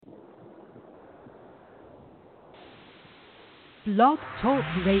Blog Talk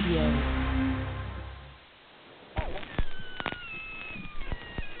Radio.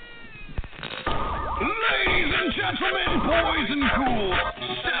 Ladies and gentlemen, boys and ghouls,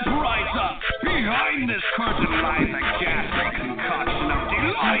 step right up. Behind this curtain lies a ghastly concoction of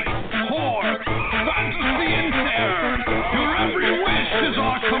delight, horror, fantasy, and terror. Your every wish is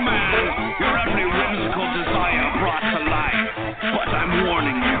our command. Your every whimsical desire brought to life. But I'm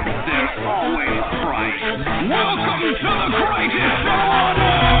warning you, there's always a price. Welcome to the greatest show on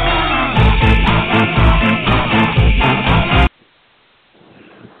earth!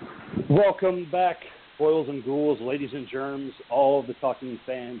 Welcome back, boils and ghouls, ladies and germs, all of the talking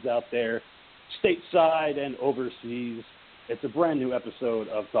fans out there, stateside and overseas. It's a brand new episode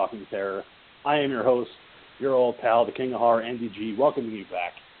of Talking Terror. I am your host, your old pal, the King of Horror, Andy G, welcoming you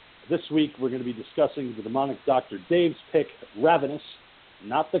back. This week, we're going to be discussing the demonic Dr. Dave's pick, Ravenous,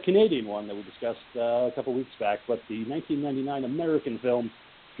 not the Canadian one that we discussed a couple weeks back, but the 1999 American film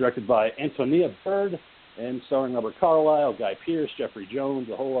directed by Antonia Bird and starring Robert Carlyle, Guy Pearce, Jeffrey Jones,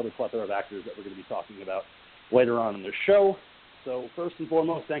 a whole other plethora of actors that we're going to be talking about later on in the show. So first and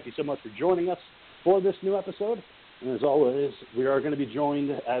foremost, thank you so much for joining us for this new episode. And as always, we are going to be joined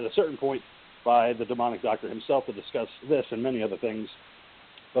at a certain point by the demonic doctor himself to discuss this and many other things.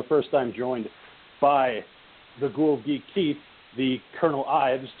 But first, I'm joined by the Ghoul Geek Keith, the Colonel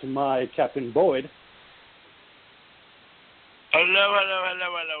Ives to my Captain Boyd. Hello.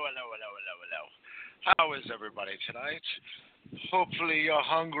 How is everybody tonight? Hopefully you're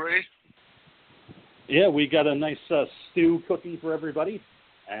hungry. Yeah, we got a nice stew cooking for everybody,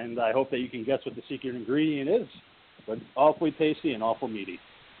 and I hope that you can guess what the secret ingredient is. But awfully tasty and awful meaty.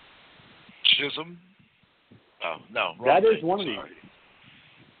 Chisholm? Oh, no. That is one of the ingredients.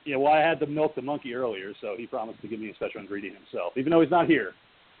 Yeah, well, I had to milk the monkey earlier, so he promised to give me a special ingredient himself. Even though he's not here,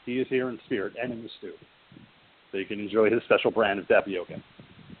 he is here in spirit and in the stew. So you can enjoy his special brand of tapioca.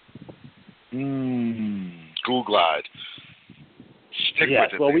 Ghoul Glide. Stick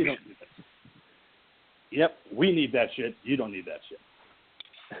with it, well, baby. we don't need that. Yep, we need that shit. You don't need that shit.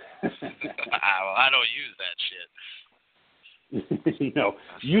 Well, I don't use that shit. No,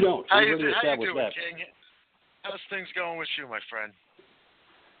 you don't. How We you already established doing, that. King? How's things going with you, my friend?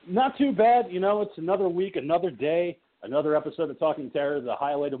 Not too bad. You know, it's another week, another day, another episode of Talking Terror, the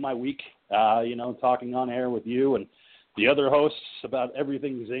highlight of my week, talking on air with you and the other hosts about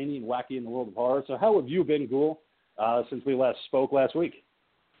everything zany and wacky in the world of horror. So how have you been, Ghoul, since we last spoke last week?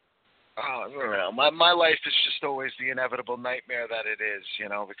 Oh, my life is just always the inevitable nightmare that it is,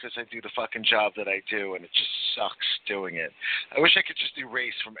 because I do the fucking job that I do, and it just sucks doing it. I wish I could just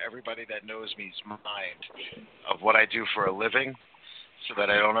erase from everybody that knows me's mind of what I do for a living so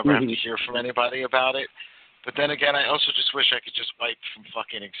that I don't ever have to hear from anybody about it. But then again, I also just wish I could just wipe from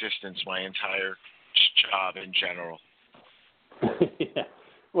fucking existence my entire job in general. Yeah.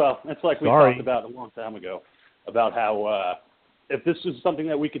 Well, it's like we talked about a long time ago, about how if this is something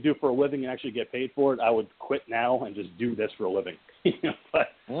that we could do for a living and actually get paid for it, I would quit now and just do this for a living. But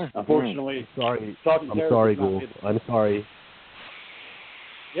unfortunately, I'm Talking sorry, Ghoul. I'm sorry.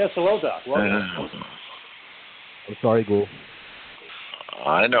 Yes, hello, Doc. Welcome. I'm sorry, Ghoul.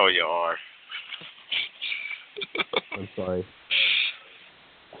 I know you are. I'm sorry.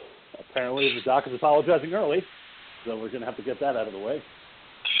 Apparently, the Doc is apologizing early, so we're going to have to get that out of the way.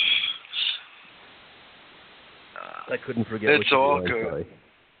 I couldn't forget. It's all good.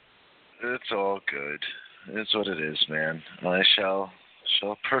 It's all good. It's what it is, man. I shall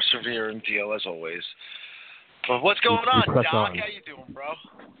persevere and deal as always. But what's going on, Doc? How you doing, bro?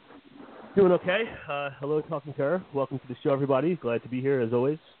 Doing okay. Hello, Talking Terror. Welcome to the show, everybody. Glad to be here, as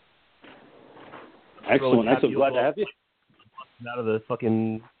always. Excellent. Glad to have you. Out of the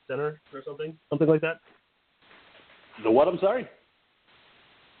fucking center or something like that. The what? I'm sorry?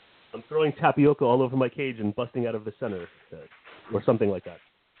 I'm throwing tapioca all over my cage and busting out of the center, or something like that.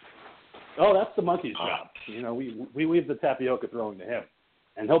 Oh, that's the monkey's job. We leave the tapioca throwing to him.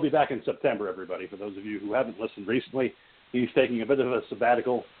 And he'll be back in September, everybody. For those of you who haven't listened recently, he's taking a bit of a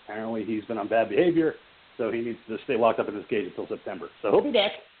sabbatical. Apparently, he's been on bad behavior, so he needs to stay locked up in his cage until September. So he'll be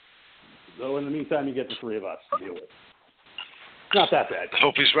back. So in the meantime, you get the three of us to deal with. It's not that bad.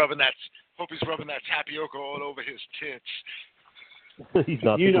 Hope he's rubbing that tapioca all over his tits. He's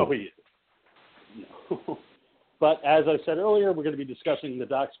not. You know he is. No. But as I said earlier, we're going to be discussing the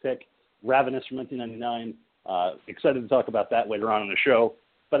Doc's pick, Ravenous from 1999. Excited to talk about that later on in the show.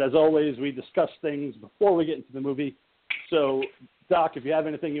 But as always, we discuss things before we get into the movie. So, Doc, if you have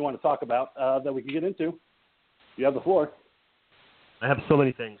anything you want to talk about that we can get into, you have the floor. I have so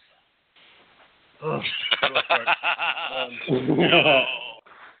many things. Oh, no.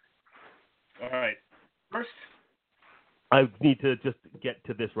 All right. First, I need to just get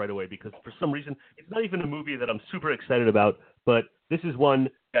to this right away because for some reason it's not even a movie that I'm super excited about, but this is one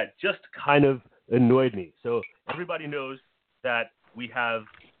that just kind of annoyed me. So everybody knows that we have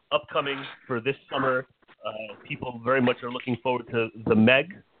upcoming for this summer. People very much are looking forward to the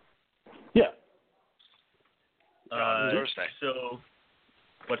Meg. Yeah. Thursday. So,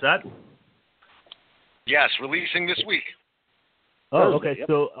 what's that? Yes, releasing this week. Oh, Thursday, okay. yep.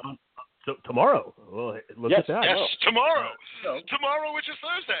 So tomorrow. Well, look at that. Yes, Oh. tomorrow. So, Tomorrow, which is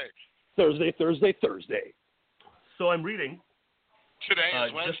Thursday. Thursday. So I'm reading. Today is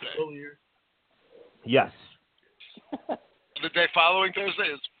Just Wednesday. earlier. Yes. The day following Thursday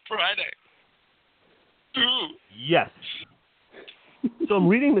is Friday. Ooh. Yes. So I'm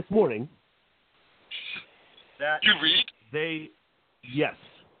reading this morning that You read? yes.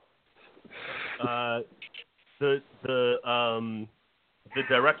 The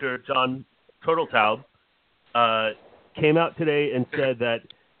director John Turteltaub came out today and said that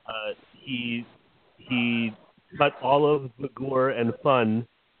he cut all of the gore and fun,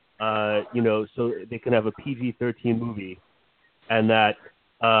 so they can have a PG-13 movie, and that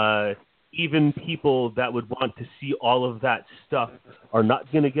even people that would want to see all of that stuff are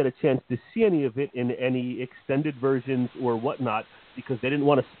not going to get a chance to see any of it in any extended versions or whatnot because they didn't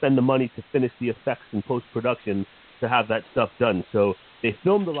want to spend the money to finish the effects in post-production to have that stuff done. So they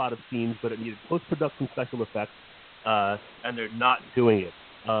filmed a lot of scenes, but it needed post-production special effects, and they're not doing it.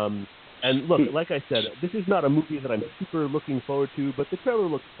 And look, like I said, this is not a movie that I'm super looking forward to, but the trailer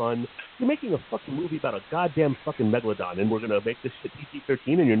looks fun. You're making a fucking movie about a goddamn fucking megalodon, and we're going to make this shit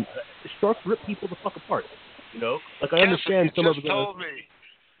PG-13, and sharks rip people the fuck apart. You know? Like, I understand some of the... You just told me.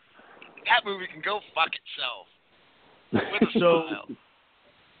 That movie can go fuck itself. With a smile.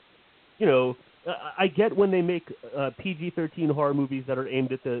 You know, I get when they make PG-13 horror movies that are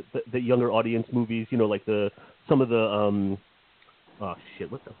aimed at the younger audience movies, you know, like some of the... oh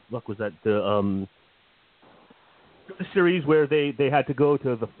shit! What the fuck was that? The series where they had to go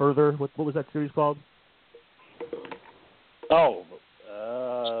to the further. What was that series called? Oh,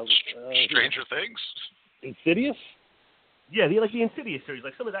 Stranger Things. Insidious. Yeah, the Insidious series.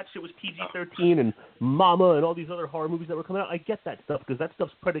 Like some of that shit was PG-13 and Mama and all these other horror movies that were coming out. I get that stuff because that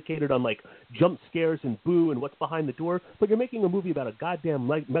stuff's predicated on like jump scares and boo and what's behind the door. But you're making a movie about a goddamn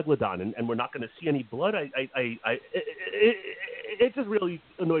megalodon and we're not going to see any blood. It just really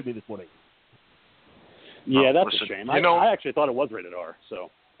annoyed me this morning. Yeah, that's listen, a shame. I actually thought it was rated R,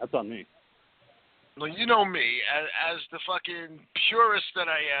 so that's on me. Well, you know me, as the fucking purist that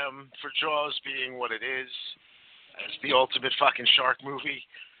I am for Jaws being what it is, as the ultimate fucking shark movie.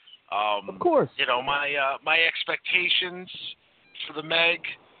 Of course. You know, my expectations for the Meg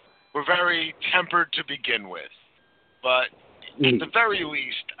were very tempered to begin with. But at the very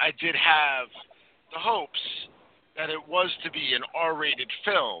least, I did have the hopes that it was to be an R-rated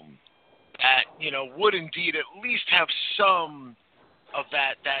film that, you know, would indeed at least have some of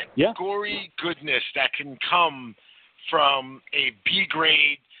that gory goodness that can come from a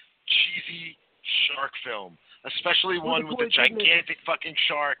B-grade, cheesy shark film. Especially one with a gigantic fucking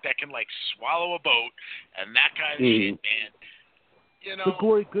shark that can, like, swallow a boat and that kind of shit, man. You know? The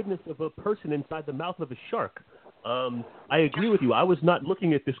gory goodness of a person inside the mouth of a shark. I agree with you. I was not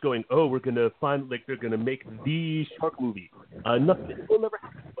looking at this going, oh, we're going to find, like, they're going to make the shark movie. Nothing will never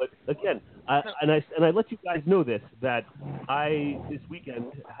happen. But, again, I let you guys know this, that I, this weekend,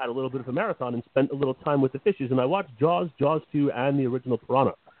 had a little bit of a marathon and spent a little time with the fishes, and I watched Jaws, Jaws 2, and the original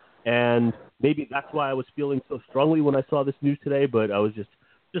Piranha. And maybe that's why I was feeling so strongly when I saw this news today, but I was just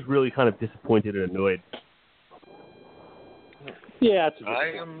really kind of disappointed and annoyed. Yeah,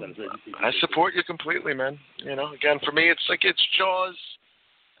 I support you completely, man. You know, again, for me, it's Jaws,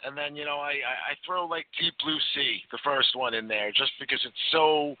 and then, you know, I throw like Deep Blue Sea, the first one, in there, just because it's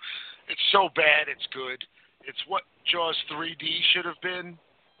so bad, it's good. It's what Jaws 3D should have been.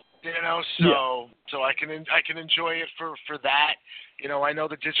 You know, so I can enjoy it for that. You know, I know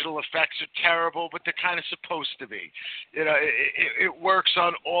the digital effects are terrible, but they're kind of supposed to be. You know, it works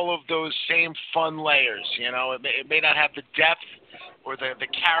on all of those same fun layers. You know, it may not have the depth or the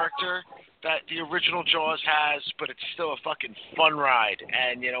character that the original Jaws has, but it's still a fucking fun ride.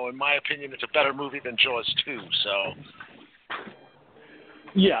 And, you know, in my opinion, it's a better movie than Jaws 2, so.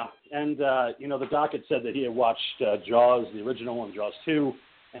 Yeah, and, you know, the doc had said that he had watched Jaws, the original one, Jaws 2,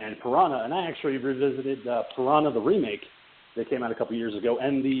 and Piranha, and I actually revisited Piranha, the remake that came out a couple years ago,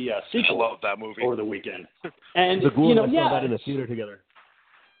 and the sequel. I love that movie. Over the weekend. And, you know, saw that in the theater together.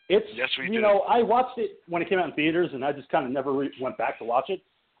 Yes, we did. You know, I watched it when it came out in theaters, and I just kind of never went back to watch it.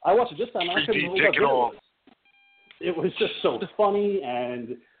 I watched it this time, and I couldn't believe how good it was. It was just so funny,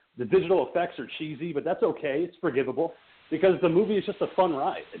 and the digital effects are cheesy, but that's okay. It's forgivable. because the movie is just a fun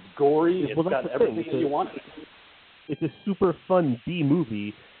ride. It's gory. It's got everything that you want in it. It's a super fun B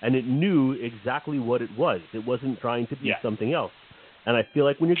movie, and it knew exactly what it was. It wasn't trying to be something else. And I feel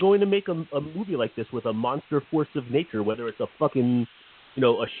like when you're going to make a movie like this with a monster force of nature, whether it's a fucking,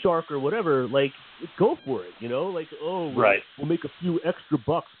 a shark or whatever, like, go for it, Like, we'll make a few extra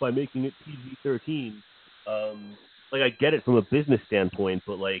bucks by making it PG-13. Like, I get it from a business standpoint,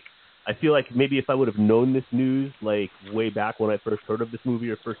 but, like, I feel like maybe if I would have known this news, like, way back when I first heard of this movie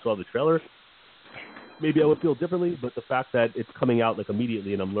or first saw the trailer, maybe I would feel differently. But the fact that it's coming out, like,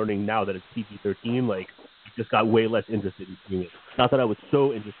 immediately and I'm learning now that it's PG-13, like, just got way less interested in seeing it. Not that I was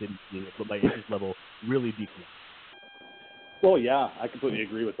so interested in seeing it, but my interest level really decreased. Well, yeah, I completely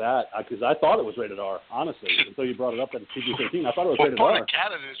agree with that, because I thought it was rated R, honestly. Until you brought it up that it's PG-13, I thought it was rated R. What part of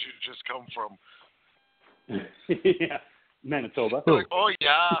Canada did you just come from? Yeah, Manitoba. Like, oh,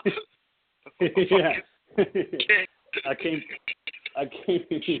 yeah. Yeah. I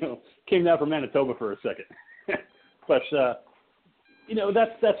came down from Manitoba for a second. But,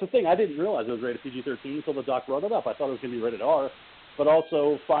 that's the thing. I didn't realize it was rated PG-13 until the doc brought it up. I thought it was going to be rated R. But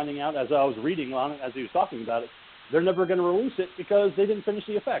also finding out as I was reading on it, as he was talking about it, they're never going to release it because they didn't finish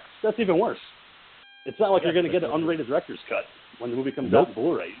the effects. That's even worse. It's not like you're going to get an unrated director's cut when the movie comes out in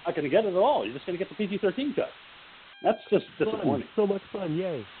Blu-ray. You're not going to get it at all. You're just going to get the PG-13 cut. That's just disappointing. So much fun,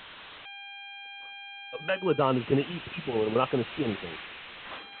 yay. A megalodon is going to eat people and we're not going to see anything.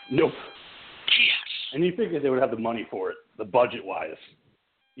 Nope. Yes. And you figure they would have the money for it, the budget-wise,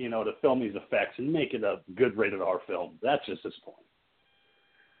 to film these effects and make it a good rated R film. That's just disappointing.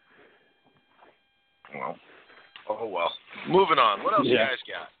 Well. Moving on. What else you guys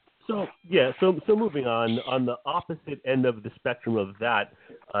got? So moving on the opposite end of the spectrum of that,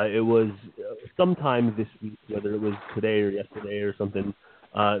 it was sometime this week, whether it was today or yesterday or something,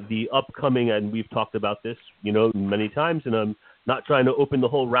 the upcoming, and we've talked about this, many times, and I'm not trying to open the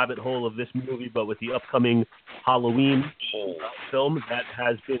whole rabbit hole of this movie, but with the upcoming Halloween film that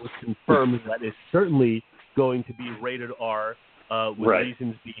has been confirmed that is certainly going to be rated R, with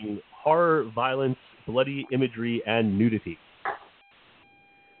reasons being horror, violence, bloody imagery, and nudity.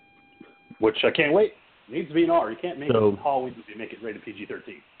 Which I can't wait. It needs to be an R. You can't make it Halloween movie, make it rated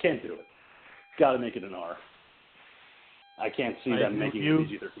PG-13. Can't do it. Got to make it an R. I can't see them making it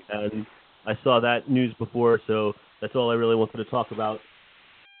PG-13. And I saw that news before, so that's all I really wanted to talk about,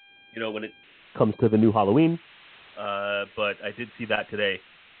 when it comes to the new Halloween. But I did see that today.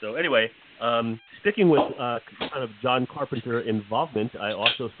 So anyway, sticking with kind of John Carpenter involvement, I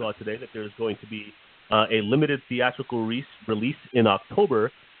also saw today that there's going to be a limited theatrical release in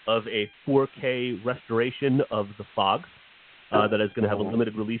October of a 4K restoration of The Fog that is going to have a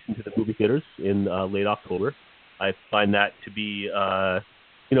limited release into the movie theaters in late October. I find that to be,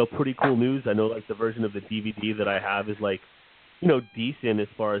 pretty cool news. I know, like, the version of the DVD that I have is, like, decent as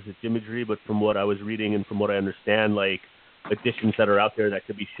far as its imagery, but from what I was reading and from what I understand, like, editions that are out there that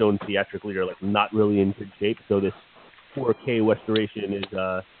could be shown theatrically are, like, not really in good shape. So this 4K restoration is,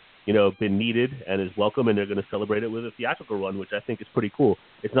 been needed and is welcome, and they're going to celebrate it with a theatrical run, which I think is pretty cool.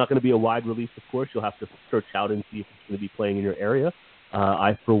 It's not going to be a wide release, of course. You'll have to search out and see if it's going to be playing in your area.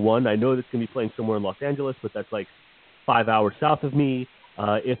 I know it's going to be playing somewhere in Los Angeles, but that's like 5 hours south of me.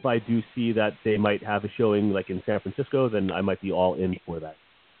 If I do see that they might have a showing like in San Francisco, then I might be all in for that.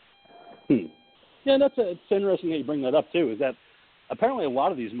 Yeah, it's interesting that you bring that up, too, is that apparently a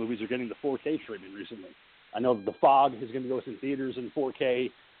lot of these movies are getting the 4K treatment recently. I know that The Fog is going to go in theaters in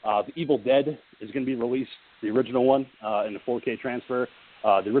 4K. The Evil Dead is going to be released, the original one, in a 4K transfer.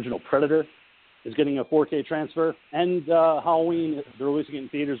 The original Predator is getting a 4K transfer. And Halloween, they're releasing it in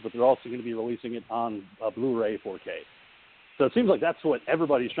theaters, but they're also going to be releasing it on Blu-ray 4K. So it seems like that's what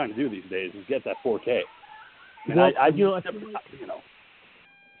everybody's trying to do these days, is get that 4K. And well, I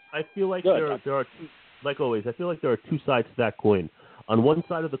feel like there are two, like always, I feel like there are two sides to that coin. On one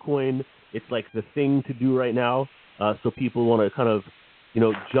side of the coin, it's like the thing to do right now, so people want to kind of,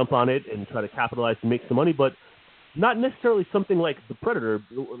 jump on it and try to capitalize and make some money, but not necessarily something like Predator,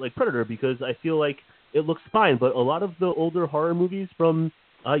 because I feel like it looks fine. But a lot of the older horror movies from,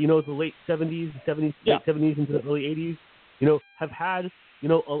 the late 70s, late 70s into the early 80s, have had,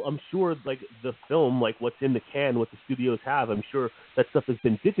 I'm sure, like, the film, like, what's in the can, what the studios have, I'm sure that stuff has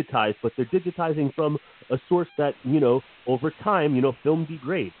been digitized, but they're digitizing from a source that, over time, film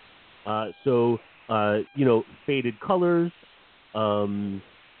degrades. Faded colors, when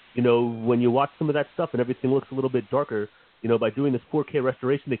you watch some of that stuff and everything looks a little bit darker, by doing this 4K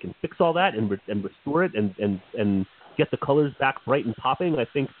restoration, they can fix all that and restore it and get the colors back bright and popping. I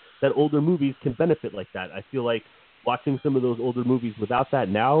think that older movies can benefit like that. I feel like watching some of those older movies without that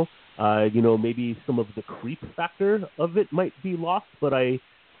now, maybe some of the creep factor of it might be lost, but I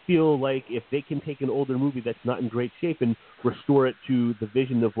feel like if they can take an older movie that's not in great shape and restore it to the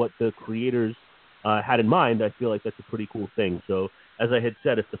vision of what the creators had in mind, I feel like that's a pretty cool thing. So, as I had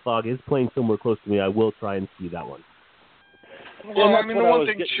said, if The Fog is playing somewhere close to me, I will try and see that one. Well, I mean, the one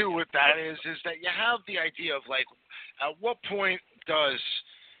thing, too, with that is that you have the idea of, like, at what point does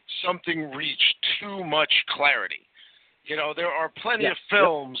something reach too much clarity? There are plenty of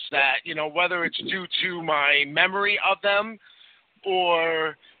films that, whether it's due to my memory of them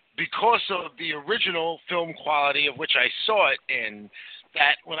or because of the original film quality of which I saw it in,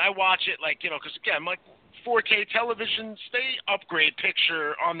 that when I watch it, like, because, again, like 4K televisions, they upgrade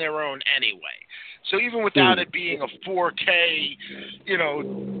picture on their own anyway. So even without it being a 4K,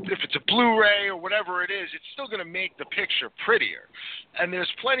 if it's a Blu-ray or whatever it is, it's still going to make the picture prettier. And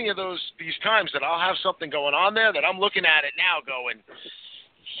there's plenty of these times that I'll have something going on there that I'm looking at it now going,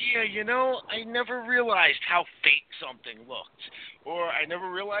 yeah, I never realized how fake something looked. Or I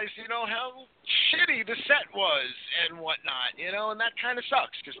never realized, how shitty the set was and whatnot, and that kind of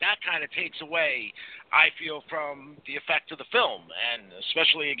sucks because that kind of takes away, I feel, from the effect of the film. And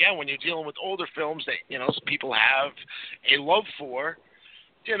especially, again, when you're dealing with older films that, people have a love for,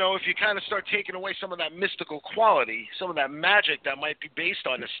 if you kind of start taking away some of that mystical quality, some of that magic that might be based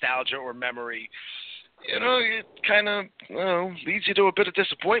on nostalgia or memory, it kind of leads you to a bit of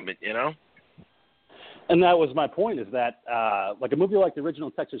disappointment, And that was my point, is that like a movie like the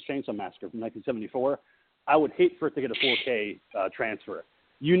original Texas Chainsaw Massacre from 1974, I would hate for it to get a 4K transfer.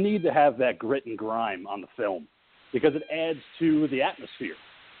 You need to have that grit and grime on the film because it adds to the atmosphere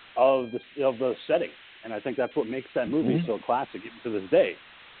of the setting. And I think that's what makes that movie so classic, even to this day,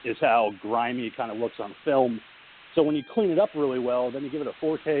 is how grimy it kind of looks on film. So when you clean it up really well, then you give it a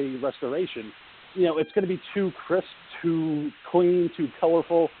 4K restoration, it's going to be too crisp, too clean, too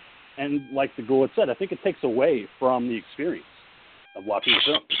colorful. And like the Ghoul had said, I think it takes away from the experience of watching the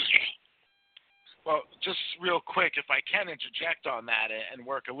film. Well, just real quick, if I can interject on that and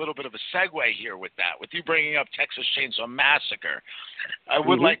work a little bit of a segue here with that. With you bringing up Texas Chainsaw Massacre, I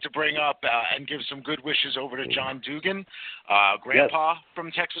would like to bring up and give some good wishes over to John Dugan, Grandpa from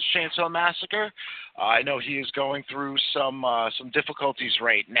Texas Chainsaw Massacre. I know he is going through some difficulties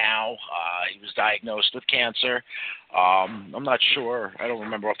right now. He was diagnosed with cancer. I'm not sure. I don't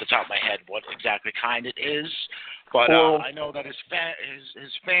remember off the top of my head what exactly kind it is. But I know that his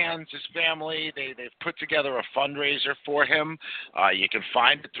fans, his family, they've put together a fundraiser for him. You can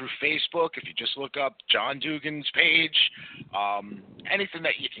find it through Facebook if you just look up John Dugan's page. Anything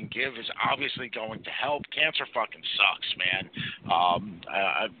that you can give is obviously going to help. Cancer fucking sucks, man.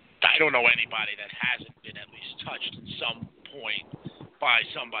 I don't know anybody that hasn't been at least touched at some point by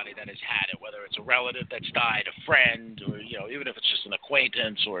somebody that has had it, whether it's a relative that's died, a friend, or, even if it's just an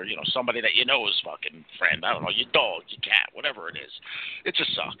acquaintance or, somebody that you know is fucking friend. I don't know, your dog, your cat, whatever it is. It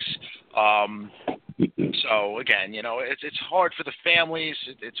just sucks. So, again, it's hard for the families.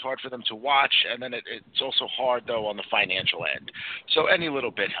 It's hard for them to watch. And then it's also hard, though, on the financial end. So any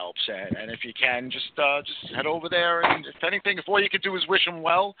little bit helps. And if you can, just head over there. And if anything, if all you can do is wish him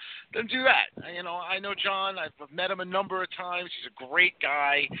well, then do that. I know John. I've met him a number of times. He's a great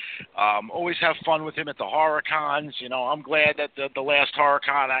guy. Always have fun with him at the horror cons. I'm glad that the last horror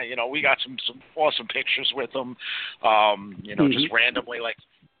con, we got some awesome pictures with him. Just randomly, like,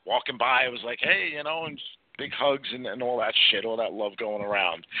 walking by, I was like, hey, and just big hugs and all that shit, all that love going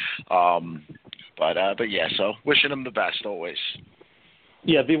around. But yeah, so wishing him the best always.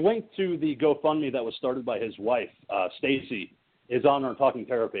 Yeah, the link to the GoFundMe that was started by his wife, Stacy, is on our Talking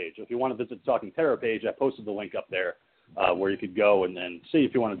Terror page. If you want to visit the Talking Terror page, I posted the link up there where you could go and then see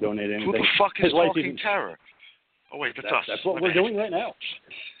if you want to donate anything. Who the fuck is Talking Terror? Oh, wait, that's us. That's what we're doing right now.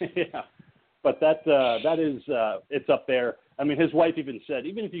 Yeah. But that is, it's up there. I mean, his wife even said,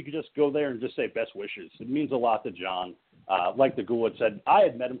 even if you could just go there and just say best wishes, it means a lot to John. Like the Ghoul had said, I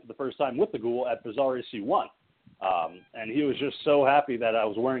had met him for the first time with the Ghoul at Bizarre AC1. And he was just so happy that I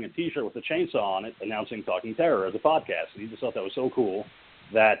was wearing a T-shirt with a chainsaw on it announcing Talking Terror as a podcast. And he just thought that was so cool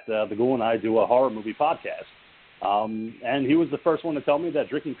that the Ghoul and I do a horror movie podcast. And he was the first one to tell me that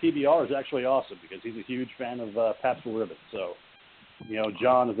drinking PBR is actually awesome because he's a huge fan of Pabst Blue Ribbon. So,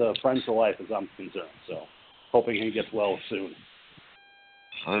 John is a friend for life as I'm concerned. So, hoping he gets well soon.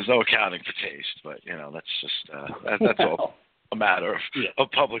 Well, there's no accounting for taste, but that's just that's all a matter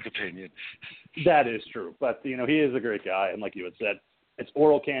of public opinion. That is true, but he is a great guy, and like you had said, it's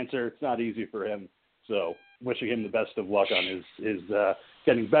oral cancer. It's not easy for him, so wishing him the best of luck on his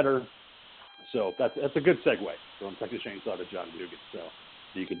getting better. So that's a good segue from Texas Chainsaw to John Dugan. So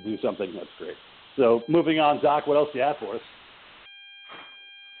you can do something that's great. So moving on, Doc, what else do you have for us?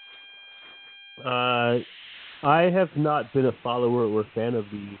 I have not been a follower or fan of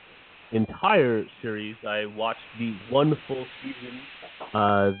the entire series. I watched the one full season,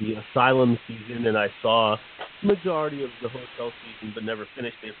 the Asylum season, and I saw the majority of the Hotel season, but never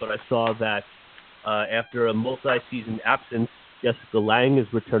finished it. But I saw that after a multi-season absence, Jessica Lange is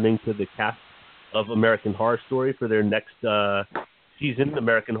returning to the cast of American Horror Story for their next season,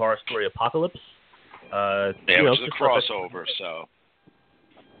 American Horror Story Apocalypse. It's a crossover, so.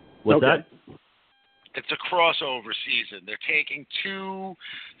 What's that? It's a crossover season. They're taking 2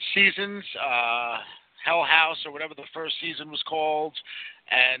 seasons, Hell House or whatever the first season was called,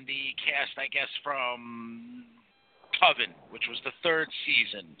 and the cast, I guess, from Coven, which was the 3rd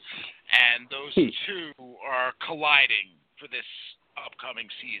season. And those 2 are colliding for this upcoming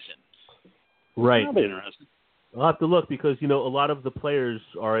season. Right. That'll be interesting. I'll have to look because, a lot of the players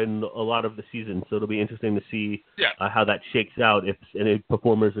are in a lot of the seasons, so it'll be interesting to see how that shakes out, if any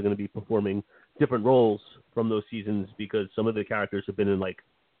performers are going to be performing different roles from those seasons, because some of the characters have been in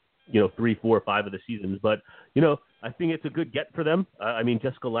 3, 4, 5 of the seasons. But, I think it's a good get for them. I mean,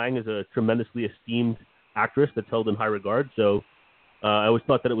 Jessica Lange is a tremendously esteemed actress that's held in high regard, so I always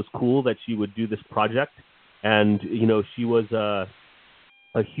thought that it was cool that she would do this project. And, she was a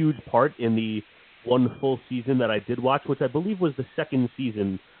huge part in the one full season that I did watch, which I believe was the 2nd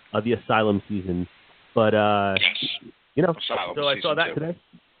season of the Asylum season. But, Asylum so I saw that 2. today.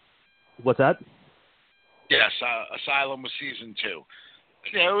 What's that? Yes, Asylum was season 2.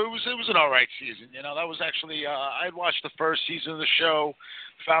 Yeah, it was an all right season. That was actually I watched the first season of the show,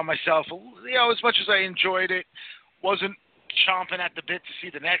 found myself, as much as I enjoyed it, wasn't chomping at the bit to see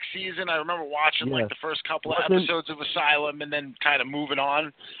the next season. I remember watching the first couple of episodes of Asylum and then kind of moving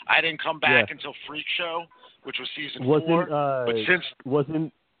on. I didn't come back until Freak Show, which was season 4. But since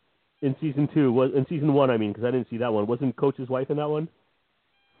wasn't in season 2, in season 1, I mean, because I didn't see that one. Wasn't Coach's wife in that one?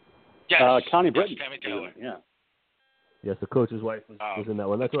 Yes, Connie Britton. Tammy Taylor. Yeah. Yes, the Coach's wife was in that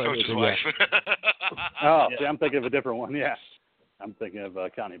one. That's what Coach's I was wife. See, I'm thinking of a different one. Yeah, I'm thinking of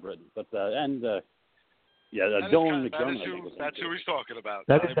Connie Britton. But Dylan McDermott. That's who he's talking about.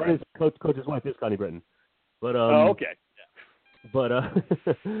 That is Coach's wife is Connie Britton. But okay. Yeah.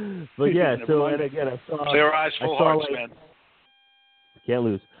 But yeah. So and again, I saw clear eyes, full hearts, man. Can't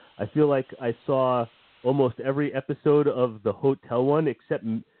lose. I feel like I saw almost every episode of the Hotel one, except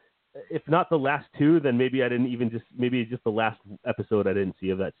if not the last 2, then maybe I didn't even maybe just the last episode I didn't see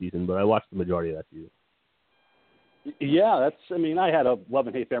of that season, but I watched the majority of that season. Yeah, I had a love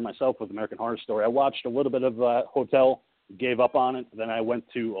and hate affair myself with American Horror Story. I watched a little bit of Hotel, gave up on it. Then I went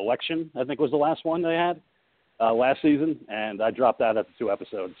to Election, I think was the last one they had last season, and I dropped out after 2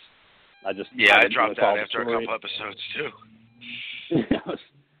 episodes. I dropped out after a couple episodes too.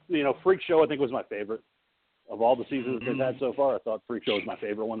 Freak Show I think was my favorite. Of all the seasons they've had so far, I thought Freak Show was my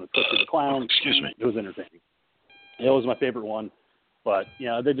favorite one. The Tootsie the Clown. Excuse me. It was entertaining. It was my favorite one. But,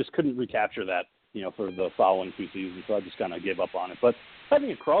 they just couldn't recapture that, for the following 2 seasons. So I just kind of gave up on it. But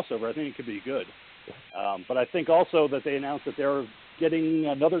having a crossover, I think it could be good. But I think also that they announced that they're getting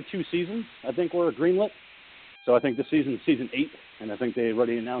another 2 seasons, I think were greenlit. So I think this season is season 8. And I think they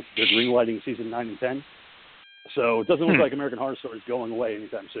already announced they're greenlighting season 9 and 10. So it doesn't look like American Horror Story is going away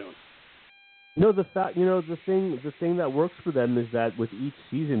anytime soon. The thing that works for them is that with each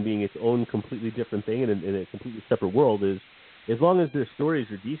season being its own completely different thing and in a completely separate world, is as long as their stories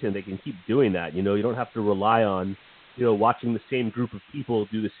are decent, they can keep doing that. You don't have to rely on, watching the same group of people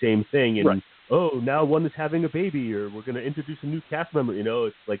do the same thing and now one is having a baby or we're going to introduce a new cast member.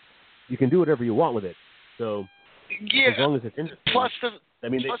 It's like you can do whatever you want with it. So as long as it's interesting. Plus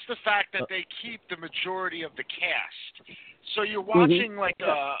the fact that they keep the majority of the cast. So you're watching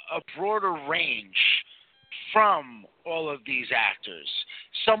a broader range from all of these actors.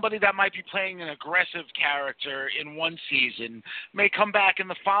 Somebody that might be playing an aggressive character in one season may come back in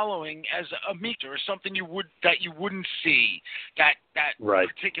the following as a meek or something you wouldn't see that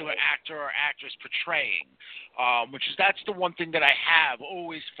particular actor or actress portraying. That's the one thing that I have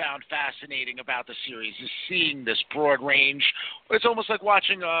always found fascinating about the series is seeing this broad range. It's almost like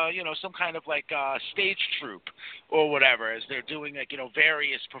watching some kind of stage troupe or whatever as they're doing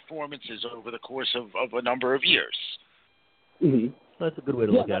various performances over the course of a number of years. Mm-hmm. That's a good way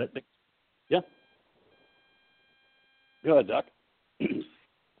to look at it. Yeah. Go ahead, Doc.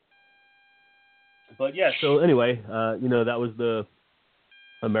 But yeah, so anyway, that was the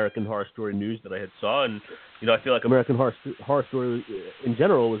American Horror Story news that I had saw, and I feel like American Horror Story in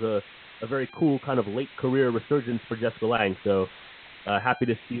general was a very cool kind of late career resurgence for Jessica Lange. So happy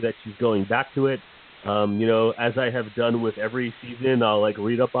to see that she's going back to it. As I have done with every season, I'll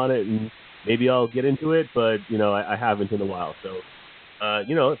read up on it and maybe I'll get into it, but I haven't in a while. So,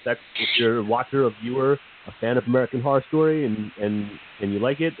 if you're a watcher, a viewer, a fan of American Horror Story, and you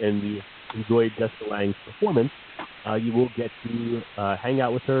like it, and you enjoy Jessica Lange's performance, you will get to hang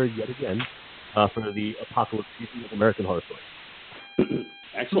out with her yet again for the apocalypse season of American Horror Story.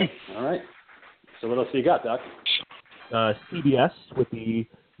 Excellent. All right. So what else do you got, Doc? CBS with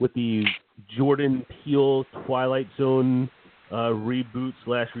the Jordan Peele Twilight Zone reboot /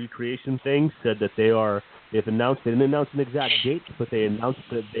 recreation thing said that they didn't announce an exact date, but they announced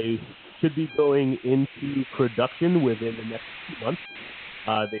that they should be going into production within the next 2 months.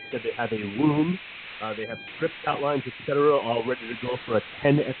 They said they have a room, they have script outlines, etc., all ready to go for a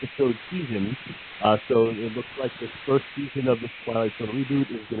 10-episode season. So it looks like this first season of this Twilight Zone reboot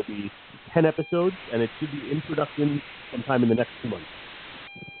is going to be 10 episodes, and it should be in production sometime in the next 2 months.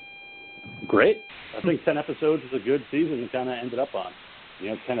 Great. I think 10 episodes is a good season to kind of end it up on.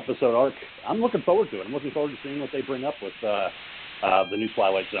 10-episode arc. I'm looking forward to it. I'm looking forward to seeing what they bring up with the new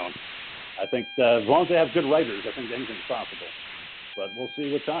Twilight Zone. I think as long as they have good writers, I think anything's possible. But we'll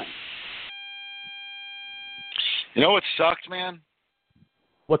see with time. You know what sucked, man?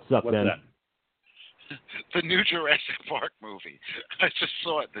 What's up, What's man? that? The new Jurassic Park movie. I just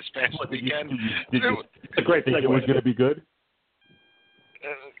saw it this past weekend. Did you It's a great think segue. it was going to be good?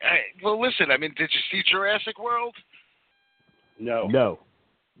 Well, listen, did you see Jurassic World? No.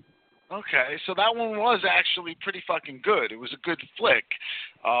 Okay, so that one was actually pretty fucking good. It was a good flick.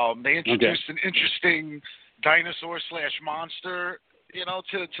 They introduced an interesting dinosaur / monster,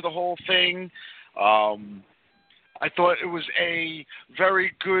 to the whole thing. I thought it was a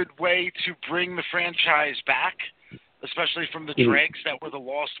very good way to bring the franchise back, especially from the dregs that were the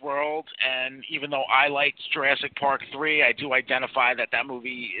Lost World. And even though I liked Jurassic Park 3, I do identify that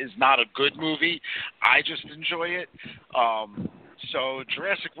movie is not a good movie. I just enjoy it. So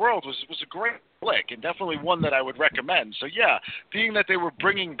Jurassic World was a great flick, and definitely one that I would recommend. So yeah, being that they were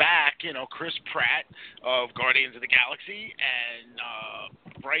bringing back, Chris Pratt of Guardians of the Galaxy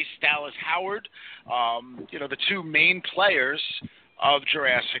and Bryce Dallas Howard, the two main players of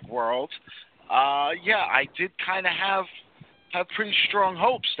Jurassic World, I did kind of have pretty strong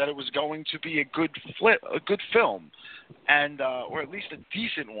hopes that it was going to be a good film, and or at least a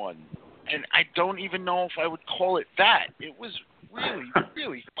decent one. And I don't even know if I would call it that. It was really,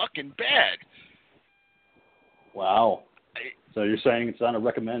 really fucking bad. Wow. So you're saying it's on a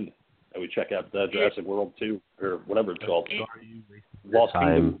recommend that we check out Jurassic World 2 or whatever it's called. Lost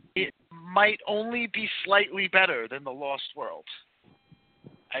Kingdom. It might only be slightly better than The Lost World.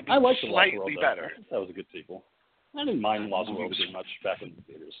 I like The Lost World, slightly better. That was a good sequel. I didn't mind Lost World too much back in the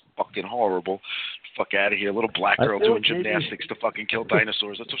theaters. Fucking horrible. Fuck out of here. Little black girl doing gymnastics to fucking kill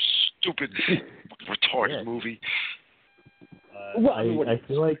dinosaurs. That's a stupid, retarded movie. I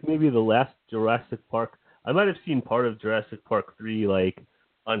feel like maybe the last Jurassic Park, I might have seen part of Jurassic Park 3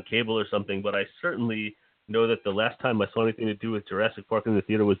 on cable or something, but I certainly know that the last time I saw anything to do with Jurassic Park in the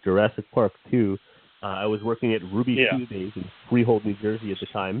theater was Jurassic Park 2. I was working at Ruby Tuesdays in Freehold, New Jersey at the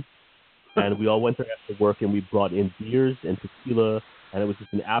time. And we all went there after work, and we brought in beers and tequila, and it was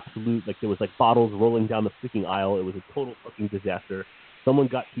just an absolute, there was bottles rolling down the freaking aisle. It was a total fucking disaster. Someone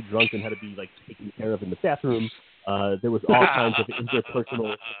got too drunk and had to be taken care of in the bathroom. There was all kinds of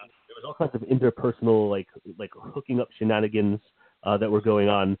interpersonal, hooking up shenanigans that were going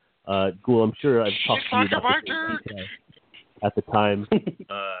on. Ghoul, I'm sure I've talked to you about this at the time.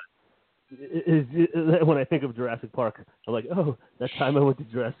 When I think of Jurassic Park, I'm like, oh, that time I went to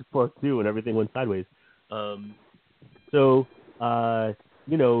Jurassic Park 2 and everything went sideways. The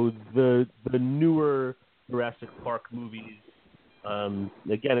newer Jurassic Park movies,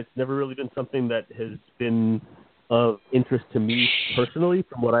 again, it's never really been something that has been of interest to me personally.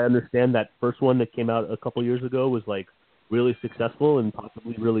 From what I understand, that first one that came out a couple years ago was really successful and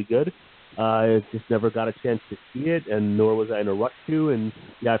possibly really good. I just never got a chance to see it, and nor was I in a rush to. And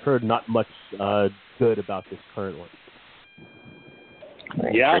yeah, I've heard not much good about this current one.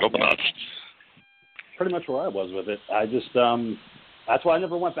 Yeah, pretty much where I was with it. I just that's why I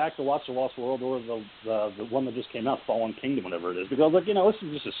never went back to watch The Lost World or the one that just came out, Fallen Kingdom, whatever it is, because this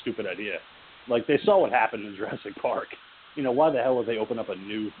is just a stupid idea. They saw what happened in Jurassic Park. Why the hell would they open up a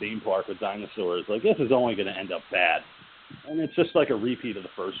new theme park with dinosaurs? This is only going to end up bad, and it's just a repeat of the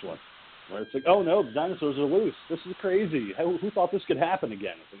first one. Where it's oh no, the dinosaurs are loose. This is crazy. Who thought this could happen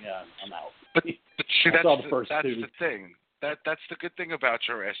again? Yeah, I'm out. But see, that's the thing. That's the good thing about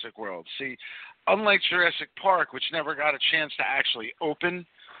Jurassic World. See, unlike Jurassic Park, which never got a chance to actually open,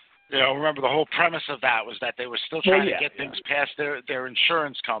 You know, remember the whole premise of that was that they were still trying to get things past their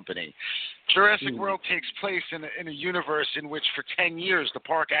insurance company. Jurassic World takes place in a universe in which for 10 years the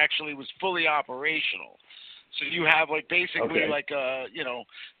park actually was fully operational. So you have like basically like a, you know,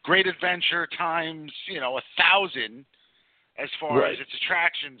 Great Adventure times, you know, 1,000 as far as its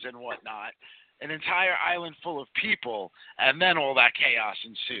attractions and whatnot, an entire island full of people, and then all that chaos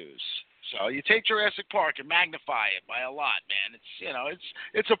ensues. So you take Jurassic Park and magnify it by a lot, man. It's, you know,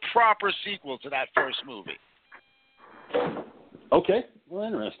 it's a proper sequel to that first movie. Okay, well,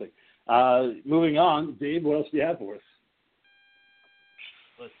 interesting. Moving on, Dave, what else do you have for us?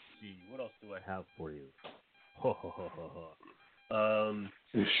 Let's see, what else do I have for you?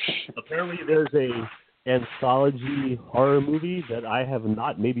 Apparently there's a anthology horror movie that I have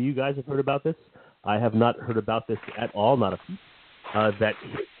not, maybe you guys have heard about this. I have not heard about this at all, not a peep. That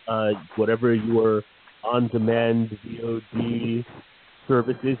whatever your on-demand VOD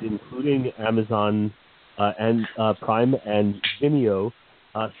services, including Amazon and Prime and Vimeo,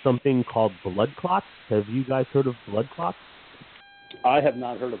 something called Blood Clots. Have you guys heard of Blood Clots? I have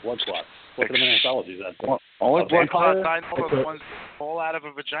not heard of Blood Clots. What kind of anthology is that? Only Blood Clots I know are the ones that fall out of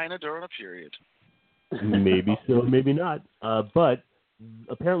a vagina during a period. Maybe so, maybe not. But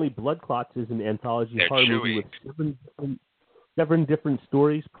apparently Blood Clots is an anthology horror movie with seven different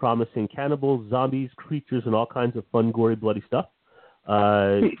stories promising cannibals, zombies, creatures, and all kinds of fun, gory, bloody stuff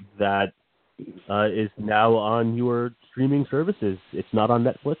that is now on your streaming services. It's not on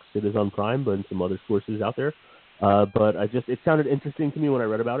Netflix. It is on Prime, but in some other sources out there. But it sounded interesting to me when I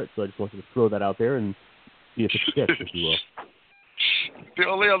read about it, so I just wanted to throw that out there and see if it sticks, if you will. The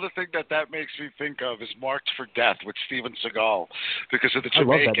only other thing that makes me think of is Marked for Death with Steven Seagal, because of the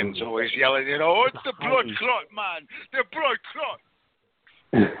Jamaicans always yelling, you know, it's the blood clot, man, the blood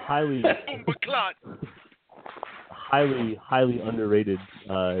clot. Highly underrated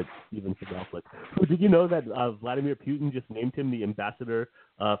Steven Seagal flick. Did you know that Vladimir Putin just named him the ambassador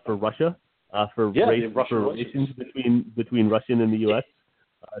for Russia? For relations between Russian and the U.S.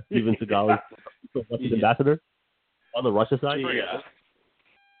 Steven Seagal is the Russian ambassador on the Russia side. Yeah.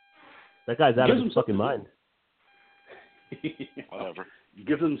 That guy's out of his fucking mind. Whatever.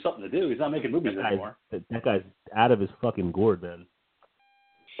 Gives him something to do. He's not making movies anymore. That guy's out of his fucking gourd, man.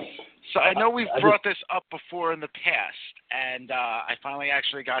 So I know we've brought this up before in the past, and I finally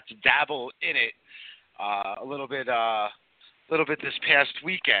actually got to dabble in it a little bit this past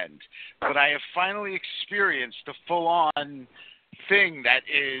weekend. But I have finally experienced the full-on thing that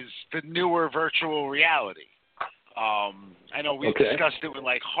is the newer virtual reality. I know we've discussed it with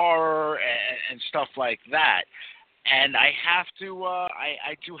like horror and stuff like that, and I have to,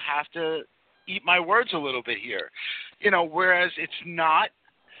 I do have to eat my words a little bit here. You know, whereas it's not,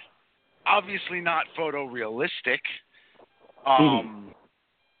 obviously not photorealistic,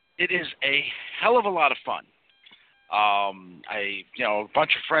 it is a hell of a lot of fun. A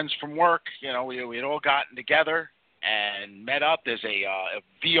bunch of friends from work, you know, we had all gotten together and met up. There's a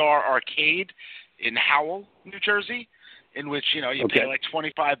VR arcade in Howell, New Jersey, in which, you know, you pay like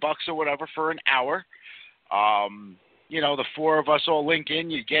 $25 or whatever for an hour. You know, the four of us all link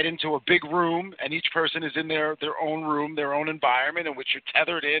in. You get into a big room, and each person is in their own room, their own environment, in which you're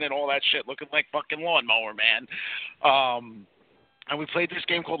tethered in and all that shit, looking like fucking lawnmower man. And we played this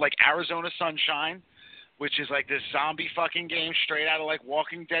game called like Arizona Sunshine, which is like this zombie fucking game straight out of like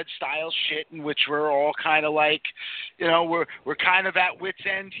Walking Dead style shit, in which we're all kind of like, you know, we're kind of at wit's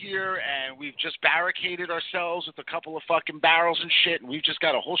end here, and we've just barricaded ourselves with a couple of fucking barrels and shit, and we've just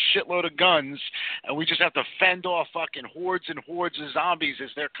got a whole shitload of guns, and we just have to fend off fucking hordes and hordes of zombies as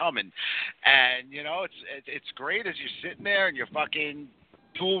they're coming. And, you know, it's great as you're sitting there and you're fucking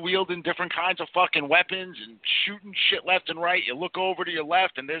dual wielding different kinds of fucking weapons and shooting shit left and right. You look over to your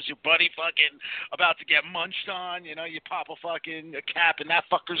left and there's your buddy fucking about to get munched on. You know, you pop a cap in that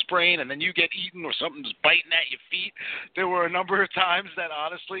fucker's brain and then you get eaten or something's biting at your feet. There were a number of times that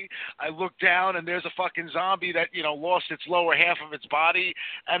honestly I looked down and there's a fucking zombie that, you know, lost its lower half of its body.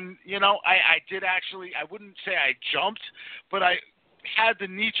 And, you know, I did actually, I wouldn't say I jumped, but I had the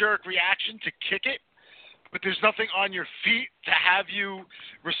knee-jerk reaction to kick it. But there's nothing on your feet to have you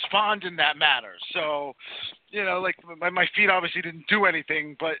respond in that manner. So, you know, like my feet obviously didn't do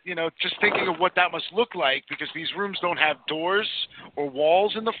anything, but, you know, just thinking of what that must look like, because these rooms don't have doors or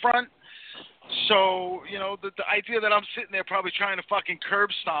walls in the front. So, you know, the idea that I'm sitting there probably trying to fucking curb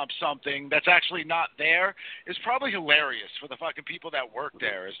stomp something that's actually not there is probably hilarious for the fucking people that work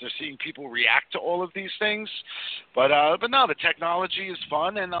there as they're seeing people react to all of these things. But no, the technology is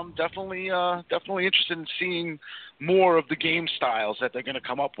fun, and I'm definitely interested in seeing more of the game styles that they're going to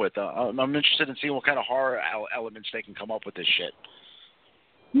come up with. I'm interested in seeing what kind of horror elements they can come up with this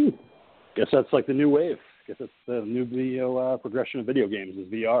shit. Guess that's like the new wave. Guess that's the new video progression of video games is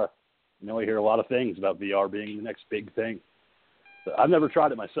VR. You know, I hear a lot of things about VR being the next big thing. So I've never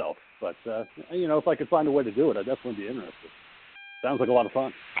tried it myself, but, you know, if I could find a way to do it, I'd definitely be interested. Sounds like a lot of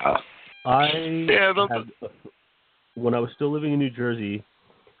fun. When I was still living in New Jersey,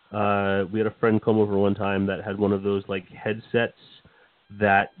 we had a friend come over one time that had one of those, like, headsets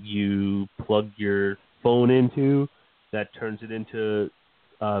that you plug your phone into that turns it into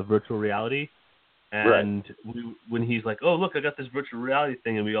virtual reality. And when he's like, oh, look, I got this virtual reality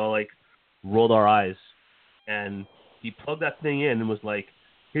thing, and we all, like, rolled our eyes. And he plugged that thing in and was like,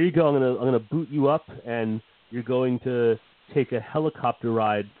 here you go, I'm gonna boot you up, and you're going to take a helicopter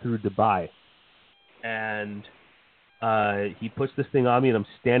ride through Dubai. And he puts this thing on me, and I'm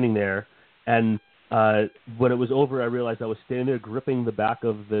standing there. And when it was over, I realized I was standing there gripping the back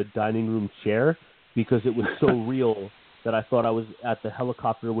of the dining room chair because it was so real that I thought I was at the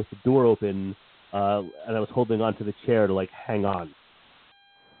helicopter with the door open, and I was holding onto the chair to, like, hang on.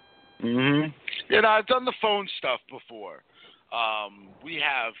 Mm-hmm. You know, I've done the phone stuff before. We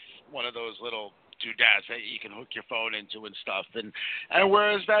have one of those little doodads that you can hook your phone into and stuff, and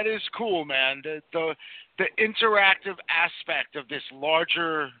whereas that is cool, man, the interactive aspect of this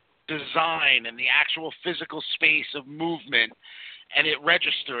larger design and the actual physical space of movement and it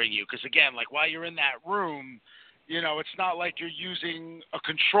registering you, because again, like while you're in that room, you know, it's not like you're using a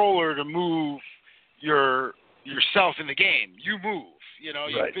controller to move yourself in the game. You move. You know,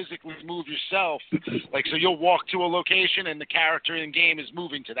 you physically move yourself. Like, so you'll walk to a location and the character in game is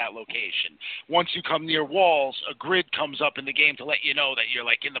moving to that location. Once you come near walls, a grid comes up in the game to let you know that you're,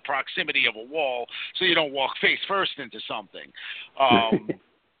 like, in the proximity of a wall so you don't walk face first into something.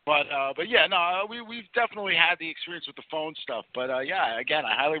 But yeah, no, we've definitely had the experience with the phone stuff. But, yeah, again,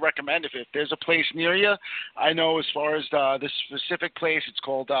 I highly recommend if there's a place near you. I know as far as this specific place, it's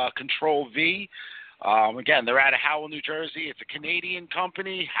called Control V. Again, they're out of Howell, New Jersey. It's a Canadian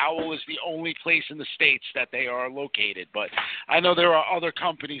company. Howell is the only place in the States that they are located. But I know there are other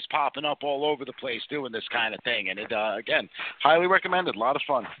companies popping up all over the place doing this kind of thing. And it, again, highly recommended. A lot of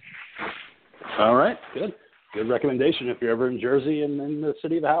fun. All right. Good. Good recommendation if you're ever in Jersey and in the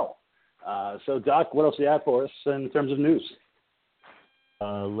city of Howell. So, Doc, what else do you have for us in terms of news?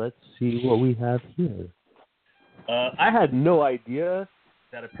 Let's see what we have here. I had no idea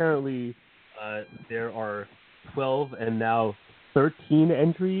that apparently there are 12 and now 13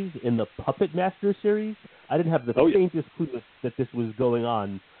 entries in the Puppet Master series. I didn't have the faintest clue that this was going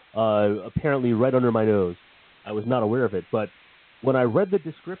on, apparently right under my nose. I was not aware of it, but when I read the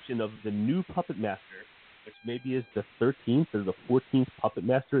description of the new Puppet Master, which maybe is the 13th or the 14th Puppet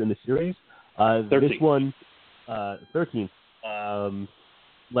Master in the series, this one, 13th,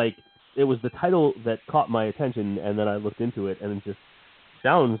 like, it was the title that caught my attention, and then I looked into it, and it just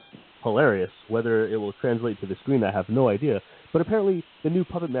sounds hilarious. Whether it will translate to the screen, I have no idea. But apparently, the new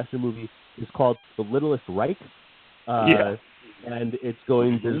Puppet Master movie is called The Littlest Reich, and there's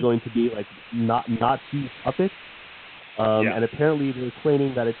going to be like Nazi puppets, and apparently they're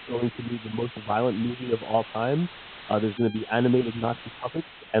claiming that it's going to be the most violent movie of all time. There's going to be animated Nazi puppets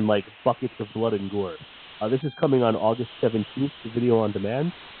and like buckets of blood and gore. This is coming on August 17th, the video on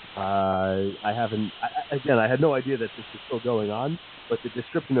demand. I had no idea that this was still going on. But the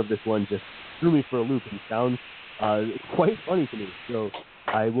description of this one just threw me for a loop and sounds quite funny to me. So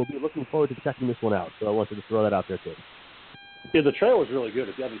I will be looking forward to checking this one out. So I wanted to throw that out there too. Yeah, the trailer's really good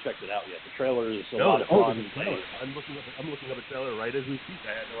if you haven't checked it out yet. The trailer is a lot of fun. I'm looking up a trailer right as we speak.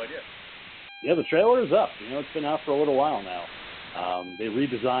 I had no idea. Yeah, the trailer is up. You know, it's been out for a little while now. They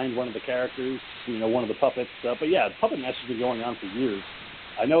redesigned one of the characters, you know, one of the puppets. But yeah, Puppet Master's been going on for years.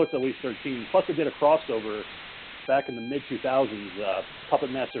 I know it's at least 13. Plus they did a crossover back in the mid-2000s, Puppet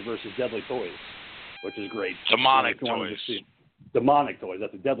Master versus Deadly Toys, which is great. Demonic Toys. Demonic Toys.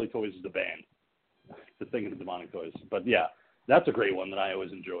 That's the Deadly Toys is the band. The thing of the Demonic Toys. But yeah, that's a great one that I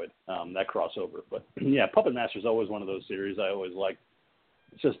always enjoyed, that crossover. But yeah, Puppet Master's always one of those series I always like.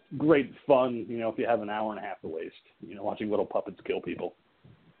 It's just great fun, you know, if you have an hour and a half to waste, you know, watching little puppets kill people.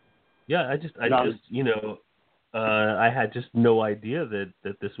 Yeah, I had just no idea that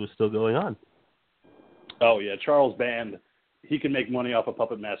this was still going on. Oh, yeah, Charles Band, he can make money off of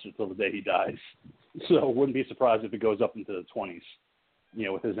Puppet Master until the day he dies. So wouldn't be surprised if it goes up into the 20s, you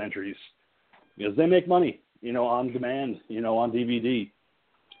know, with his entries. Because they make money, you know, on demand, you know, on DVD.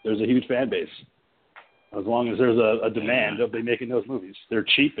 There's a huge fan base. As long as there's a demand of they making those movies. They're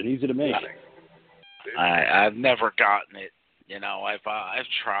cheap and easy to make. I've never gotten it. You know, I've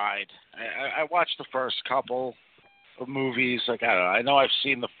tried. I watched the first couple of movies. Like, I don't know. I know I've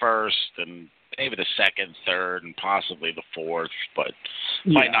seen the first and maybe the second, third, and possibly the fourth, but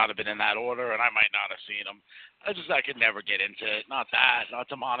might not have been in that order, and I might not have seen them. I could never get into it. Not that, not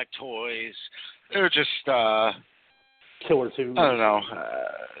demonic toys. They're just Killer Tunes. I don't know.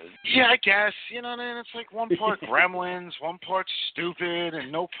 Yeah, I guess. You know what I mean? It's like one part Gremlins, one part stupid,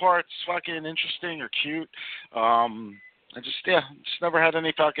 and no parts fucking interesting or cute. I just never had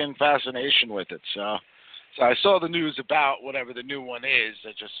any fucking fascination with it. So I saw the news about whatever the new one is.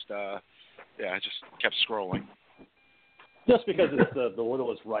 I just kept scrolling. Just because it's the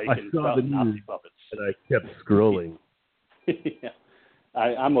Littlest Reich and about Nazi puppets. And I kept scrolling. Yeah.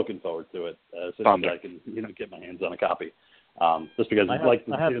 I'm looking forward to it as soon as I can, get my hands on a copy. Just because I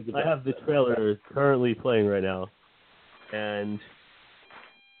have the trailer currently playing right now, and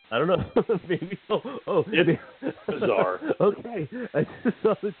I don't know. Maybe it's bizarre. Okay, I just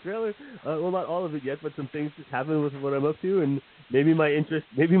saw the trailer. Well, not all of it yet, but some things just happened with what I'm up to, and maybe my interest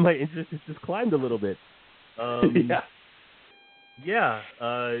has just climbed a little bit. Yeah.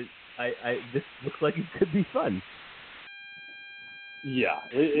 This looks like it could be fun. Yeah,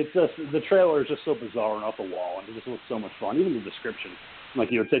 it's just the trailer is just so bizarre and off the wall, and it just looks so much fun. Even the description,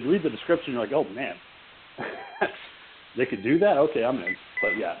 like you would say, read the description, you're like, oh man, they could do that. Okay, I'm in.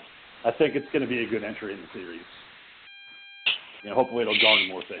 But yeah, I think it's going to be a good entry in the series. Hopefully it'll garner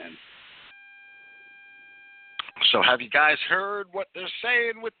more fans. So have you guys heard what they're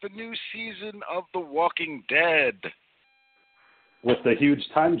saying with the new season of The Walking Dead? With the huge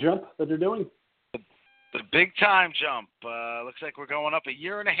time jump that they're doing? The big time jump. Looks like we're going up 1.5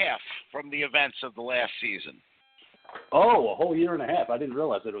 years from the events of the last season. Oh, a whole 1.5 years. I didn't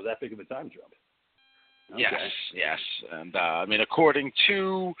realize that it was that big of a time jump. Okay. Yes. And, according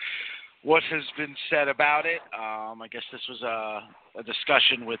to what has been said about it, I guess this was a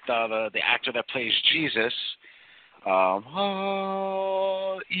discussion with the actor that plays Jesus.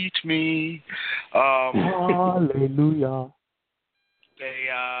 Eat me. Hallelujah. They,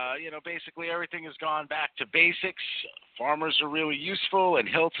 basically everything has gone back to basics. Farmers are really useful, and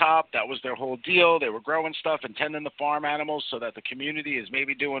Hilltop, that was their whole deal. They were growing stuff and tending the farm animals so that the community is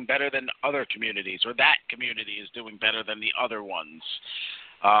maybe doing better than other communities, or that community is doing better than the other ones.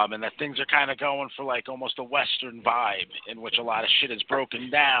 And that things are kind of going for like almost a Western vibe in which a lot of shit is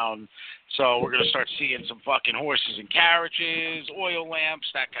broken down. So we're going to start seeing some fucking horses and carriages, oil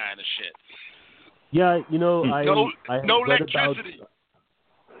lamps, that kind of shit. Yeah,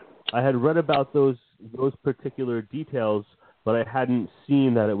 I had read about those particular details, but I hadn't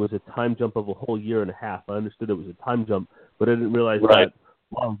seen that it was a time jump of a whole 1.5 years. I understood it was a time jump, but I didn't realize that.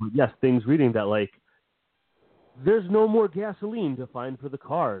 Well, but yes, things reading that there's no more gasoline to find for the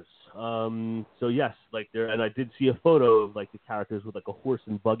cars. So yes, and I did see a photo of the characters with a horse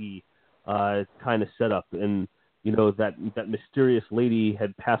and buggy kind of setup, and that mysterious lady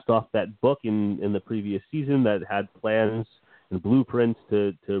had passed off that book in the previous season that had plans and blueprints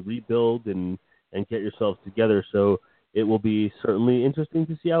to rebuild and get yourselves together. So it will be certainly interesting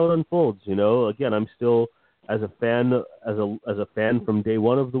to see how it unfolds. Again, I'm still as a fan from day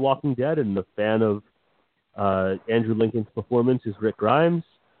one of The Walking Dead and a fan of Andrew Lincoln's performance as Rick Grimes.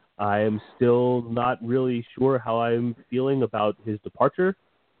 I am still not really sure how I'm feeling about his departure.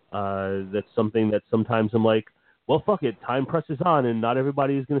 That's something that sometimes I'm like, well, fuck it, time presses on, and not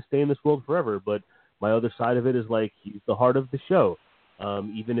everybody is going to stay in this world forever. But my other side of it is he's the heart of the show,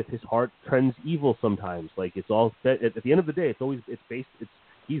 even if his heart trends evil sometimes. It's all at the end of the day,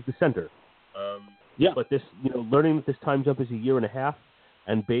 he's the center. But this, learning that this time jump is 1.5 years,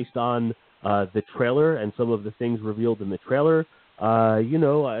 and based on the trailer and some of the things revealed in the trailer,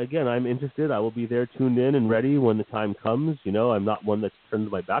 again, I'm interested. I will be there, tuned in and ready when the time comes. I'm not one that's turned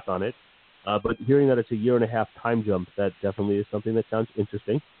my back on it. But hearing that it's 1.5 years time jump, that definitely is something that sounds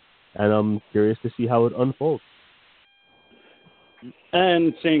interesting. And I'm curious to see how it unfolds.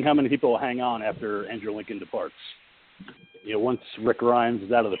 And seeing how many people will hang on after Andrew Lincoln departs. Once Rick Grimes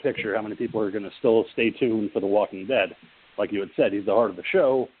is out of the picture, how many people are going to still stay tuned for The Walking Dead? Like you had said, he's the heart of the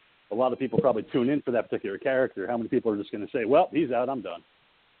show. A lot of people probably tune in for that particular character. How many people are just going to say, well, he's out, I'm done?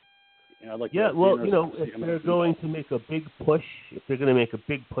 If they're going to make a big push,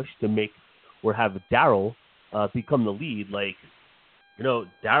 to make or have Daryl become the lead,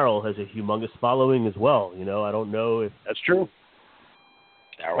 Daryl has a humongous following as well. I don't know if that's true.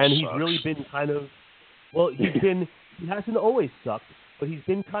 Daryl and he's sucks. Really been kind of, he hasn't always sucked, but he's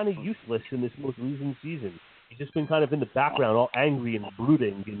been kind of useless in this most recent season. He's just been kind of in the background, all angry and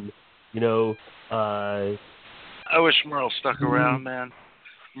brooding, and I wish Merle stuck around, man.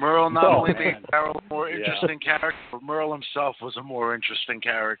 Merle not only made Daryl a more interesting character, but Merle himself was a more interesting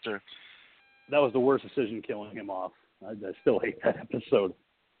character. That was the worst decision, killing him off. I still hate that episode.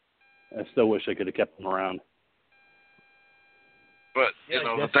 I still wish I could have kept him around. But,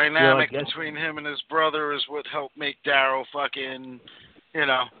 the dynamic between him and his brother is what helped make Daryl fucking,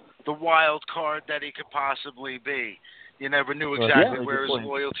 the wild card that he could possibly be. You never knew exactly where his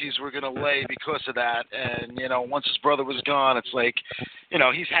loyalties were going to lay because of that. And, once his brother was gone, it's like,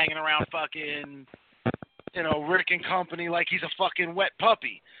 he's hanging around fucking, Rick and company like he's a fucking wet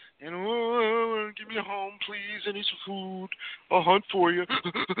puppy. Give me a home, please. I need some food. I'll hunt for you.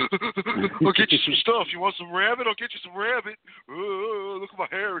 I'll get you some stuff. You want some rabbit? I'll get you some rabbit. Look at my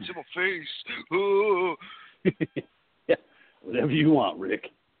hair. It's in my face. Yeah, whatever you want, Rick.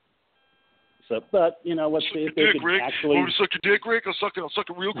 So, but, let's see if they dick, could Rick. actually... Want me to suck your dick, Rick? I'll suck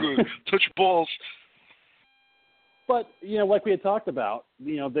it real good. Touch your balls. But, like we had talked about,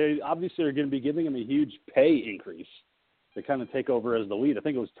 they obviously are going to be giving him a huge pay increase to kind of take over as the lead. I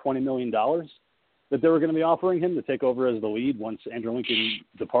think it was $20 million that they were going to be offering him to take over as the lead once Andrew Lincoln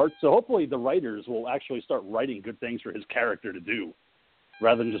departs. So hopefully the writers will actually start writing good things for his character to do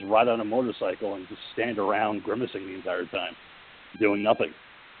rather than just ride on a motorcycle and just stand around grimacing the entire time, doing nothing.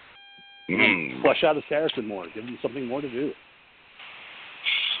 Flesh out his character more, give him something more to do.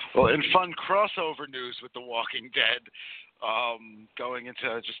 Well, in fun crossover news with The Walking Dead, going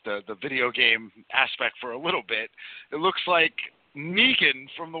into just the video game aspect for a little bit, it looks like Negan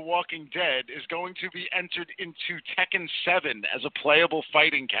from The Walking Dead is going to be entered into Tekken 7 as a playable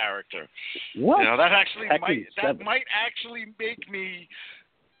fighting character. What? That actually Tekken might actually make me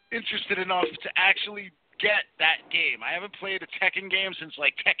interested enough to actually get that game. I haven't played a Tekken game since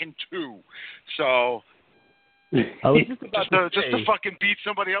like Tekken 2, so I was just about just to fucking beat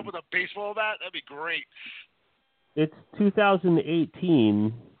somebody up with a baseball bat, that'd be great. It's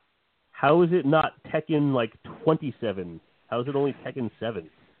 2018. How is it not Tekken 27? How is it only Tekken 7?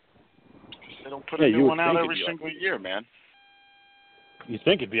 They don't put a new one out every single year, man. You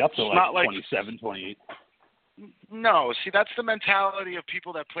think it'd be up to not 27, 28? No, see, that's the mentality of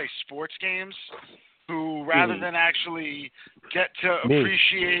people that play sports games, who rather than actually get to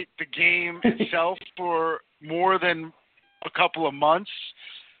appreciate the game itself for more than a couple of months,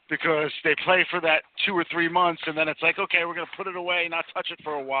 because they play for that 2 or 3 months, and then it's like, okay, we're going to put it away, not touch it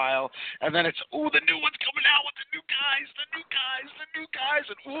for a while, and then it's, the new one's coming out with the new guys, and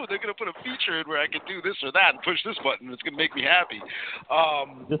they're going to put a feature in where I can do this or that and push this button, and it's going to make me happy.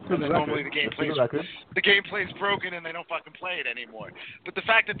 And then normally the gameplay's broken, and they don't fucking play it anymore. But the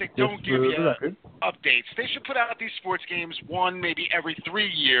fact that they don't give you updates, they should put out these sports games maybe every 3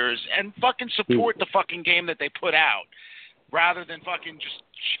 years, and fucking support the fucking game that they put out, rather than fucking just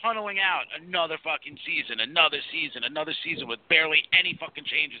channeling out another season with barely any fucking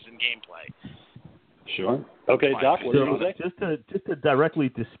changes in gameplay. Sure. Okay, Doc, what do you say? Just to directly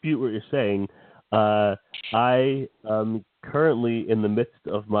dispute what you're saying, I am currently in the midst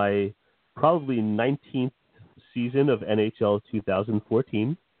of my probably 19th season of NHL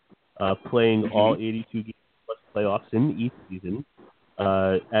 2014, playing all 82 games plus playoffs in each season,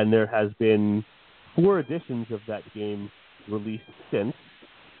 and there has been 4 editions of that game released since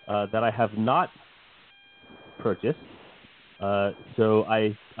that I have not purchased. So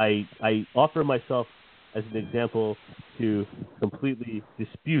I offer myself as an example to completely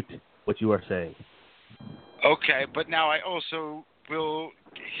dispute what you are saying. Okay, but now I also will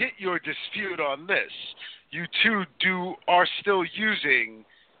hit your dispute on this. You two are still using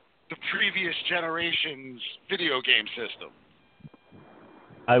the previous generation's video game system.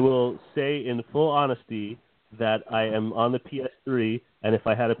 I will say in full honesty that I am on the PS3, and if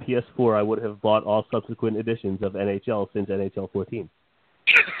I had a PS4, I would have bought all subsequent editions of NHL since NHL 14.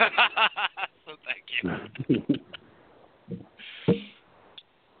 So thank you.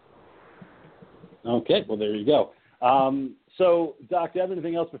 Okay, well, there you go. So, Doc, do you have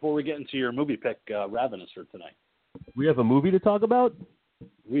anything else before we get into your movie pick, Ravenous, for tonight? We have a movie to talk about?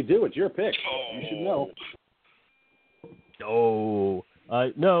 We do. It's your pick. You should know. No.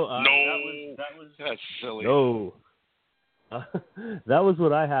 That's silly. No. That was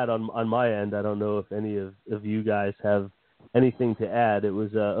what I had on my end. I don't know if any of you guys have anything to add. It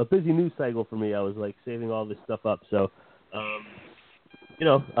was a busy news cycle for me. I was saving all this stuff up. So,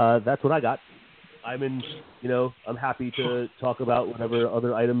 that's what I got. I'm happy to talk about whatever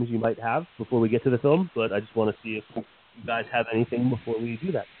other items you might have before we get to the film, but I just want to see if you guys have anything before we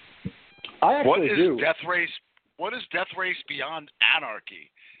do that. I actually do. What is Death Race Beyond Anarchy?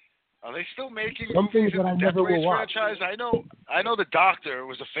 Are they still making Something movies in that the I Death never Race will watch. franchise? I know the Doctor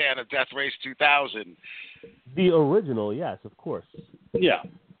was a fan of Death Race 2000. The original, yes, of course. Yeah.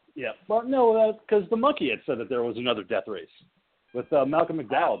 Well, no, because the Monkey had said that there was another Death Race with Malcolm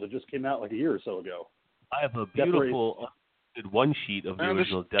McDowell that just came out a year or so ago. I have a beautiful posted one sheet of the And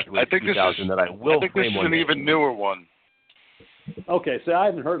original Death I Race think 2000 that I will I think this frame is one an day. even newer one. Okay, so I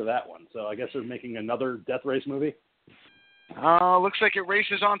haven't heard of that one. So I guess they're making another Death Race movie. Looks like it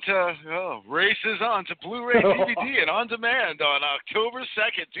races on to Blu-ray, DVD, and on demand on October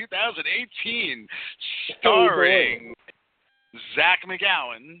 2nd, 2018, starring Zach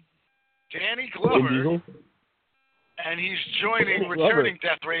McGowan, Danny Glover, and he's joining returning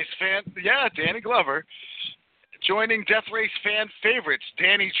Death Race fan. Yeah, Danny Glover, joining Death Race fan favorites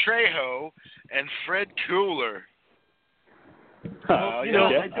Danny Trejo and Fred Cooler.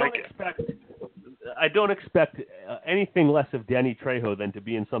 I don't expect anything less of Danny Trejo than to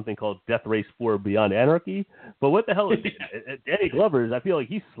be in something called Death Race 4 Beyond Anarchy. But what the hell is Danny Glover's? I feel like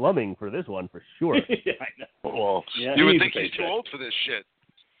he's slumming for this one for sure. Yeah, I know. Well, Yeah, you would think he's too old for this shit.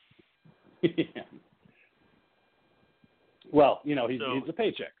 Yeah. Well, he's a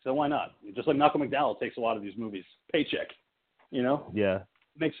paycheck, so why not? Just like Malcolm McDowell takes a lot of these movies, paycheck. Yeah.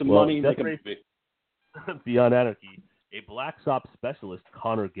 Make some money, Death make a Race movie. Beyond Anarchy, a black ops specialist,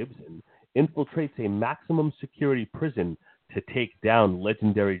 Connor Gibson, infiltrates a maximum security prison to take down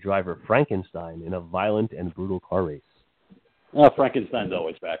legendary driver Frankenstein in a violent and brutal car race. Oh, Frankenstein's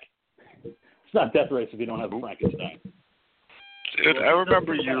always back. It's not Death Race if you don't have a Frankenstein. Dude, I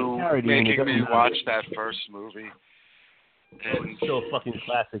remember you making me watch that first movie. And it's still a fucking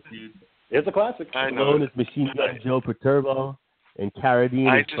classic, dude. It's a classic. I know. Alone is Machine Gun Joe Perturbo, and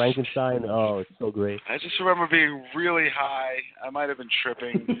Carradine is Frankenstein. Oh, it's so great. I just remember being really high. I might have been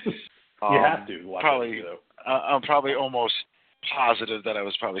tripping. You have to watch probably. it, I'm probably almost positive that I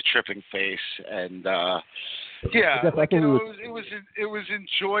was probably tripping face, and yeah, it was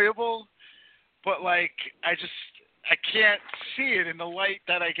enjoyable, but like I can't see it in the light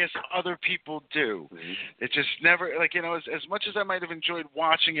that I guess other people do. Mm-hmm. It just never, as much as I might have enjoyed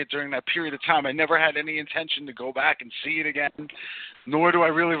watching it during that period of time, I never had any intention to go back and see it again, nor do I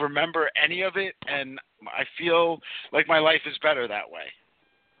really remember any of it, and I feel like my life is better that way.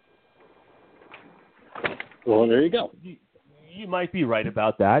 Well, there you go. You might be right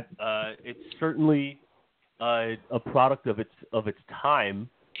about that. It's certainly a product of its time,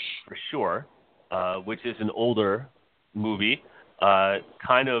 for sure. Which is an older movie,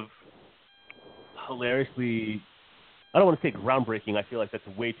 kind of hilariously, I don't want to say groundbreaking, I feel like that's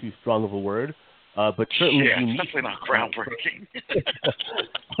way too strong of a word, but certainly unique. Yeah, definitely not groundbreaking.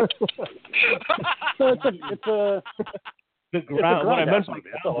 The ground, what I meant by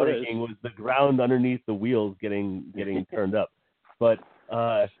groundbreaking was the ground underneath the wheels getting turned up. But,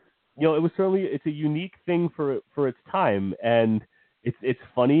 it's a unique thing for its time, and it's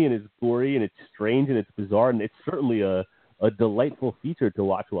funny and it's gory and it's strange and it's bizarre, and it's certainly a delightful feature to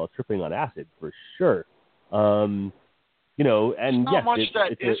watch while tripping on acid for sure. And not much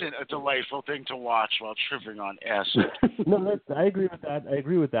that isn't a delightful thing to watch while tripping on acid. No, I agree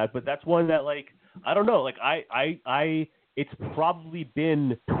with that. But that's one that, like, I don't know. Like it's probably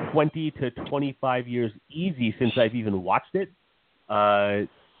been 20 to 25 years easy since I've even watched it. I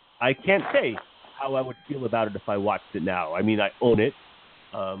can't say how I would feel about it if I watched it now. I mean, I own it.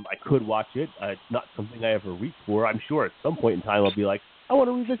 I could watch it. It's not something I ever reach for. I'm sure at some point in time I'll be like, I want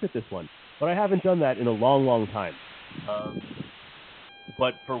to revisit this one. But I haven't done that in a long, long time.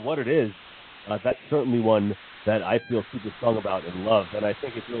 But for what it is, that's certainly one that I feel super strong about and love. And I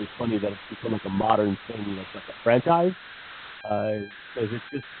think it's really funny that it's become like a modern thing, like a franchise. Because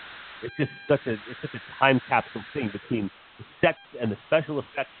it's just such a time capsule thing between the sets and the special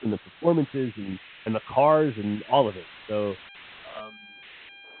effects and the performances and the cars and all of it. So,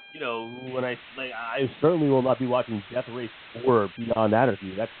 when I certainly will not be watching Death Race 4 Beyond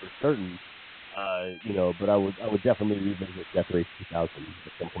Anarchy, that's for certain. But I would definitely revisit Death Race 2000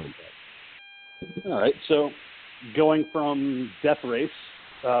 at some point in time. All right, so going from Death Race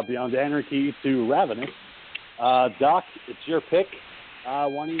Beyond Anarchy to Ravenous, Doc, it's your pick. Why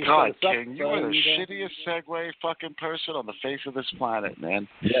don't you God, King, you are the shittiest segue fucking person on the face of this planet, man.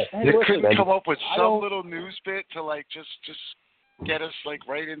 Yeah. You couldn't come up with some little news bit to just get us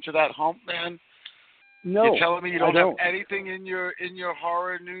right into that hump, man. No, you're telling me you don't have anything in your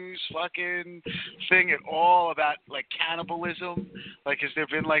horror news fucking thing at all about cannibalism? Has there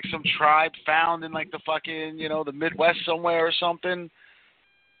been some tribe found in the fucking the Midwest somewhere or something?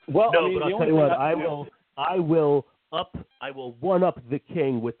 Well, no, but I'll tell you what, I will one up the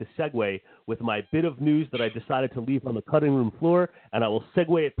king with the segue with my bit of news that I decided to leave on the cutting room floor, and I will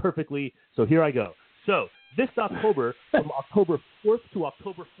segue it perfectly. So here I go. So this October, from October 4th to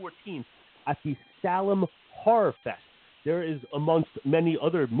October 14th, at the Salem Horror Fest, there is, amongst many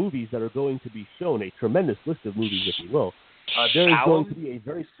other movies that are going to be shown, a tremendous list of movies, if you will. There is going to be a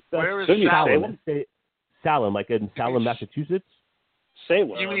very special... Where is Salem? Salem, like in Salem, Massachusetts.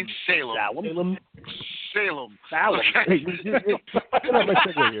 Salem. You mean Salem? Salem. Salem. Salem. Okay. Hey, fucking up my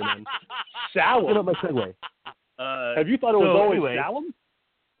segue here, man. Salem. Fucking up my segue. Have you thought it was always anyway, Salem?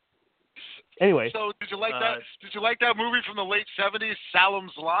 Anyway. So did you like that? Did you like that movie from the late '70s,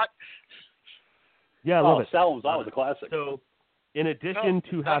 Salem's Lot? Yeah, I love it. Salem's Lot was a classic. So, in addition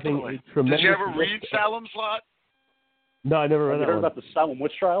to having definitely. a tremendous... Did you ever read Salem's Lot? No, I never read Have you that heard one. about the Salem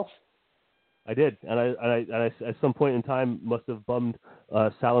witch trials? I did, and I at some point in time must have bummed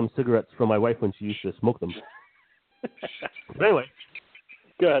Salem cigarettes from my wife when she used to smoke them. But anyway,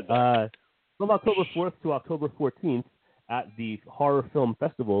 Good. From October 4th to October 14th at the Horror Film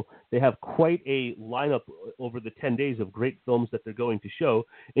Festival, they have quite a lineup over the 10 days of great films that they're going to show,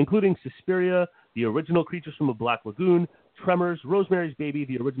 including Suspiria, the original Creatures from a Black Lagoon, Tremors, Rosemary's Baby,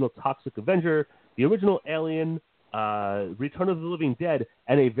 the original Toxic Avenger, the original Alien, Return of the Living Dead,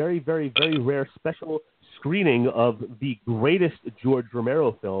 and a very, very, very rare special screening of the greatest George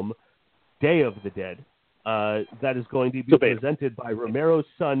Romero film, Day of the Dead, that is going to be presented by Romero's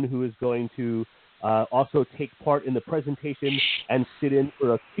son, who is going to also take part in the presentation and sit in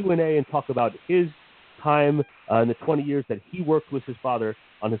for a Q&A and talk about his time in the 20 years that he worked with his father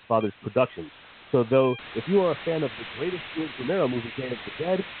on his father's productions. So though, if you are a fan of the greatest George Romero movie, Day of the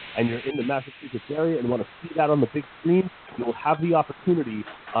Dead, and you're in the Massachusetts area and want to see that on the big screen, you will have the opportunity.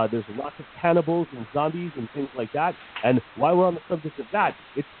 There's lots of cannibals and zombies and things like that. And while we're on the subject of that,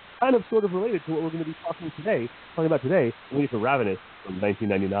 it's kind of sort of related to what we're going to be talking about today, when we get to Ravenous from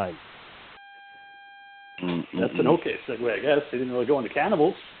 1999. That's an okay segue, I guess. They didn't really go into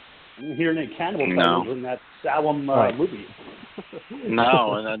cannibals. I didn't hear any cannibal titles in that Salem movie.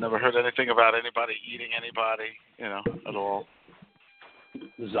 No, and I never heard anything about anybody eating anybody, at all.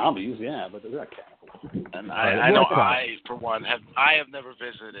 Zombies, yeah, but they're not cannibals. And I know I, for one, have never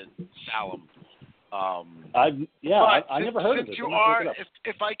visited Salem. I never heard of it.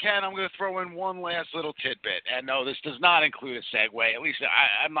 If I can, I'm going to throw in one last little tidbit. And no, this does not include a segue. At least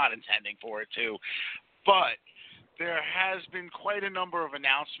I'm not intending for it to. But there has been quite a number of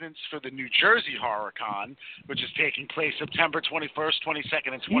announcements for the New Jersey HorrorCon, which is taking place September 21st,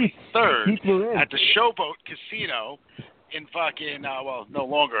 22nd, and 23rd at the Showboat Casino in fucking, no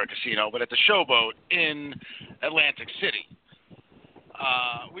longer a casino, but at the Showboat in Atlantic City.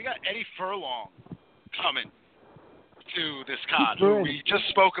 We got Eddie Furlong coming to this con, who we just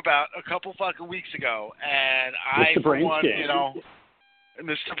spoke about a couple fucking weeks ago, and Mr. Brainscan.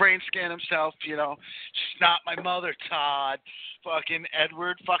 Mr. Brainscan himself, she's not my mother, Todd, fucking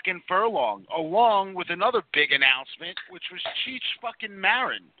Edward fucking Furlong, along with another big announcement, which was Cheech fucking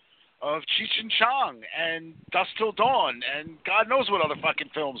Marin of Cheech and Chong and Dusk Till Dawn and God knows what other fucking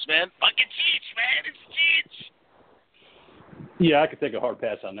films, man. Fucking Cheech, man, it's Cheech. Yeah, I could take a hard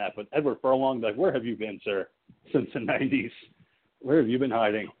pass on that, but Edward Furlong, where have you been, sir, since the 90s? Where have you been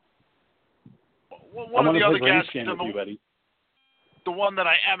hiding? One of the other guests, the one that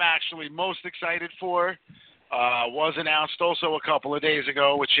I am actually most excited for was announced also a couple of days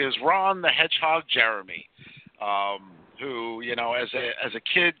ago, which is Ron the Hedgehog Jeremy, who, as a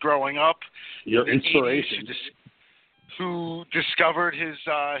kid growing up, your inspiration, who discovered his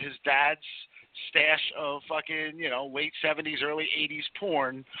dad's stash of fucking, late 70s, early 80s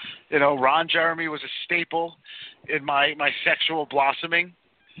porn. Ron Jeremy was a staple in my sexual blossoming.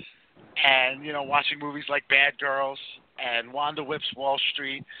 And, watching movies like Bad Girls and Wanda Whips Wall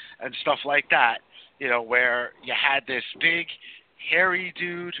Street and stuff like that, where you had this big, hairy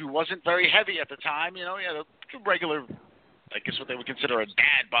dude who wasn't very heavy at the time. He had a regular, I guess what they would consider a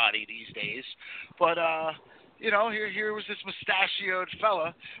dad body these days. But, here was this mustachioed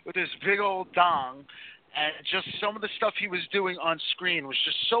fella with this big old dong, and just some of the stuff he was doing on screen was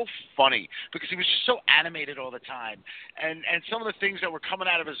just so funny because he was just so animated all the time. And some of the things that were coming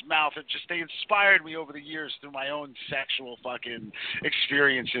out of his mouth, they inspired me over the years through my own sexual fucking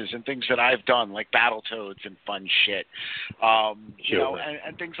experiences and things that I've done, like Battletoads and fun shit.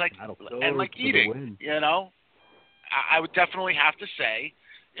 And things like, and like eating, I would definitely have to say,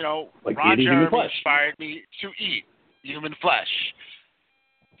 like Ron Jeremy inspired me to eat human flesh,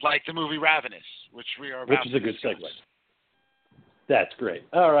 like the movie Ravenous, which we are about to discuss. Which is a good segue. That's great.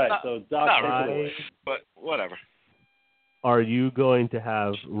 All right, so Doc, not really, but whatever. Are you going to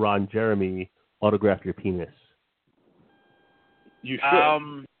have Ron Jeremy autograph your penis? You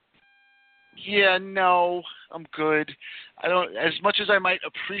should. Yeah, no, I'm good. I don't. As much as I might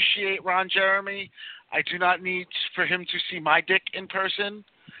appreciate Ron Jeremy, I do not need for him to see my dick in person,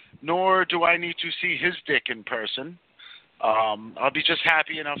 nor do I need to see his dick in person. I'll be just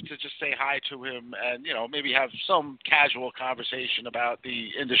happy enough to just say hi to him and, maybe have some casual conversation about the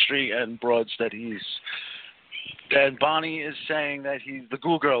industry and broads that he's. And Bonnie is saying that the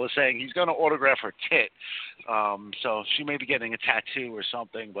Ghoul Girl is saying he's going to autograph her tit. So she may be getting a tattoo or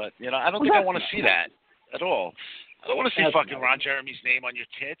something, but, I don't think I want to see that at all. I don't want to see fucking Ron Jeremy's name on your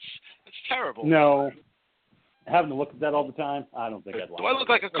tits. It's terrible. No. Having to look at that all the time, I don't think I'd want Do I look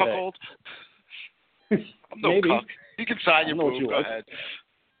like a cuckold? I'm no Maybe. cuck. You can sign your boob, go ahead.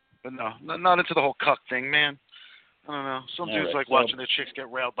 But no, not into the whole cuck thing, man. I don't know. Some dudes like watching their chicks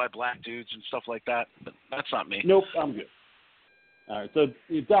get railed by black dudes and stuff like that, but that's not me. Nope, I'm good. All right, so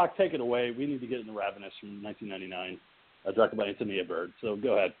Doc, take it away. We need to get into Ravenous from 1999, directed by Antonia Bird. So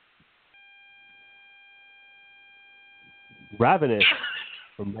go ahead. Ravenous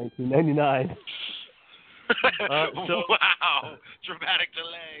from 1999. Wow, dramatic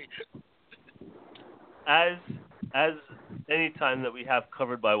delay. As any time that we have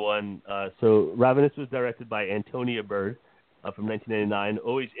covered by one, so Ravenous was directed by Antonia Bird from 1999.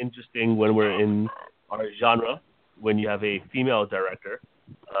 Always interesting when we're in our genre, when you have a female director.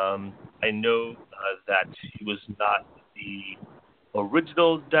 I know that she was not the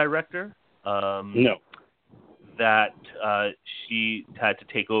original director. No. That she had to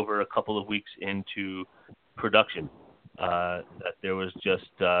take over a couple of weeks into production. That there was just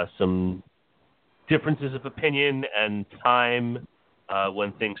some differences of opinion and time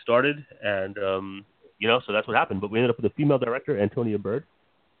when things started, and so that's what happened. But we ended up with a female director, Antonia Bird.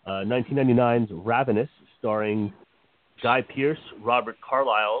 1999's Ravenous, starring Guy Pearce, Robert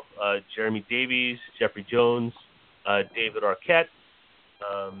Carlyle, Jeremy Davies, Jeffrey Jones, David Arquette,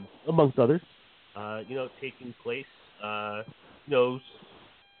 amongst others. Taking place,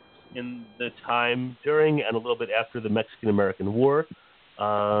 in the time during and a little bit after the Mexican-American War,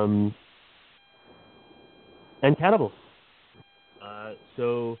 and cannibals.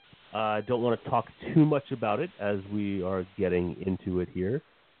 So I don't want to talk too much about it as we are getting into it here.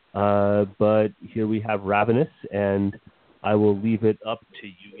 But here we have Ravenous, and I will leave it up to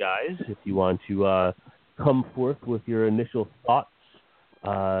you guys if you want to come forth with your initial thoughts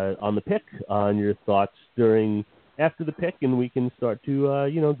on the pick, on your thoughts after the pick, and we can start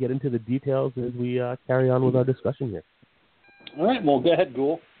to get into the details as we carry on with our discussion here. All right, well, go ahead,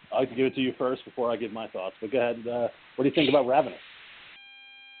 Ghoul. I'd like to give it to you first before I give my thoughts. But go ahead. What do you think about Ravenous?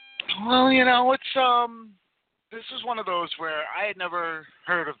 Well, it's this is one of those where I had never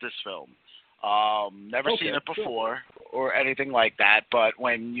heard of this film. Never seen it before or anything like that. But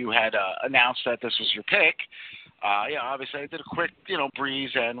when you had announced that this was your pick, obviously I did a quick,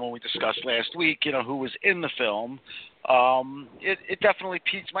 breeze. And when we discussed last week, who was in the film, it definitely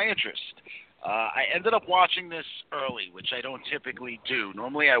piqued my interest. I ended up watching this early, which I don't typically do.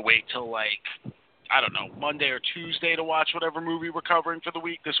 Normally I wait till Monday or Tuesday to watch whatever movie we're covering for the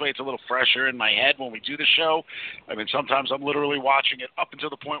week. This way it's a little fresher in my head when we do the show. I mean, sometimes I'm literally watching it up until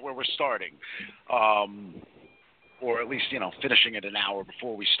the point where we're starting. Or at least, finishing it an hour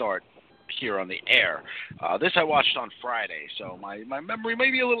before we start here on the air. This I watched on Friday, so my memory may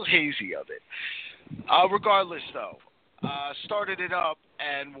be a little hazy of it. Regardless, though, started it up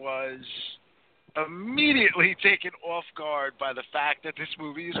and was immediately taken off guard by the fact that this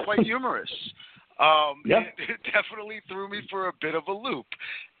movie is quite humorous. It definitely threw me for a bit of a loop.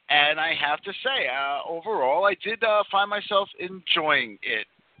 And I have to say, overall, I did find myself enjoying it,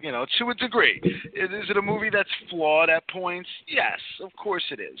 to a degree. Is it a movie that's flawed at points? Yes, of course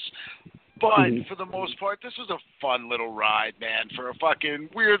it is. But for the most part, this was a fun little ride, man, for a fucking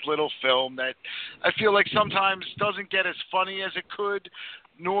weird little film that I feel like sometimes doesn't get as funny as it could,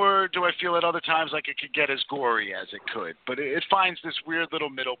 nor do I feel at other times like it could get as gory as it could. But it finds this weird little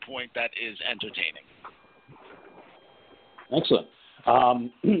middle point that is entertaining. Excellent.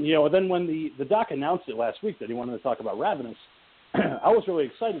 Then when the doc announced it last week that he wanted to talk about Ravenous, I was really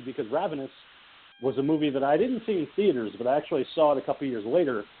excited because Ravenous was a movie that I didn't see in theaters, but I actually saw it a couple years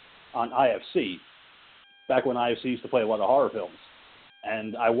later on IFC, back when IFC used to play a lot of horror films.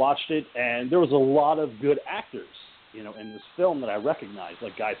 And I watched it, and there was a lot of good actors, in this film that I recognized,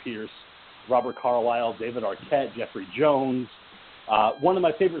 like Guy Pearce, Robert Carlyle, David Arquette, Jeffrey Jones. One of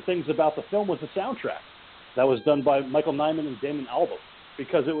my favorite things about the film was the soundtrack that was done by Michael Nyman and Damon Albarn,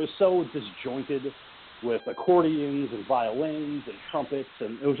 because it was so disjointed with accordions and violins and trumpets,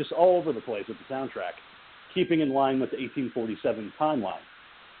 and it was just all over the place with the soundtrack, keeping in line with the 1847 timeline.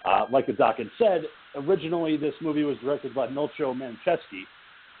 Like the doc had said, originally this movie was directed by Milcho Manchesky,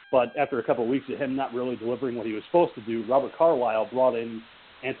 but after a couple of weeks of him not really delivering what he was supposed to do, Robert Carlyle brought in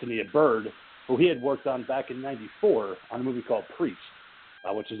Antonia Bird, who he had worked on back in '94 on a movie called Priest.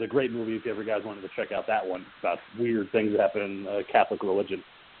 which is a great movie if you ever guys wanted to check out that one about weird things that happen in Catholic religion.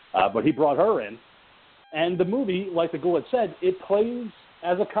 But he brought her in. And the movie, like the Ghoul had said, it plays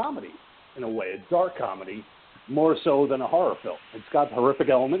as a comedy in a way, a dark comedy, more so than a horror film. It's got horrific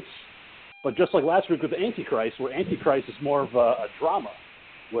elements, but just like last week with Antichrist, where Antichrist is more of a drama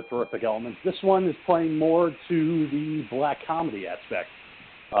with horrific elements, this one is playing more to the black comedy aspect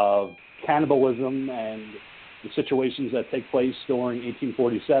of cannibalism and the situations that take place during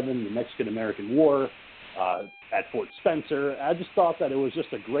 1847, the Mexican-American War, at Fort Spencer. I just thought that it was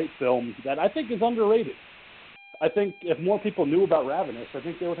just a great film that I think is underrated. I think if more people knew about Ravenous, I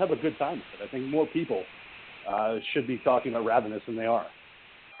think they would have a good time with it. I think more people should be talking about Ravenous than they are,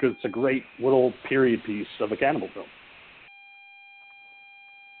 because it's a great little period piece of a cannibal film.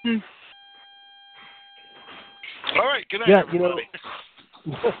 All right, good night, Yeah, everybody.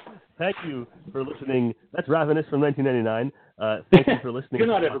 Thank you for listening. That's Ravenous from 1999. Thank you for listening. Good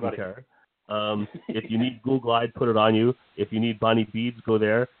night, everybody. If you need Ghoul Glide, put it on you. If you need Bonnie Beads, go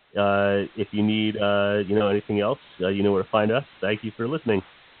there. If you need, anything else, you know where to find us. Thank you for listening.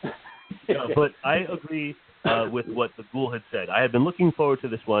 But I agree with what the Ghoul had said. I have been looking forward to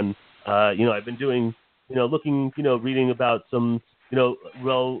this one. I've been doing, reading about some,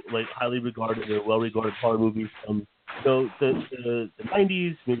 highly regarded or well-regarded horror movies from, the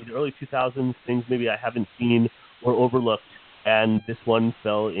 90s, maybe the early 2000s, things maybe I haven't seen or overlooked, and this one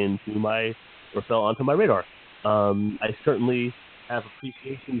fell onto my radar. I certainly have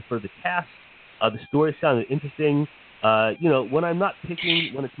appreciation for the cast. The story sounded interesting. When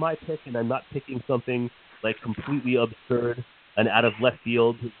it's my pick and I'm not picking something like completely absurd and out of left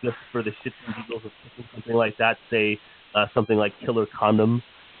field just for the shits and giggles of picking something like that, say something like Killer Condom.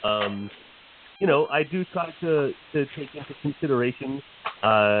 I do try to take into consideration,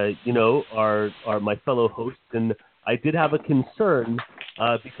 my fellow hosts, and I did have a concern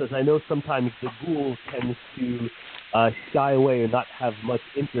because I know sometimes the Ghoul tends to shy away and not have much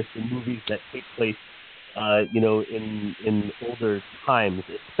interest in movies that take place, in older times,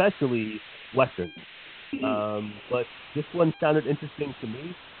 especially Westerns. But this one sounded interesting to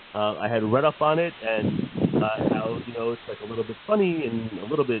me. I had read up on it and how, it's like a little bit funny and a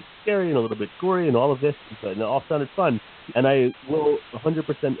little bit scary and a little bit gory and all of this, and it all sounded fun. And I will 100%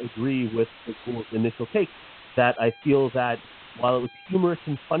 agree with the Ghoul's initial take that I feel that while it was humorous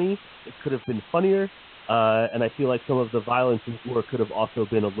and funny, it could have been funnier, and I feel like some of the violence and gore could have also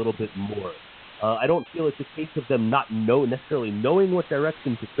been a little bit more. I don't feel it's a case of them not necessarily knowing what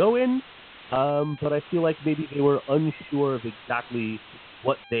direction to go in, but I feel like maybe they were unsure of exactly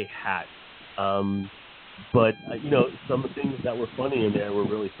what they had. But some things that were funny in there were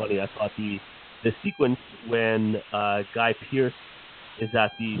really funny. I thought the sequence when Guy Pearce is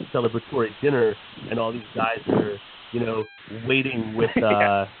at the celebratory dinner and all these guys are, waiting with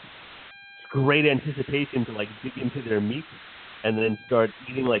great anticipation to dig into their meat and then start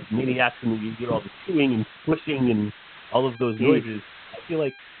eating like maniacs, and you get all the chewing and squishing and all of those noises. I feel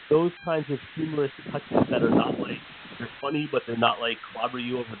like those kinds of humorous touches that are not they're funny, but they're not clobber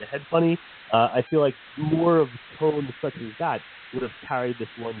you over the head funny. I feel like more of tone such as that would have carried this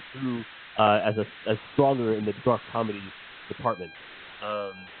one through as stronger in the dark comedy department.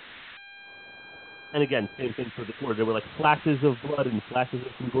 And again, same thing for the gore. There were flashes of blood and flashes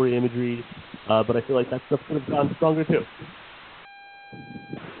of some gory imagery, but I feel like that stuff could have gone stronger too.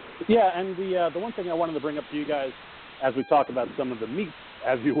 Yeah, and the one thing I wanted to bring up to you guys as we talk about some of the meat,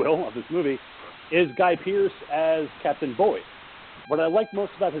 as you will, of this movie, is Guy Pearce as Captain Boyd. What I like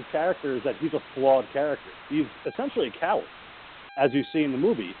most about his character is that he's a flawed character. He's essentially a coward, as you see in the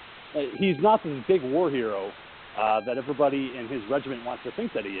movie. He's not this big war hero that everybody in his regiment wants to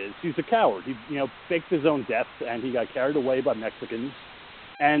think that he is. He's a coward. He, faked his own death, and he got carried away by Mexicans.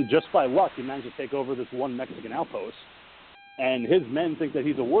 And just by luck, he managed to take over this one Mexican outpost. And his men think that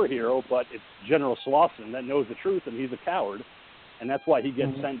he's a war hero, but it's General Slauson that knows the truth, and he's a coward. And that's why he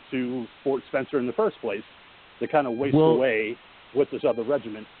gets sent to Fort Spencer in the first place, to kind of waste away with this other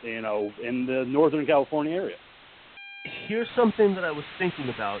regiment, in the Northern California area. Here's something that I was thinking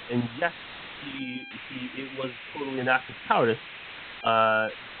about, and yes, it was totally an act of cowardice,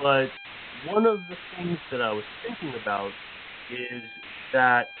 but one of the things that I was thinking about is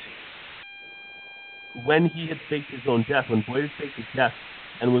that when he had faked his own death, when Boyd had faked his death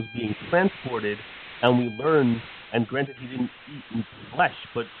and was being transported, and we learned, and granted he didn't eat flesh,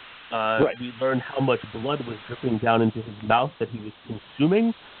 but we learned how much blood was dripping down into his mouth that he was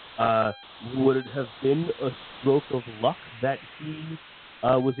consuming. Would it have been a stroke of luck that he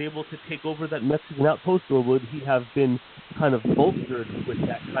was able to take over that Mexican outpost, or would he have been kind of bolstered with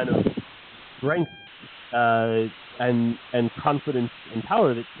that kind of strength and confidence and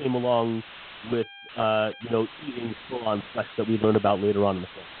power that came along with eating full-on flesh that we learn about later on in the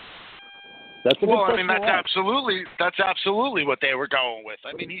film. Well, I mean, that's absolutely what they were going with.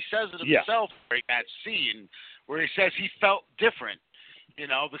 I mean, he says it himself during that scene where he says he felt different,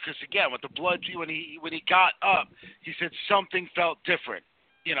 because again, with the blood, when he got up, he said something felt different.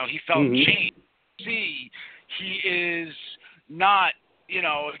 He felt changed. See, he is not,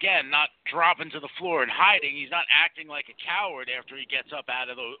 not dropping to the floor and hiding. He's not acting like a coward after he gets up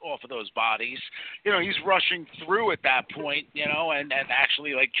off of those bodies. He's rushing through at that point, and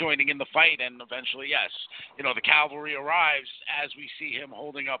actually like joining in the fight. And eventually, yes, the cavalry arrives as we see him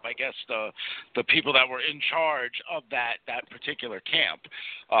holding up, I guess, the people that were in charge of that particular camp.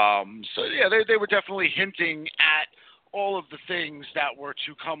 So yeah, they were definitely hinting at all of the things that were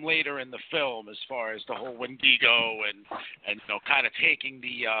to come later in the film, as far as the whole Wendigo and kind of taking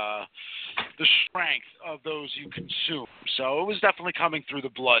the strength of those you consume. So it was definitely coming through the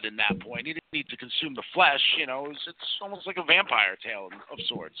blood in that point. He didn't need to consume the flesh. It's almost like a vampire tale of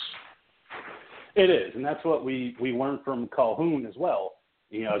sorts. It is, and that's what we learned from Calhoun as well.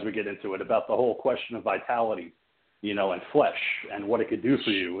 As we get into it, about the whole question of vitality, and flesh, and what it could do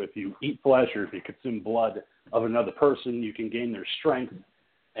for you. If you eat flesh or if you consume blood of another person, you can gain their strength.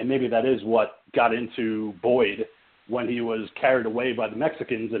 And maybe that is what got into Boyd when he was carried away by the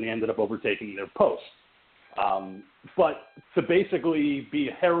Mexicans and he ended up overtaking their post. But to basically be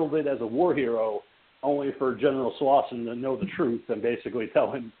heralded as a war hero only for General Slauson to know the truth and basically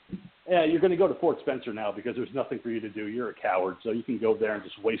tell him, yeah, you're going to go to Fort Spencer now because there's nothing for you to do. You're a coward, so you can go there and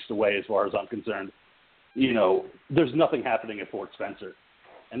just waste away as far as I'm concerned. There's nothing happening at Fort Spencer.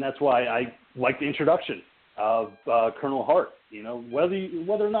 And that's why I like the introduction of Colonel Hart.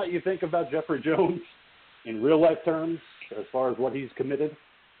 Whether or not you think about Jeffrey Jones in real life terms, as far as what he's committed,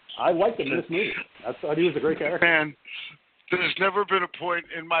 I liked him in this movie. I thought he was a great character. Man, there's never been a point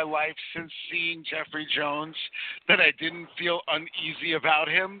in my life since seeing Jeffrey Jones that I didn't feel uneasy about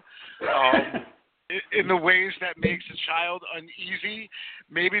him. In the ways that makes a child uneasy.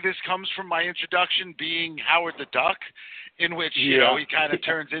 Maybe this comes from my introduction being Howard the Duck, in which, he kind of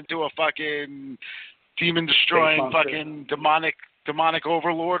turns into a fucking demon-destroying fucking demonic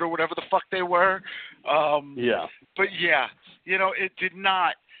overlord or whatever the fuck they were. But yeah, it did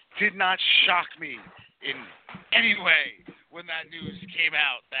not shock me in any way when that news came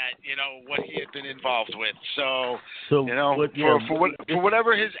out that, what he had been involved with. So for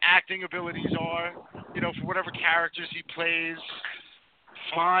whatever his acting abilities are, for whatever characters he plays,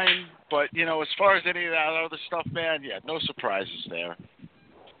 fine. But, as far as any of that other stuff, man, yeah, no surprises there.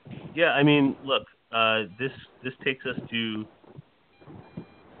 Yeah, I mean, look, this takes us to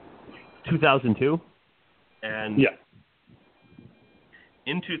 2002. And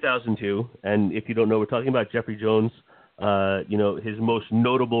in 2002, and if you don't know, we're talking about Jeffrey Jones. His most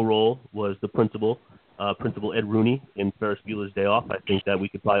notable role was the Principal Ed Rooney in Ferris Bueller's Day Off. I think that we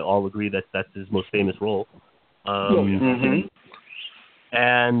could probably all agree that that's his most famous role. And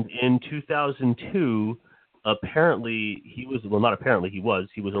in 2002, apparently he was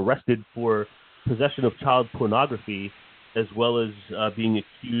arrested for possession of child pornography, as well as being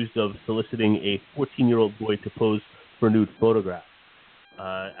accused of soliciting a 14-year-old boy to pose for nude photographs.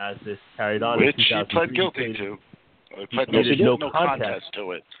 As this carried on, which he pled guilty to. He pleaded no contest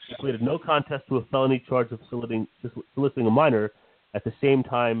to it. He pleaded no contest to a felony charge of soliciting a minor. At the same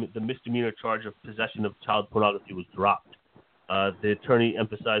time, the misdemeanor charge of possession of child pornography was dropped. The attorney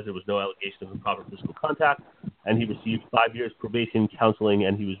emphasized there was no allegation of improper physical contact, and he received 5 years probation, counseling,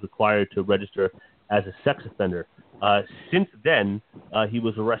 and he was required to register as a sex offender. Since then, he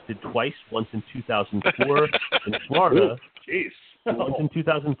was arrested twice, once in 2004 in Florida. Once in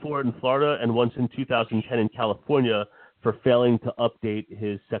 2004 in Florida and once in 2010 in California for failing to update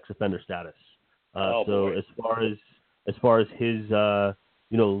his sex offender status. As far as his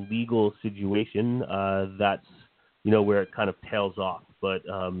legal situation, that's where it kind of tails off. But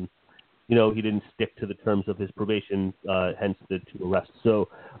he didn't stick to the terms of his probation, hence the 2 arrests. So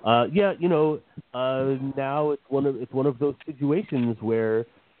now it's one of those situations where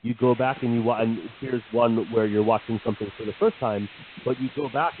you go back and and here's one where you're watching something for the first time, but you go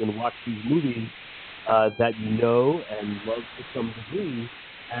back and watch these movies that you know and love to some degree,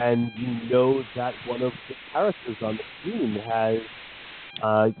 and you know that one of the characters on the screen has,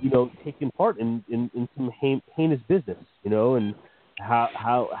 taken part in some heinous business, and how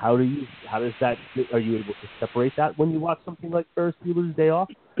does that, are you able to separate that when you watch something like Ferris Bueller's Day Off?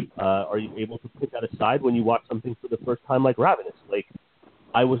 Are you able to put that aside when you watch something for the first time like Ravenous? Like,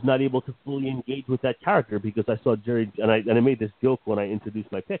 I was not able to fully engage with that character because I saw Jerry, and I made this joke when I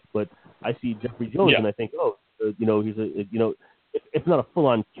introduced my pick, but I see Jeffrey Jones and I think, he's if not a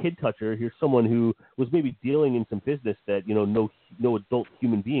full-on kid toucher, here's someone who was maybe dealing in some business that no adult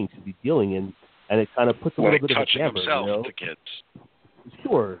human being should be dealing in, and it kind of puts a little bit of a damper. Himself with the kids.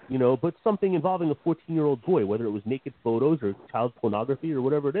 Sure, but something involving a 14-year-old boy, whether it was naked photos or child pornography or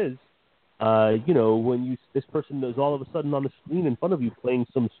whatever it is, when this person is all of a sudden on the screen in front of you playing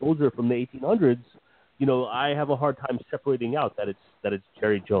some soldier from the 1800s, I have a hard time separating out that it's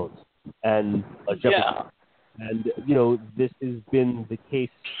Jerry Jones and Jeffrey. Yeah. And this has been the case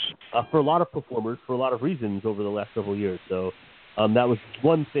for a lot of performers for a lot of reasons over the last several years. So that was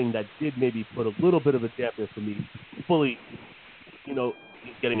one thing that did maybe put a little bit of a damper for me fully,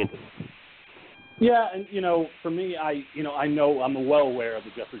 getting into it. Yeah, and for me, I know I'm well aware of the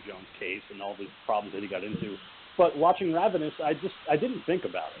Jeffrey Jones case and all the problems that he got into, but watching Ravenous, I didn't think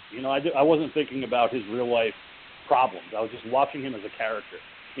about it. I wasn't thinking about his real life problems. I was just watching him as a character.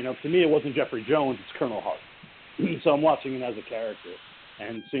 To me, it wasn't Jeffrey Jones; it's Colonel Hart. So I'm watching him as a character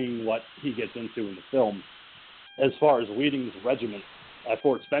and seeing what he gets into in the film, as far as leading this regiment at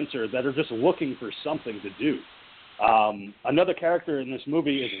Fort Spencer that are just looking for something to do. Another character in this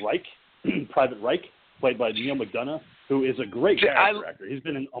movie is Reich. Private Reich, played by Neil McDonough, who is a great character actor. He's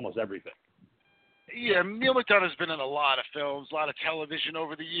been in almost everything. Yeah, Neil McDonough's been in a lot of films, a lot of television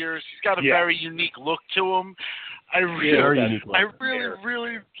over the years. He's got a very unique look to him. I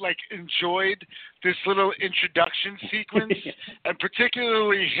really enjoyed this little introduction sequence, and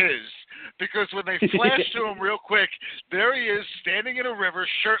particularly his, because when they flash to him real quick, there he is standing in a river,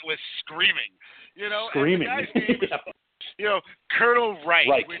 shirtless, screaming. Screaming. And the guy's name is Colonel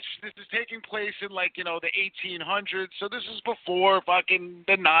Reich, which this is taking place in the 1800s. So this is before fucking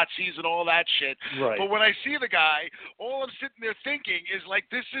the Nazis and all that shit. Right. But when I see the guy, all I'm sitting there thinking is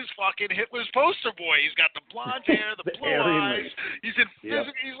this is fucking Hitler's poster boy. He's got the blonde hair, the blue eyes. He's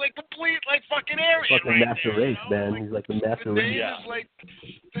like complete fucking Aryan. Fucking right master there, race, man. He's like the master race.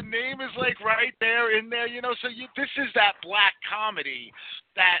 The name is right there in there. So this is that black comedy.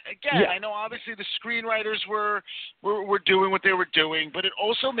 That again, I know obviously the screenwriters were doing what they were doing, but it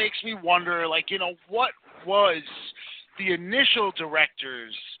also makes me wonder, what was the initial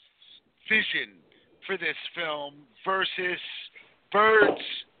director's vision for this film versus Bird's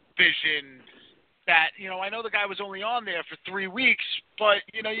vision? That I know the guy was only on there for 3 weeks, but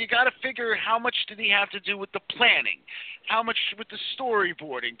you got to figure how much did he have to do with the planning, how much with the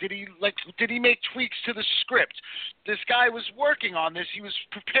storyboarding. Did he make tweaks to the script? This guy was working on this. He was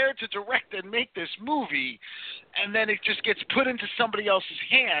prepared to direct and make this movie, and then it just gets put into somebody else's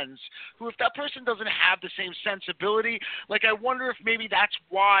hands. Who, if that person doesn't have the same sensibility, I wonder if maybe that's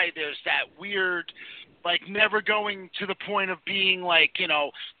why there's that weird. Never going to the point of being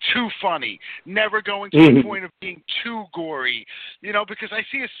too funny, never going to the point of being too gory, because I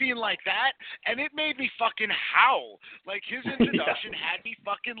see a scene like that and it made me fucking howl. His introduction had me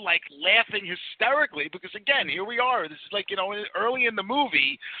fucking laughing hysterically because again, here we are. This is early in the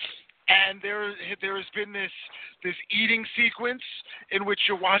movie. And there has been this eating sequence in which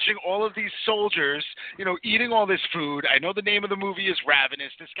you're watching all of these soldiers, eating all this food. I know the name of the movie is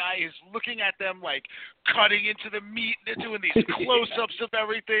Ravenous. This guy is looking at them cutting into the meat. And they're doing these close-ups of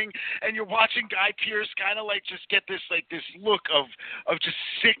everything, and you're watching Guy Pearce kind of just get this this look of just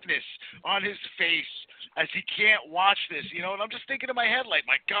sickness on his face as he can't watch this, and I'm just thinking in my head,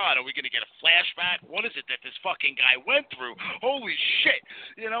 my God, are we going to get a flashback? What is it that this fucking guy went through? Holy shit,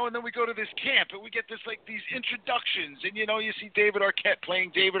 and then we go to this camp and we get this these introductions, and you see David Arquette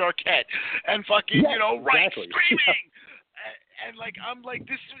playing David Arquette, and fucking Reich screaming, and I'm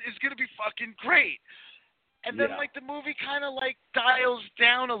this is going to be fucking great, and then the movie kind of dials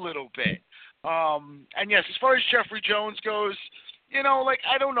down a little bit, and yes, as far as Jeffrey Jones goes,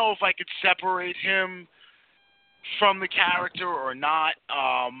 I don't know if I could separate him from the character or not.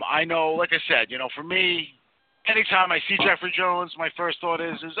 I know, like I said, for me, anytime I see Jeffrey Jones, my first thought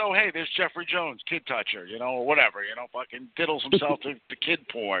is, oh, hey, there's Jeffrey Jones, kid toucher, or whatever, fucking diddles himself to kid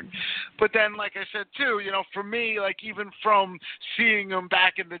porn. But then, like I said, too, for me, even from seeing him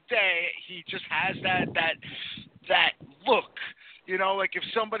back in the day, he just has that look. If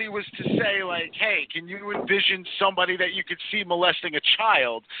somebody was to say, hey, can you envision somebody that you could see molesting a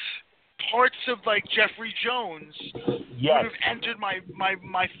child? Parts of Jeffrey Jones would have entered my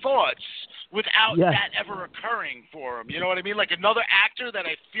thoughts without that ever occurring for him. You know what I mean? Another actor that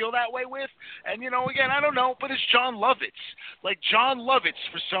I feel that way with. And again, I don't know, but it's John Lovitz. John Lovitz,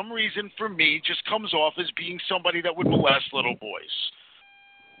 for some reason, for me, just comes off as being somebody that would molest little boys.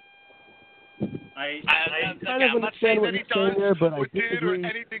 I kind of understand what you're saying there, but I did or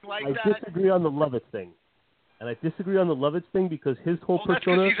anything like I that. disagree on the Lovitz thing. And I disagree on the Lovitz thing because his whole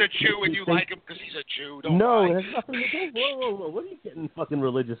persona... That's because he's a Jew and you like him because he's a Jew. Don't no, lie. it has nothing to do... Whoa. What are you getting fucking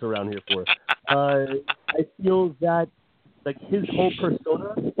religious around here for? I feel that, like, his whole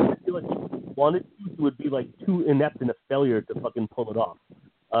persona, I feel like if he wanted to, he would be, like, too inept and a failure to fucking pull it off.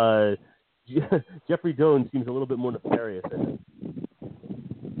 Jeffrey Jones seems a little bit more nefarious in it.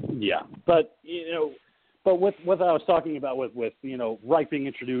 Yeah, but with what I was talking about with Reich being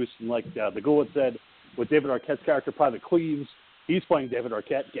introduced, and like the Ghoul had said, with David Arquette's character Private Cleaves, he's playing David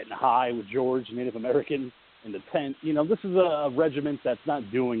Arquette, getting high with George, Native American, in the tent. This is a regiment that's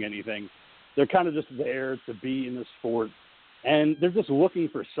not doing anything. They're kind of just there to be in this fort, and they're just looking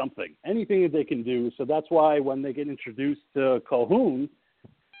for something, anything that they can do. So that's why when they get introduced to Calhoun,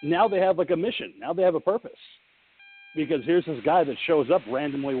 now they have like a mission. Now they have a purpose. Because here's this guy that shows up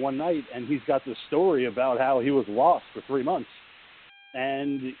randomly one night, and he's got this story about how he was lost for 3 months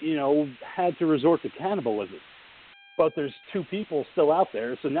and, had to resort to cannibalism. But there's 2 people still out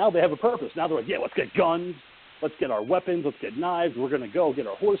there, so now they have a purpose. Now they're like, yeah, let's get guns, let's get our weapons, let's get knives, we're going to go get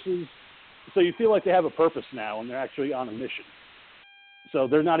our horses. So you feel like they have a purpose now, and they're actually on a mission. So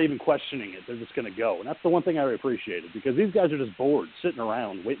they're not even questioning it. They're just going to go. And that's the one thing I appreciated, because these guys are just bored, sitting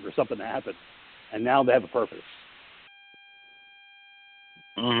around, waiting for something to happen. And now they have a purpose.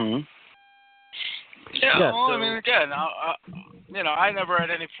 Mm-hmm. Yeah, well, I mean, again, I never at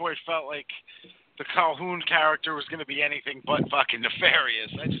any point felt like the Calhoun character was going to be anything but fucking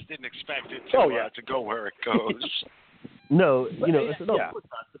nefarious. I just didn't expect it to go where it goes. No, of course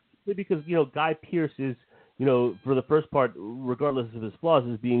not. Because, Guy Pearce is, for the first part, regardless of his flaws,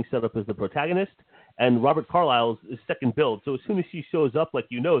 is being set up as the protagonist, and Robert Carlyle's is second build. So as soon as he shows up, like,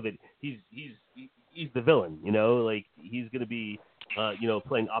 that he's the villain, like he's going to be,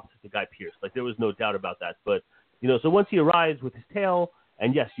 playing opposite to Guy Pearce. Like, there was no doubt about that. But, so once he arrives with his tail,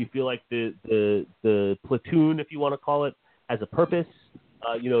 and yes, you feel like the platoon, if you want to call it, has a purpose.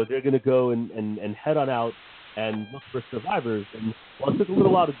 They're going to go and head on out and look for survivors. And while it took a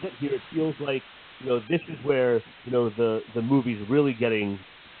little while to get here, it feels like, this is where, the movie's really getting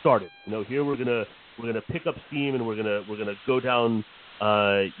started. Here we're gonna pick up steam, and we're gonna go down,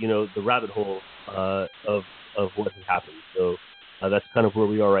 the rabbit hole of what has happened. So that's kind of where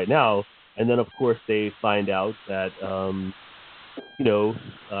we are right now. And then, of course, they find out that, Calhoun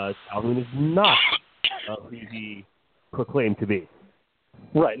is not who he proclaimed to be.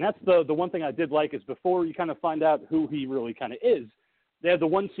 Right, and that's the one thing I did like is before you kind of find out who he really kind of is, they have the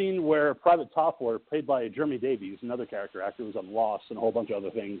one scene where Private Toffler, played by Jeremy Davies, another character actor who was on Lost and a whole bunch of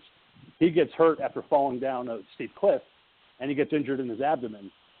other things, he gets hurt after falling down a steep cliff, and he gets injured in his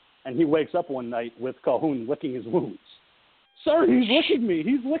abdomen, and he wakes up one night with Calhoun licking his wounds. Sir, he's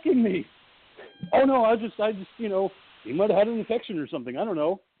licking me. Oh no, I just, he might have had an infection or something. I don't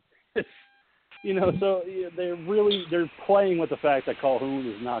know. So they're playing with the fact that Calhoun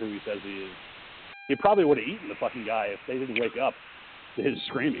is not who he says he is. He probably would have eaten the fucking guy if they didn't wake up to his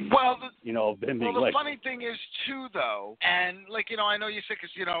screaming. Well, him being the licked. funny thing is too, though, and I know you said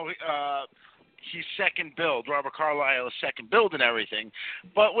because he's second build, Robert Carlyle is second build and everything,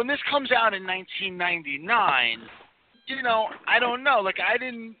 but when this comes out in 1999. I don't know. Like, I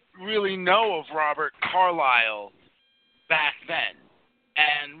didn't really know of Robert Carlyle back then.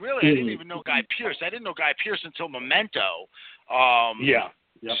 And really, I didn't even know Guy Pearce. I didn't know Guy Pearce until Memento. Yep.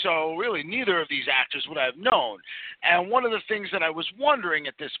 So really, neither of these actors would I have known. And one of the things that I was wondering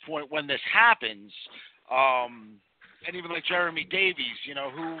at this point when this happens, and even like Jeremy Davies,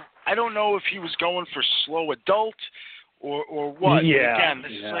 who I don't know if he was going for slow adult or what. Yeah. Again,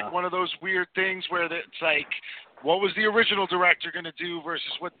 this is like one of those weird things where it's like, what was the original director going to do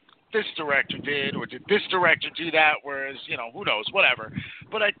versus what this director did, or did this director do that, whereas, who knows, whatever.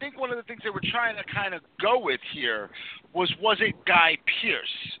 But I think one of the things they were trying to kind of go with here was it Guy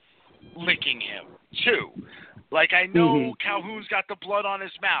Pearce licking him, too? Like, I know Calhoun's got the blood on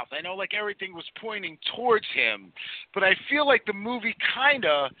his mouth. I know, like, everything was pointing towards him. But I feel like the movie kind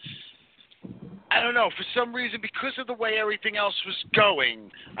of, I don't know, for some reason, because of the way everything else was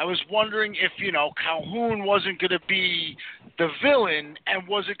going, I was wondering if, Calhoun wasn't going to be the villain, and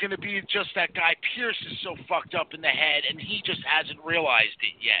was it going to be just that Guy Pearce is so fucked up in the head, and he just hasn't realized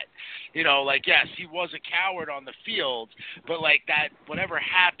it yet. Yes, he was a coward on the field, but, like, that, whatever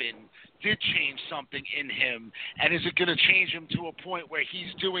happened did change something in him, and is it going to change him to a point where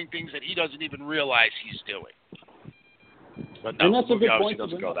he's doing things that he doesn't even realize he's doing? But no, and that's the movie a good obviously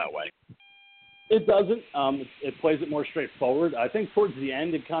point. doesn't go that way. It doesn't. It plays it more straightforward. I think towards the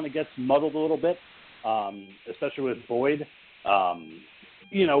end it kind of gets muddled a little bit, especially with Boyd.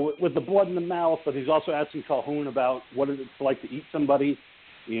 you know, with the blood in the mouth, but he's also asking Calhoun about what it's like to eat somebody,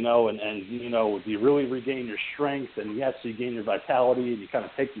 you know, and you know, do you really regain your strength? And yes, you gain your vitality, and you kind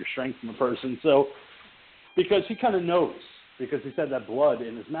of take your strength from a person. So, because he kind of knows, because he said that blood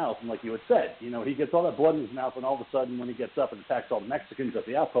in his mouth, and like you had said, you know, he gets all that blood in his mouth, and all of a sudden when he gets up and attacks all the Mexicans at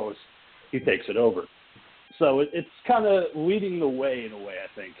the outpost, he takes it over. So it's kind of leading the way, in a way,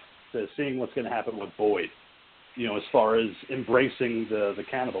 I think, to seeing what's going to happen with Boyd, you know, as far as embracing the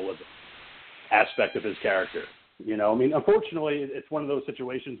cannibalism aspect of his character. You know, I mean, unfortunately, it's one of those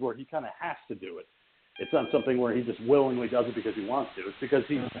situations where he kind of has to do it. It's not something where he just willingly does it because he wants to. It's because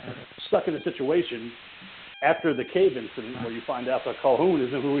he's stuck in a situation after the cave incident where you find out that Calhoun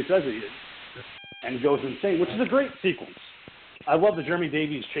isn't who he says he is and goes insane, which is a great sequence. I love the Jeremy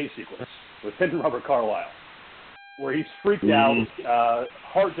Davies chase sequence with him and Robert Carlyle, where he's freaked out,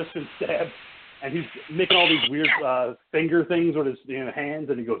 heart just been stabbed, and he's making all these weird finger things with his hands,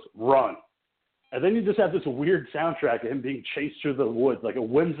 and he goes, run. And then you just have this weird soundtrack of him being chased through the woods, like a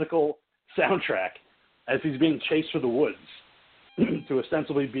whimsical soundtrack as he's being chased through the woods to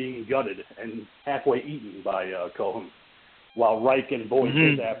ostensibly being gutted and halfway eaten by Calhoun, while Reich and Boyd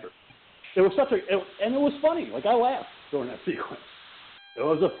chase after. It was and it was funny. Like, I laughed during that sequence. It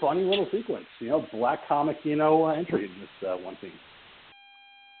was a funny little sequence, you know, black comic, you know, entry in this one scene.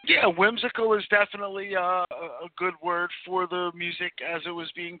 Yeah, whimsical is definitely a good word for the music as it was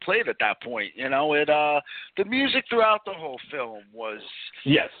being played at that point. You know, the music throughout the whole film was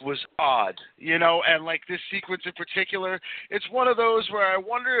odd. You know, and like this sequence in particular, it's one of those where I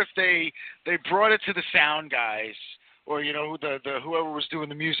wonder if they brought it to the sound guys, or you know, the whoever was doing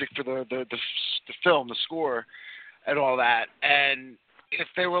the music for the film, the score, and all that, and if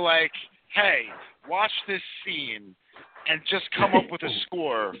they were like, hey, watch this scene and just come up with a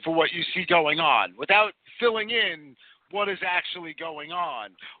score for what you see going on without filling in what is actually going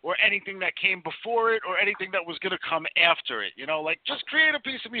on or anything that came before it or anything that was going to come after it. You know, like, just create a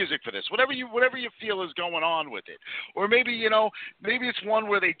piece of music for this, whatever you feel is going on with it. Or maybe, you know, maybe it's one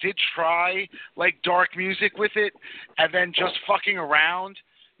where they did try like dark music with it and then just fucking around.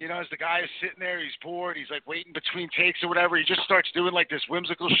 You know, as the guy is sitting there, he's bored, he's like waiting between takes or whatever, he just starts doing like this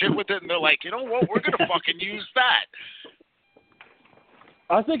whimsical shit with it, and they're like, you know what, we're going to fucking use that.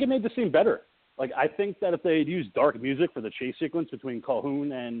 I think it made the scene better. Like, I think that if they had used dark music for the chase sequence between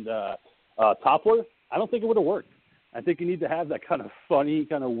Calhoun and Toppler, I don't think it would have worked. I think you need to have that kind of funny,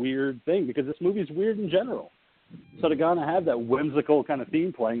 kind of weird thing, because this movie's weird in general. So to kind of have that whimsical kind of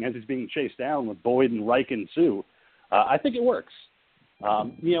theme playing as he's being chased down with Boyd and Reich and Sue, I think it works.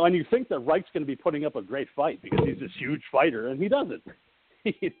 You know, and you think that Reich's going to be putting up a great fight because he's this huge fighter, and he doesn't.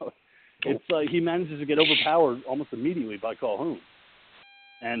 You know, it's he manages to get overpowered almost immediately by Calhoun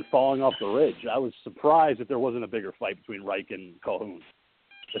and falling off the ridge. I was surprised that there wasn't a bigger fight between Reich and Calhoun,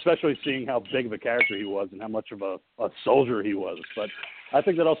 especially seeing how big of a character he was and how much of a soldier he was. But I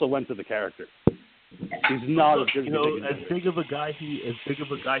think that also went to the character. He's not as good as big of a guy he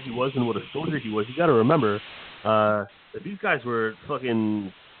was and what a soldier he was. You got to remember that these guys were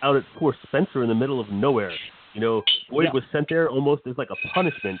fucking out at Fort Spencer in the middle of nowhere. You know, Boyd was sent there almost as like a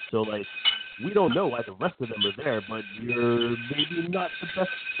punishment. So like, we don't know why the rest of them are there, but you're maybe not the best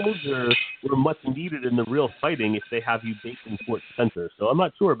soldier or much needed in the real fighting if they have you based in Fort Spencer. So I'm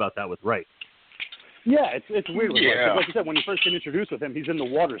not sure about that with Wright. Yeah, it's weird. Yeah. Like you said, when you first get introduced with him, he's in the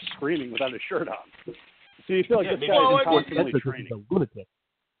water screaming without his shirt on. So you feel like this guy is constantly training.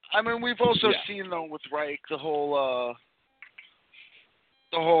 I mean, we've also seen, though, with Reich, the whole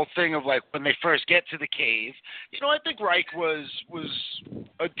thing of, like, when they first get to the cave. You know, I think Reich was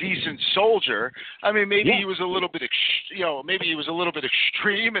a decent soldier. I mean, maybe he was a little bit, maybe he was a little bit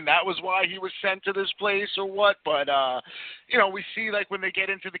extreme, and that was why he was sent to this place or what. But, you know, we see, like, when they get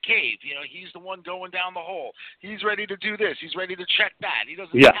into the cave, you know, he's the one going down the hole. He's ready to do this. He's ready to check that. He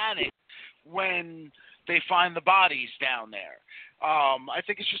doesn't panic when they find the bodies down there. I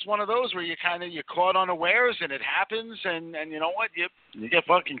think it's just one of those where you're caught unawares and it happens, and you know what, you get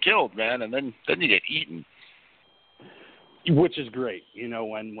fucking killed, man, and then you get eaten. Which is great, you know,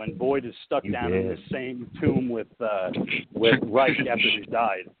 when Boyd is stuck down in the same tomb with Reich after he's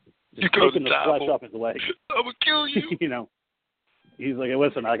died, just taking the flesh off his leg. I would kill you. You know, he's like,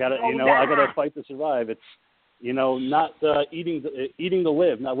 listen, I gotta fight to survive. It's, you know, not eating to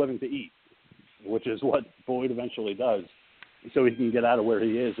live, not living to eat, which is what Boyd eventually does, so he can get out of where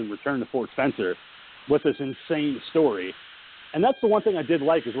he is and return to Fort Spencer with this insane story. And that's the one thing I did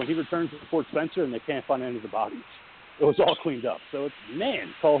like, is when he returns to Fort Spencer and they can't find any of the bodies. It was all cleaned up. So,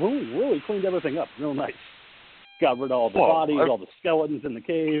 Calhoun really cleaned everything up real nice. Got rid of all the bodies, all the skeletons in the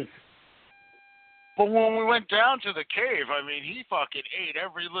cave. But when we went down to the cave, I mean, he fucking ate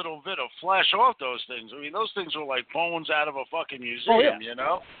every little bit of flesh off those things. I mean, those things were like bones out of a fucking museum, you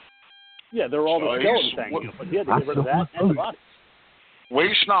know? Yeah, they're all the skeletons hanging up. But yeah, they get rid of that and the bodies.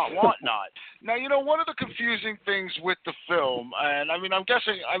 Waste not, want not. Now, you know, one of the confusing things with the film, and I mean, I'm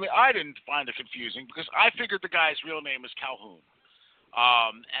guessing, I mean, I didn't find it confusing because I figured the guy's real name is Calhoun.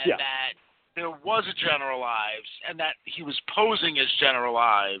 And that there was a General Ives, and that he was posing as General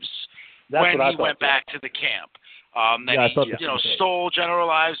Ives when he went back to the camp. That he stole General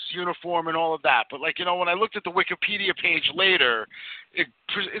Ives' uniform and all of that. But, like, you know, when I looked at the Wikipedia page later, it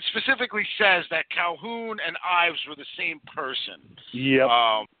specifically says that Calhoun and Ives were the same person.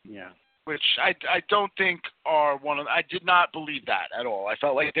 Yep. Which I don't think are one of. I did not believe that at all. I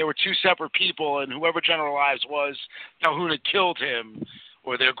felt like they were two separate people, and whoever General Ives was, Calhoun had killed him,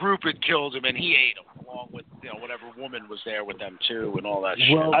 or their group had killed him, and he ate him, along with, you know, whatever woman was there with them too, and all that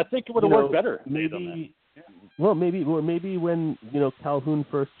shit. I think it would have worked better. Maybe. Well, maybe when, you know, Calhoun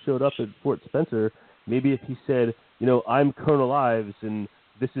first showed up at Fort Spencer, maybe if he said, you know, I'm Colonel Ives and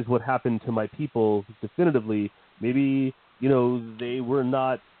this is what happened to my people definitively, maybe, you know, they were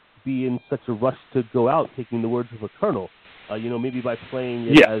not be in such a rush to go out taking the words of a colonel. You know, maybe by playing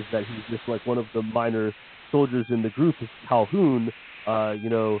it as that he's just like one of the minor soldiers in the group as Calhoun, you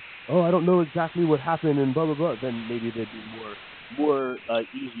know, oh, I don't know exactly what happened and blah, blah, blah, then maybe they'd be more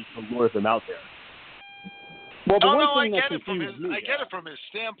easy to lure them out there. Well, I get it from his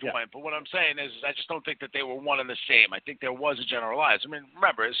standpoint, but what I'm saying is I just don't think that they were one and the same. I think there was a General Ives. I mean,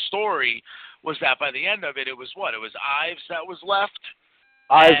 remember, his story was that by the end of it, it was what? It was Ives that was left?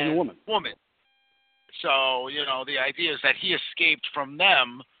 Ives and a woman. So, you know, the idea is that he escaped from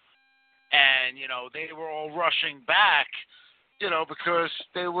them, and, you know, they were all rushing back, you know, because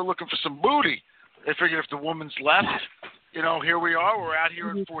they were looking for some booty. They figured if the woman's left, you know, here we are. We're out here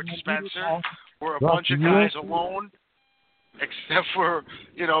in Fort Spencer. We're a bunch of guys alone, except for,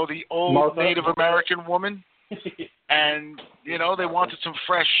 you know, the old Martha. Native American woman. And, you know, they wanted some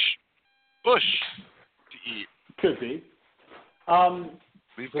fresh bush to eat. Could be.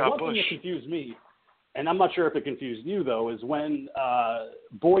 We've the got one bush. thing that confused me, and I'm not sure if it confused you, though, is when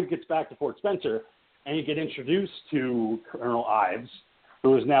Boyd gets back to Fort Spencer and you get introduced to Colonel Ives,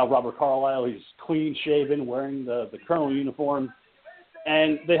 who is now Robert Carlyle. He's clean-shaven, wearing the colonel uniform.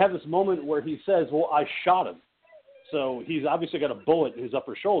 And they have this moment where he says, well, I shot him. So he's obviously got a bullet in his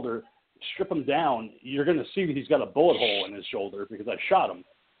upper shoulder. Strip him down. You're going to see that he's got a bullet hole in his shoulder because I shot him.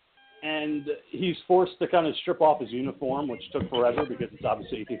 And he's forced to kind of strip off his uniform, which took forever because it's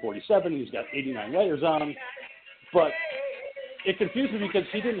obviously 1847. He's got 89 layers on him. But it confused me because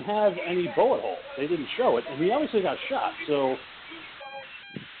he didn't have any bullet hole. They didn't show it. And he obviously got shot. So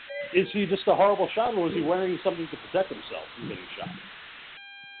is he just a horrible shot, or was he wearing something to protect himself from getting shot?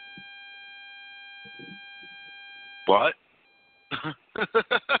 What?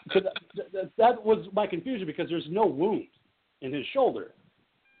 That was my confusion because there's no wound in his shoulder.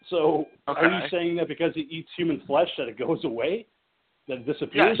 So are you saying that because he eats human flesh that it goes away? That it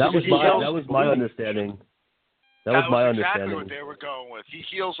disappears? Yes, that was my understanding. That was my understanding. Exactly what they were going with. He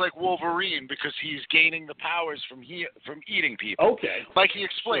heals like Wolverine because he's gaining the powers from eating people. Okay. Like he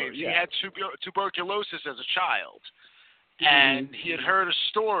explained, Sure, yeah. he had tuberculosis as a child, and he had heard a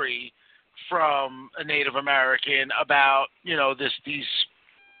story from a Native American about, you know, these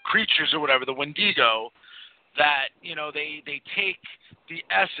creatures or whatever, the Wendigo, that, you know, they take the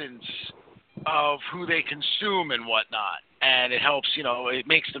essence of who they consume and whatnot, and it helps, you know, it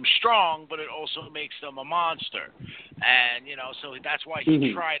makes them strong, but it also makes them a monster, and, you know, so that's why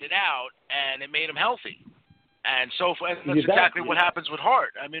he tried it out, and it made him healthy, and so and that's exactly what happens with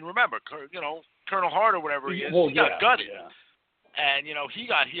Hart. I mean, remember, you know, Colonel Hart or whatever he is, he got gutted. Yeah. And, you know, he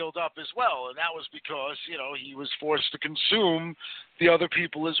got healed up as well, and that was because, you know, he was forced to consume the other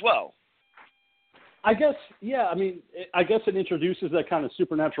people as well. I guess, yeah, I mean, I guess it introduces that kind of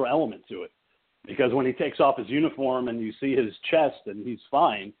supernatural element to it. Because when he takes off his uniform and you see his chest and he's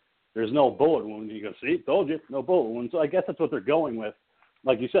fine, there's no bullet wound. And you go, see, told you, no bullet wound. So I guess that's what they're going with.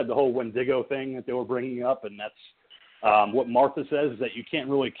 Like you said, the whole Wendigo thing that they were bringing up, and that's what Martha says, is that you can't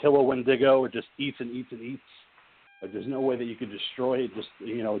really kill a Wendigo. It just eats and eats and eats. Like, there's no way that you could destroy it. Just,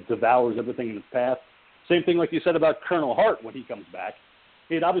 you know, devours everything in its path. Same thing like you said about Colonel Hart when he comes back.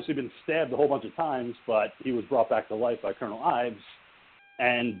 He had obviously been stabbed a whole bunch of times, but he was brought back to life by Colonel Ives,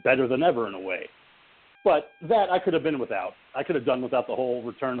 and better than ever in a way. But that I could have been without. I could have done without the whole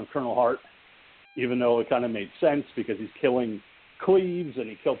return of Colonel Hart, even though it kind of made sense because he's killing Cleves and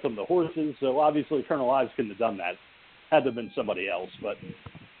he killed some of the horses. So obviously Colonel Ives couldn't have done that. Had to have been somebody else. But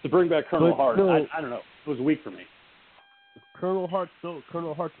to bring back Colonel Hart, I don't know. It was weak for me. Colonel Hart's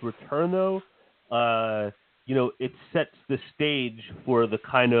return, though, it sets the stage for the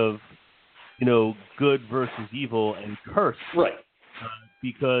kind of, good versus evil and curse. Right.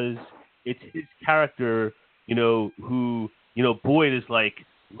 Because it's his character, who, Boyd is like,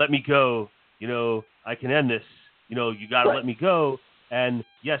 let me go, I can end this, you got to let me go. And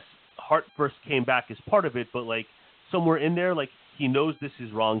yes, Hart first came back as part of it, but like somewhere in there, like he knows this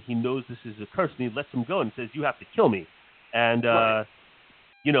is wrong. He knows this is a curse, and he lets him go and says, you have to kill me. And,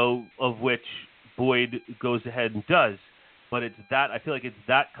 of which Boyd goes ahead and does. But it's that, I feel like it's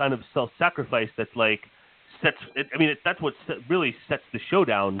that kind of self-sacrifice that's like, that's what really sets the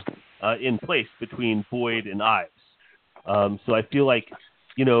showdown in place between Boyd and Ives. So I feel like,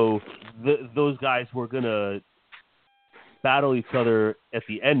 those guys were going to battle each other at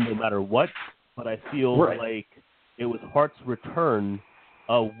the end no matter what, but I feel like it was Hart's return,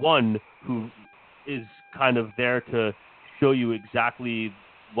 one who is kind of there to show you exactly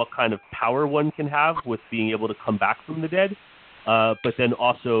what kind of power one can have with being able to come back from the dead, but then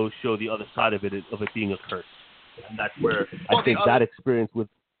also show the other side of it being a curse. And that's where I think that experience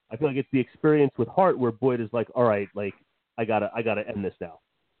I feel like it's the experience with Hart where Boyd is like, all right, like I gotta end this now.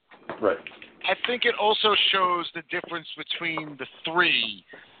 Right. I think it also shows the difference between the three,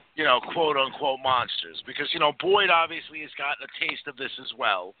 quote unquote monsters, because Boyd obviously has gotten a taste of this as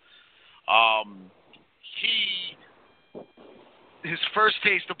well. His first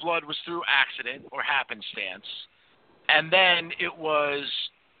taste of blood was through accident or happenstance, and then it was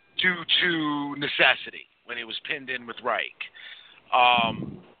due to necessity when he was pinned in with Reich.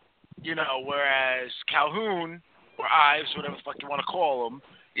 Whereas Calhoun or Ives, whatever the fuck you want to call him,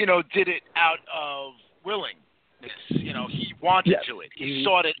 did it out of willingness. He wanted to it. He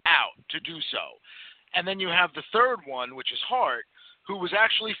sought it out to do so. And then you have the third one, which is Hart, who was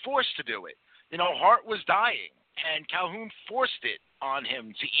actually forced to do it. Hart was dying, and Calhoun forced it on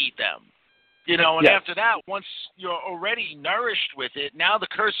him to eat them. And after that, once you're already nourished with it, now the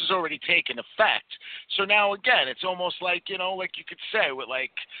curse has already taken effect. So now, again, it's almost like, like you could say, with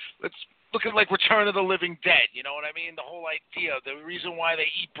like, let's look at like Return of the Living Dead. You know what I mean? The whole idea, the reason why they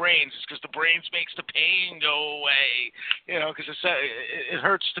eat brains is because the brains makes the pain go away, because it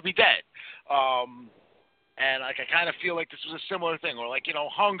hurts to be dead. And like I kind of feel like this was a similar thing, or like,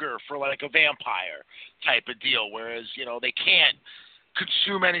 hunger for like a vampire type of deal, whereas, they can't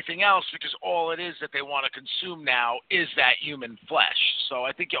consume anything else because all it is that they want to consume now is that human flesh. So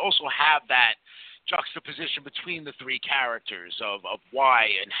I think you also have that juxtaposition between the three characters of why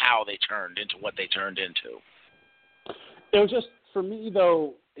and how they turned into what they turned into. It was just, for me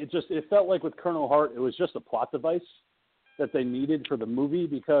though, it felt like with Colonel Hart, it was just a plot device that they needed for the movie,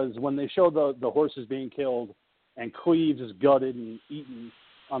 because when they show the horses being killed and Cleves is gutted and eaten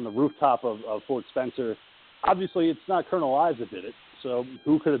on the rooftop of Fort Spencer, obviously it's not Colonel Ives that did it. So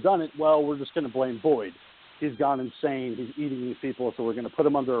who could have done it? Well, we're just going to blame Boyd. He's gone insane. He's eating these people, so we're going to put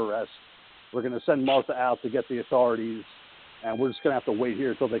him under arrest. We're going to send Martha out to get the authorities, and we're just going to have to wait here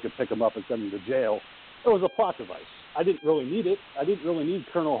until they can pick him up and send him to jail. It was a plot device. I didn't really need it. I didn't really need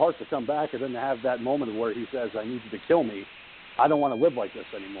Colonel Hart to come back and then to have that moment where he says, I need you to kill me. I don't want to live like this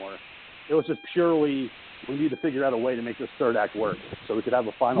anymore. It was just purely, we need to figure out a way to make this third act work so we could have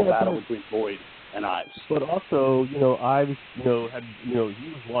a final battle between Boyd and Ives. But also, Ives, he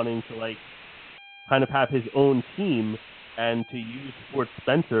was wanting to like kind of have his own team and to use Fort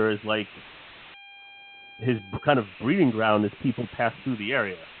Spencer as like his kind of breeding ground as people pass through the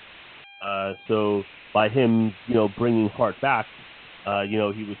area. So by him, bringing Hart back, he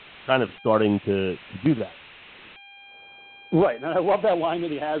was kind of starting to do that. Right, and I love that line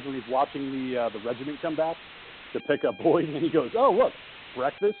that he has when he's watching the regiment come back to pick up Boyd, and he goes, oh, look,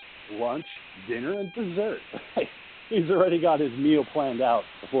 breakfast, lunch, dinner, and dessert. He's already got his meal planned out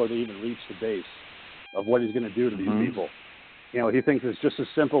before they even reach the base of what he's going to do to these people. He thinks it's just as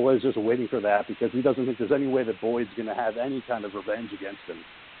simple as just waiting for that, because he doesn't think there's any way that Boyd's going to have any kind of revenge against him.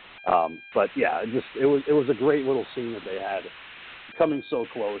 But yeah, it was a great little scene that they had, coming so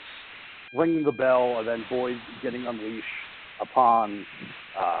close, ringing the bell, and then Boyd getting unleashed upon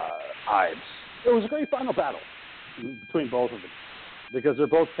Ives. It was a great final battle between both of them, because they're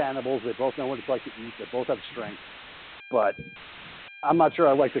both cannibals. They both know what it's like to eat. They both have strength. But I'm not sure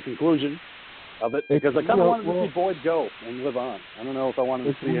I like the conclusion of it, because I kind of wanted to see Boyd go and live on. I don't know if I wanted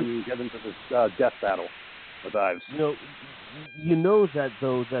to see him get into this death battle with Ives. You know that,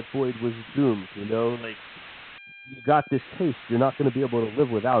 though, that Boyd was doomed, like, you got this taste. You're not going to be able to live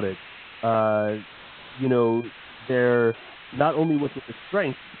without it. They're not only was it the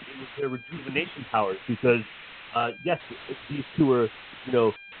strength, it was their rejuvenation powers, because, yes, these two were,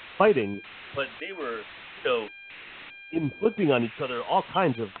 fighting, but they were, inflicting on each other all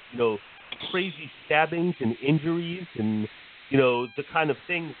kinds of, crazy stabbings and injuries and, the kind of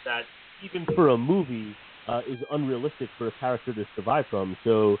things that even for a movie is unrealistic for a character to survive from.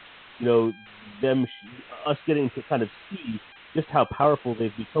 So, us getting to kind of see just how powerful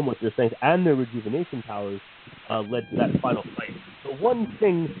they've become with their strength and their rejuvenation powers led to that final fight. The one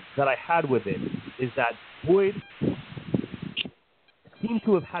thing that I had with it is that Boyd seemed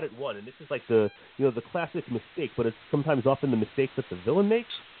to have had it won, and this is like the classic mistake, but it's sometimes often the mistake that the villain makes.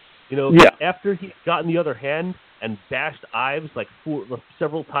 After he'd gotten the other hand and bashed Ives like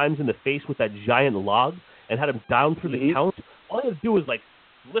several times in the face with that giant log and had him down for the count, all he had to do was like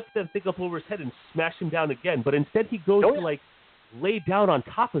lift that thing up over his head and smash him down again. But instead he goes to like lay down on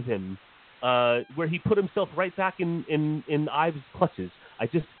top of him, where he put himself right back in Ives' clutches.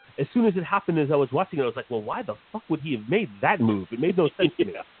 As soon as it happened, as I was watching it, I was like, well, why the fuck would he have made that move? It made no sense to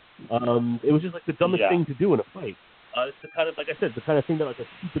me. It was just like the dumbest thing to do in a fight. It's the kind of, like I said, the kind of thing that like a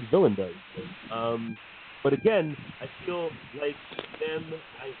stupid villain does. But again, I feel like them,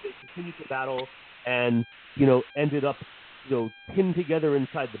 as they continued to battle and, ended up, pinned together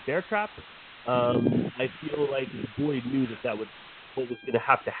inside the bear trap, I feel like Boyd knew that was what was going to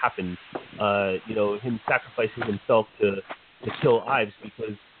have to happen, him sacrificing himself to kill Ives,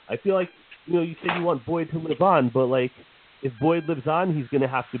 because I feel like, you said you want Boyd to live on, but like, if Boyd lives on, he's going to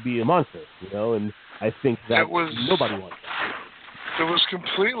have to be a monster, and I think that nobody wants that. It was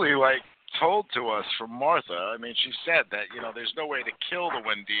completely like told to us from Martha. I mean, she said that, there's no way to kill the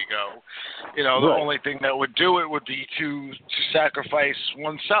Wendigo. The only thing that would do it would be to sacrifice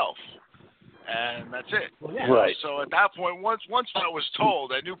oneself. And that's it. Right. So at that point, once that was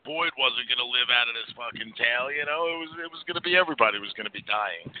told, I knew Boyd wasn't going to live out of this fucking tail. It was going to be everybody was going to be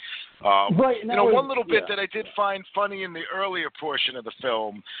dying. Right. One little bit that I did find funny in the earlier portion of the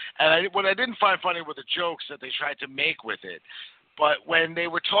film, and what I didn't find funny were the jokes that they tried to make with it. But when they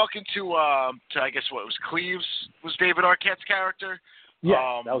were talking to I guess what it was, Cleves was David Arquette's character.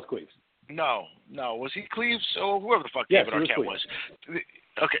 Yeah, that was Cleves. No, was he Cleves or whoever the fuck David Arquette was?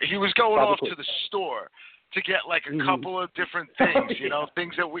 Okay, he was going off to the store to get like a couple of different things,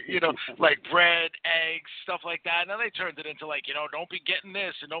 things that we, like bread, eggs, stuff like that. And then they turned it into like, don't be getting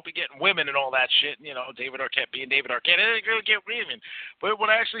this and don't be getting women and all that shit. And, David Arquette being David Arquette, and they're going to get women. But what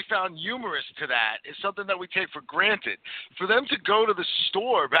I actually found humorous to that is something that we take for granted. For them to go to the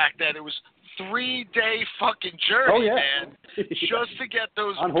store back then, it was 3-day fucking journey, man, just to get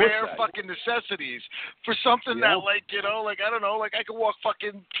those bare fucking necessities for something that, like, I don't know, like I could walk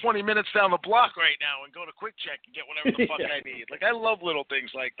fucking 20 minutes down the block right now and go to Quick Check and get whatever the fuck I need. Like, I love little things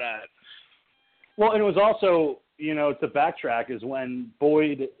like that. Well, and it was also, to backtrack, is when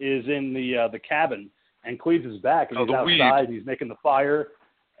Boyd is in the cabin and Cleves is back and he's outside, he's making the fire,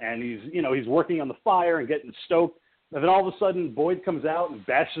 and he's working on the fire and getting stoked. And then all of a sudden, Boyd comes out and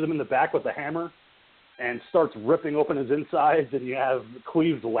bashes him in the back with a hammer and starts ripping open his insides. And you have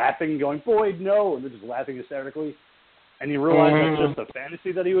Cleves laughing, going, Boyd, no. And they're just laughing hysterically. And you realize that's just a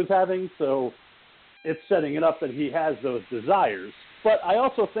fantasy that he was having. So it's setting it up that he has those desires. But I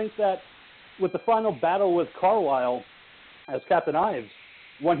also think that with the final battle with Carlisle as Captain Ives,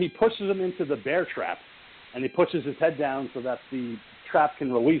 when he pushes him into the bear trap and he pushes his head down so that the trap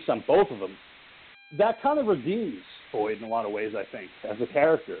can release on both of them, that kind of redeems Boyd in a lot of ways, I think, as a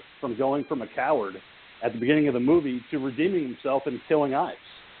character, from going from a coward at the beginning of the movie to redeeming himself and killing Ives.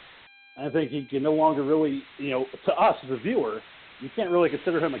 I think he can no longer really, to us as a viewer, you can't really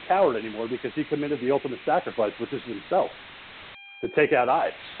consider him a coward anymore because he committed the ultimate sacrifice, which is himself, to take out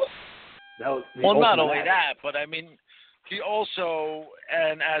Ives. Well, not only that, but I mean, he also,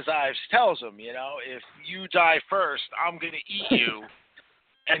 and as Ives tells him, if you die first, I'm going to eat you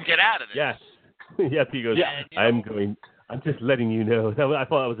and get out of this. Yes. Yep, he goes, I'm just letting you know. I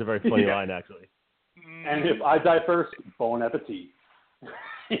thought that was a very funny line, actually. And if I die first, bon appetit.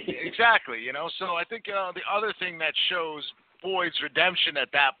 Exactly, So I think the other thing that shows Boyd's redemption at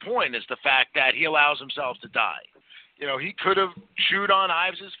that point is the fact that he allows himself to die. He could have chewed on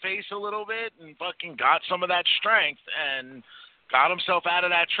Ives' face a little bit and fucking got some of that strength and got himself out of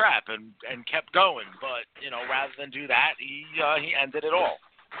that trap and kept going. But, rather than do that, he ended it all.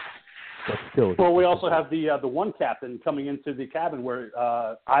 Well, we also have the one captain coming into the cabin where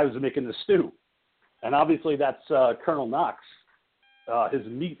Ives was making the stew. And obviously that's Colonel Knox. His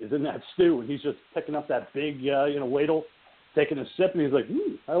meat is in that stew, and he's just picking up that big ladle, taking a sip, and he's like,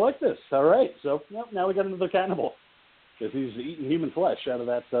 I like this. All right. So now we got another cannibal because he's eating human flesh out of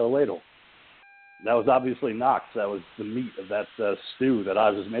that ladle. That was obviously Knox. That was the meat of that stew that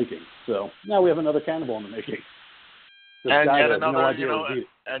Ives was making. So now we have another cannibal in the making. And yet another,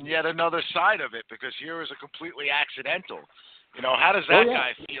 and yet another side of it, because here is a completely accidental. You know, how does that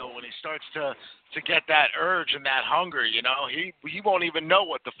guy feel when he starts to get that urge and that hunger? You know, he won't even know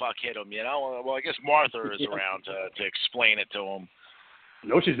what the fuck hit him. You know, well, I guess Martha is around to explain it to him.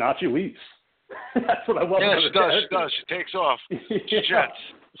 No, she's not. She leaves. That's what I love. Yeah, she does. She takes off. She jets.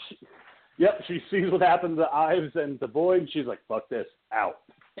 Yep, she sees what happened to Ives and to Boyd. She's like, fuck this, out.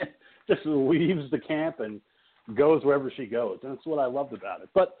 Just leaves the camp and goes wherever she goes. And that's what I loved about it.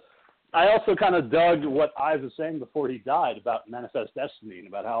 But I also kind of dug what Ives was saying before he died about Manifest Destiny and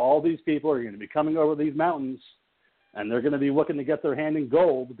about how all these people are going to be coming over these mountains and they're going to be looking to get their hand in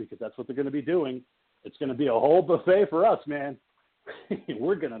gold because that's what they're going to be doing. It's going to be a whole buffet for us, man.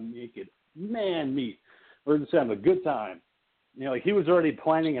 We're going to make it man meat. We're just having a good time. You know, like he was already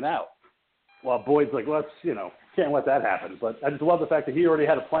planning it out. While Boyd's like, let's, you know, can't let that happen. But I just love the fact that he already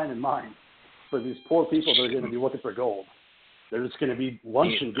had a plan in mind for these poor people that are going to be looking for gold. They're just going to be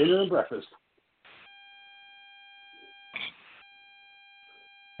lunch and dinner and breakfast.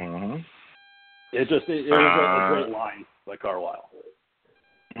 Mm-hmm. It was a great line by Carlisle.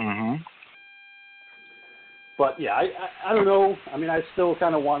 Mm-hmm. But, yeah, I don't know. I mean, I still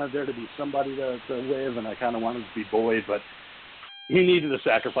kind of wanted there to be somebody to live, and I kind of wanted it to be Boyd, but he needed to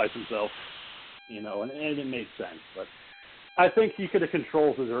sacrifice himself. You know, and it made sense. But I think he could have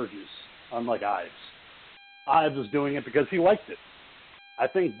controlled his urges, unlike Ives. Ives was doing it because he liked it. I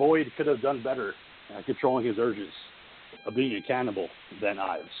think Boyd could have done better at controlling his urges of being a cannibal than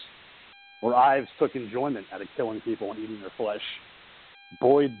Ives. Where Ives took enjoyment out of killing people and eating their flesh,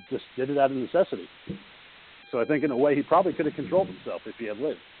 Boyd just did it out of necessity. So I think in a way he probably could have controlled himself if he had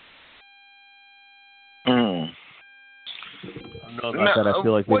lived. I don't know about that. I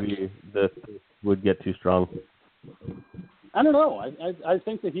feel like maybe the would get too strong. I don't know. I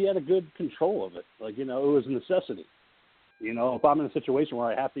think that he had a good control of it. Like, you know, it was a necessity. You know, if I'm in a situation where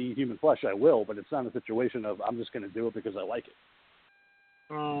I have to eat human flesh, I will, but it's not a situation of I'm just going to do it because I like it.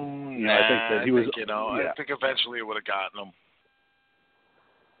 I think eventually it would have gotten him.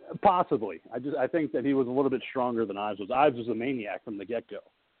 Possibly. I think that he was a little bit stronger than Ives was. Ives was a maniac from the get-go.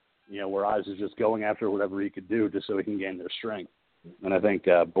 You know, where Ives is just going after whatever he could do just so he can gain their strength. And I think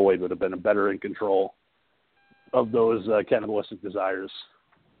Boyd would have been better in control of those cannibalistic desires.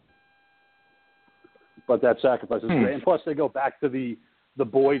 But that sacrifice is great. And plus, they go back to the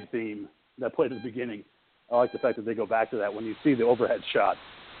Boyd theme that played at the beginning. I like the fact that they go back to that when you see the overhead shot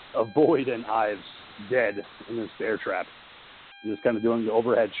of Boyd and Ives dead in this bear trap. Just kind of doing the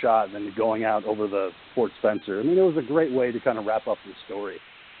overhead shot and then going out over the Fort Spencer. I mean, it was a great way to kind of wrap up the story.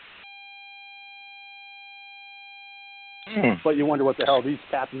 But you wonder what the hell these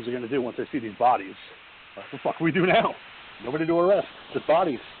captains are going to do once they see these bodies. What the fuck do we do now? Nobody to arrest. Just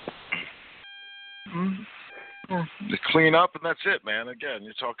bodies. They clean up and that's it, man. Again,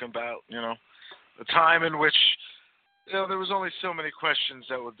 you're talking about, you know, the time in which, you know, there was only so many questions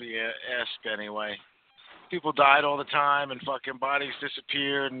that would be asked anyway. People died all the time and fucking bodies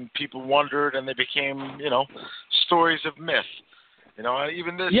disappeared and people wondered and they became, you know, stories of myth. You know,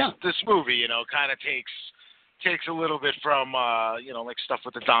 even this movie, you know, kind of takes a little bit from, you know, like stuff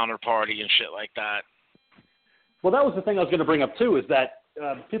with the Donner Party and shit like that. Well, that was the thing I was going to bring up, too, is that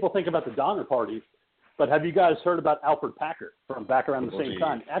people think about the Donner Party, but have you guys heard about Alfred Packer from back around the same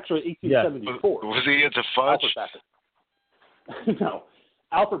time? Actually, 1874. Was he into fudge? Alfred Packer. No.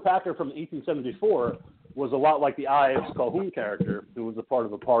 Alfred Packer from 1874 was a lot like the Ives Calhoun character, who was a part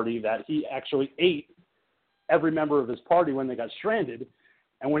of a party that he actually ate every member of his party when they got stranded.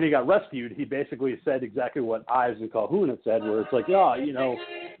 And when he got rescued, he basically said exactly what Ives and Calhoun had said, where it's like, yeah, you know,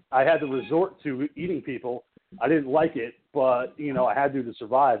 I had to resort to eating people. I didn't like it, but, you know, I had to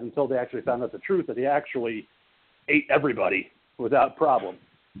survive until they actually found out the truth that he actually ate everybody without problem.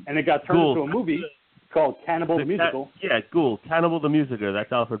 And it got turned into a movie called Cannibal the Musical. Cannibal the Musical.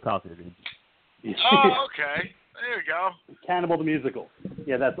 That's Alfred Packer, dude. Oh, okay. There you go. Cannibal the Musical.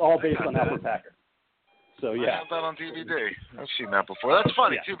 Yeah, that's all based on Alfred Packer. So, yeah. I have that on DVD. I've seen that before. That's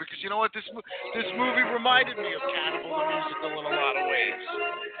funny, too, because you know what? This movie reminded me of Cannibal the Musical in a lot of ways.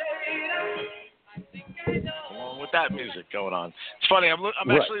 Along with that music going on. It's funny.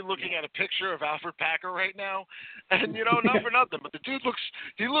 I'm actually looking at a picture of Alfred Packer right now, and, you know, not for nothing, but the dude looks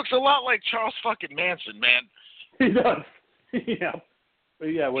a lot like Charles fucking Manson, man. He does. Yeah.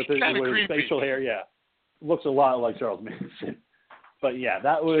 Yeah, with his facial hair, yeah. Looks a lot like Charles Manson. But, yeah,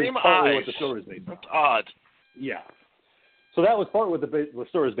 that was partly what the story was based on. That's odd. Yeah. So that was part of what the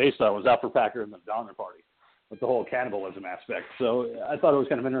story was based on, was Alfred Packer and the Donner Party, with the whole cannibalism aspect. So I thought it was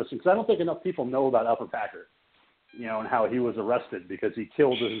kind of interesting, because I don't think enough people know about Alfred Packer, you know, and how he was arrested because he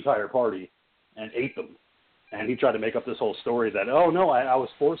killed his entire party and ate them. And he tried to make up this whole story that, oh, no, I was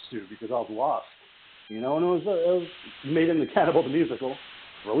forced to because I was lost. You know, and it was made into Cannibal the Musical,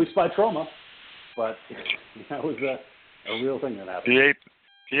 released by Troma, but that was a real thing that happened.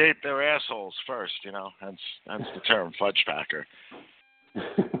 He ate their assholes first, you know, hence the term fudge packer.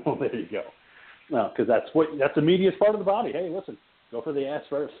 Well, there you go. No, because that's the meatiest part of the body. Hey, listen, go for the ass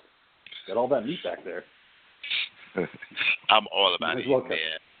first. Get all that meat back there. I'm all about it, man.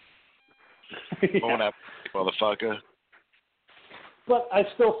 Yeah. Up, motherfucker. But I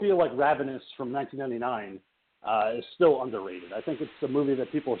still feel like Ravenous from 1999 is still underrated. I think it's a movie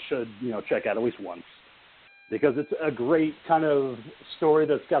that people should, check out at least once, because it's a great kind of story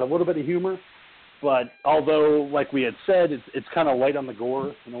that's got a little bit of humor. But although, like we had said, it's kind of light on the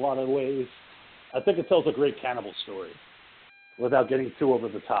gore in a lot of ways, I think it tells a great cannibal story without getting too over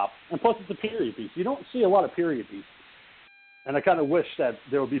the top. And plus, it's a period piece. You don't see a lot of period pieces. And I kind of wish that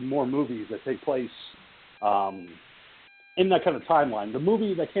there would be more movies that take place in that kind of timeline. The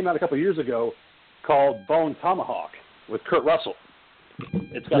movie that came out a couple of years ago called Bone Tomahawk with Kurt Russell.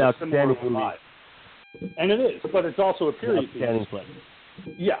 It's got a similar vibe. And it is, but it's also a period piece.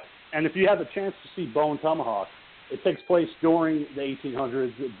 Yeah. And if you have a chance to see Bone Tomahawk, it takes place during the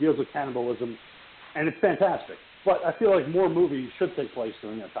 1800s. It deals with cannibalism, and it's fantastic. But I feel like more movies should take place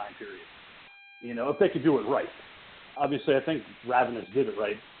during that time period, if they could do it right. Obviously, I think Ravenous did it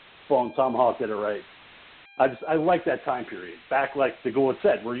right. Bone Tomahawk did it right. I like that time period. Back, like the Ghoul had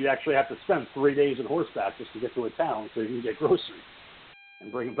said, where you actually have to spend 3 days on horseback just to get to a town so you can get groceries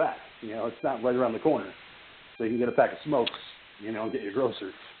and bring them back. It's not right around the corner. So you can get a pack of smokes, and get your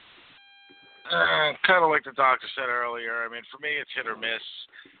groceries. Kind of like the doctor said earlier. I mean, for me, it's hit or miss.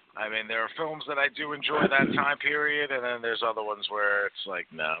 I mean, there are films that I do enjoy that time period, and then there's other ones where it's like,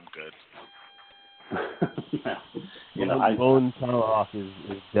 no, I'm good. Bone Tomahawk is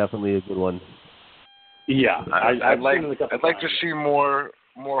definitely a good one. Yeah, I'd like to see more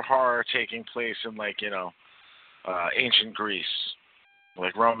horror taking place in ancient Greece,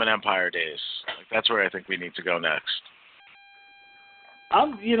 like Roman Empire days. Like, that's where I think we need to go next.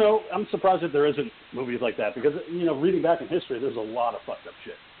 I'm surprised that there isn't movies like that because, reading back in history, there's a lot of fucked up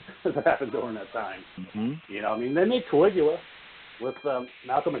shit that happened during that time. Mm-hmm. They made Caligula with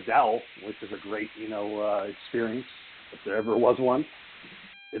Malcolm McDowell, which is a great, experience, if there ever was one.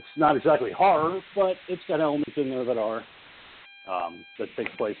 It's not exactly horror, but it's got elements in there that are, that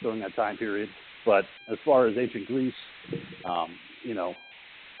takes place during that time period. But as far as ancient Greece,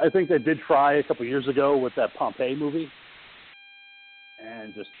 I think they did try a couple years ago with that Pompeii movie.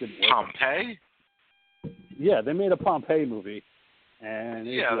 And just didn't work. Pompeii? Yeah, they made a Pompeii movie, and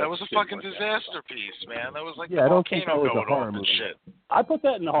that was a fucking disaster piece, man. That was like the volcano going off and shit. I put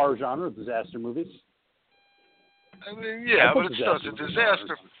that in the horror genre, disaster movies. I mean, yeah, but it's a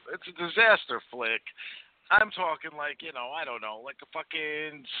disaster. It's a disaster flick. I'm talking like, I don't know, like a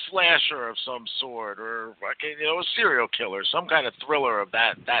fucking slasher of some sort, or fucking, a serial killer, some kind of thriller of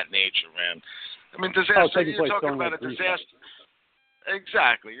that nature, man. I mean, disaster. You're talking about a disaster.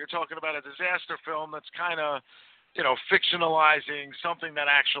 Exactly. You're talking about a disaster film that's kind of, fictionalizing something that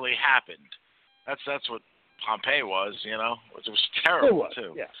actually happened. That's what Pompeii was, It was terrible,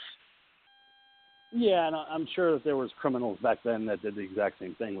 too. Yeah. Yeah, and I'm sure that there was criminals back then that did the exact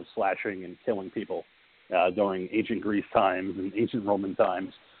same thing with slashing and killing people during ancient Greece times and ancient Roman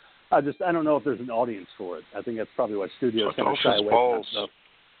times. I don't know if there's an audience for it. I think that's probably why studios kind of shy away from that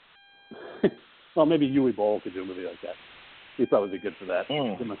stuff. Well, maybe Yui Boll could do a movie like that. He'd probably be good for that.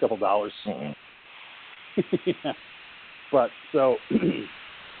 Give him a couple dollars. Yeah. But, so,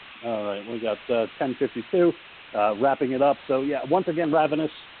 all right, we got 10:52, wrapping it up. So, yeah, once again,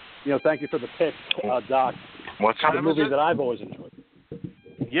 Ravenous, thank you for the pick, Doc. What time the movie is it? that I've always enjoyed.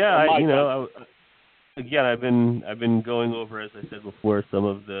 Yeah, I've been going over, as I said before, some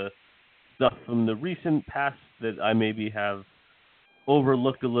of the stuff from the recent past that I maybe have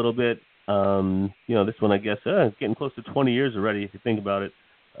overlooked a little bit. This one, I guess, getting close to 20 years already, if you think about it.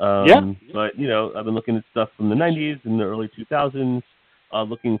 But, I've been looking at stuff from the 90s and the early 2000s,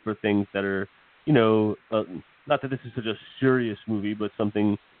 looking for things that are, not that this is such a serious movie, but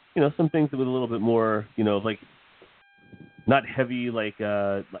something, some things that with a little bit more, like, not heavy like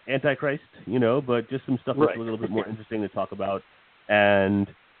Antichrist, but just some stuff that's a little bit more interesting to talk about. And,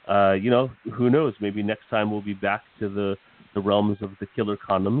 who knows, maybe next time we'll be back to the realms of the killer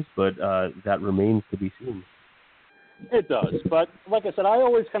condoms, but that remains to be seen. It does. But like I said, I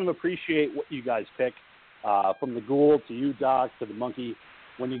always kind of appreciate what you guys pick, from the Ghoul to you, Doc, to the Monkey,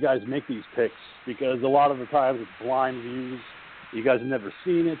 when you guys make these picks, because a lot of the times it's blind views. You guys have never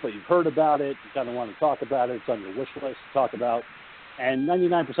seen it, but you've heard about it. You kind of want to talk about it. It's on your wish list to talk about. And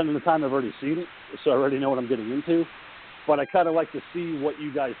 99% of the time I've already seen it, so I already know what I'm getting into. But I kind of like to see what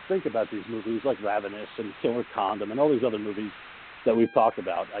you guys think about these movies like Ravenous and Killer Condom and all these other movies that we've talked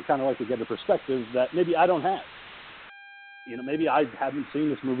about. I kind of like to get a perspective that maybe I don't have. You know, maybe I haven't seen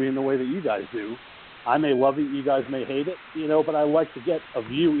this movie in the way that you guys do. I may love it, you guys may hate it, you know, but I like to get a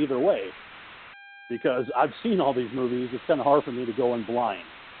view either way because I've seen all these movies. It's kind of hard for me to go in blind.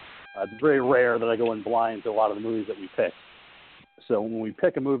 It's very rare that I go in blind to a lot of the movies that we pick. So when we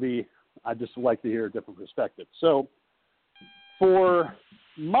pick a movie, I just like to hear a different perspective. So for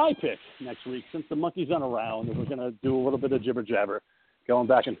my pick next week, since the monkey's not around and we're going to do a little bit of jibber-jabber going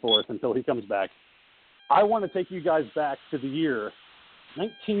back and forth until he comes back, I want to take you guys back to the year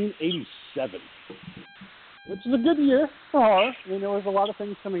 1987, which is a good year for horror. You know, there was a lot of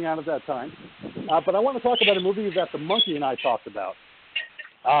things coming out at that time. But I want to talk about a movie that the monkey and I talked about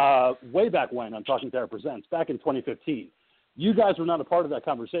way back when on Talking Terror Presents, back in 2015. You guys were not a part of that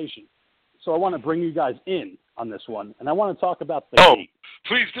conversation. So I want to bring you guys in on this one, and I want to talk about The Gate.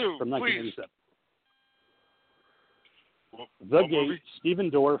 Please do. From 1987. Please. The Gate, Stephen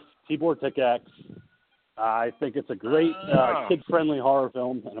Dorff, Tibor Tikacs. I think it's a great kid-friendly horror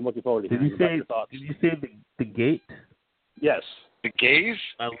film, and I'm looking forward to hearing about your thoughts. Did you say the Gate? Yes. The Gaze?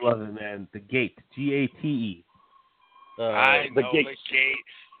 I love it, man. The Gate. G-A-T-E. I know, The Gate. The Gate.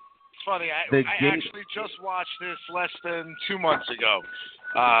 It's funny. I actually just watched this less than 2 months ago.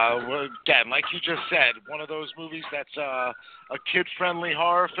 Again, like you just said, one of those movies that's a kid-friendly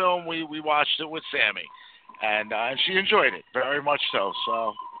horror film. We watched it with Sammy, and she enjoyed it very much so.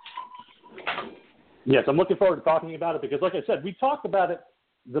 So. Yes, I'm looking forward to talking about it because, like I said, we talked about it,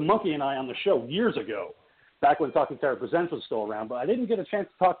 the monkey and I, on the show years ago, back when Talking Terror Presents was still around, but I didn't get a chance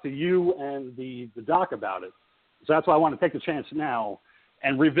to talk to you and the doc about it. So that's why I want to take the chance now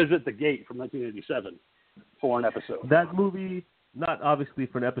and revisit The Gate from 1987 for an episode. That movie, not obviously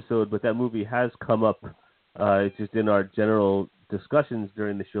for an episode, but that movie has come up just in our general discussions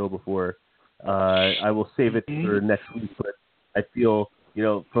during the show before. I will save it for next week, but I feel, you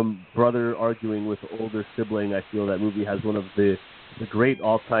know, from brother arguing with older sibling, I feel that movie has one of the great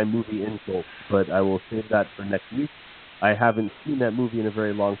all-time movie insults, but I will save that for next week. I haven't seen that movie in a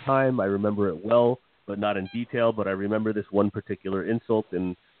very long time. I remember it well, but not in detail, but I remember this one particular insult,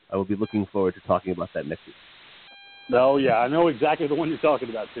 and I will be looking forward to talking about that next week. Oh, yeah, I know exactly the one you're talking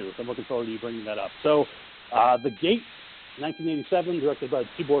about, too, so I'm looking forward to you bringing that up. So, The Gate, 1987, directed by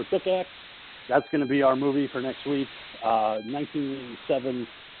Tibor Tikacs. That's going to be our movie for next week. 1987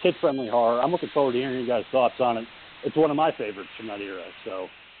 kid-friendly horror. I'm looking forward to hearing you guys' thoughts on it. It's one of my favorites from that era, so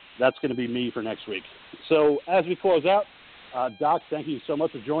that's going to be me for next week. So as we close out, Doc, thank you so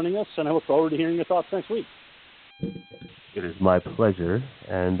much for joining us, and I look forward to hearing your thoughts next week. It is my pleasure,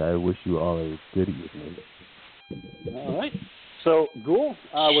 and I wish you all a good evening. All right. So, Ghoul,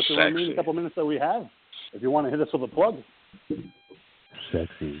 with the remaining couple minutes that we have, if you want to hit us with a plug.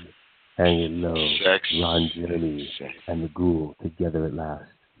 Sexy. Hanging low. Sexy. Ron Jeremy and the Ghoul together at last.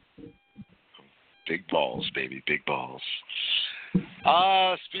 Big balls, baby. Big balls.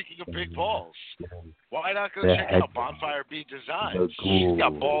 Speaking of big balls, why not go check out Bonfire Bee Designs? She's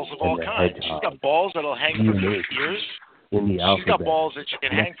got balls of all kinds. She's got balls that'll hang from her ears. She's got balls that you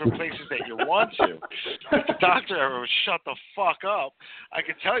can hang from places that you want to. If the doctor ever would shut the fuck up, I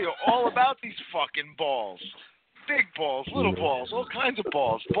could tell you all about these fucking balls. Big balls, little balls, all kinds of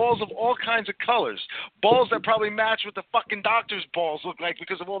balls of all kinds of colors, balls that probably match what the fucking doctor's balls look like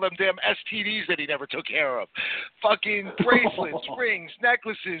because of all them damn STDs that he never took care of. Fucking bracelets, rings,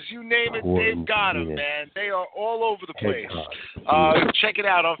 necklaces, you name it, they've got them, man. They are all over the place. Check it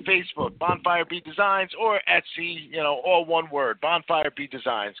out on Facebook, Bonfire Bee Designs, or Etsy, you know, all one word, Bonfire Bee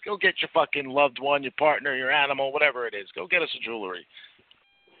Designs. Go get your fucking loved one, your partner, your animal, whatever it is. Go get us a jewelry.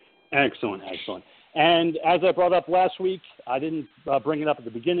 Excellent, excellent. And as I brought up last week, I didn't bring it up at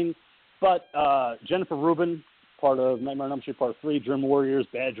the beginning, but Jennifer Rubin, part of Nightmare on Elm Street Part 3, Dream Warriors,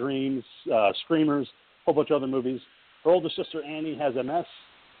 Bad Dreams, Screamers, a whole bunch of other movies. Her older sister, Annie, has MS.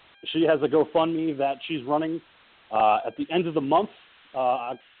 She has a GoFundMe that she's running at the end of the month,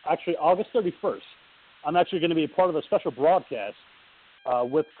 actually August 31st. I'm actually going to be a part of a special broadcast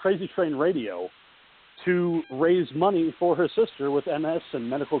with Crazy Train Radio to raise money for her sister with MS and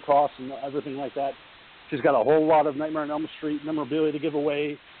medical costs and everything like that. She's got a whole lot of Nightmare on Elm Street memorabilia to give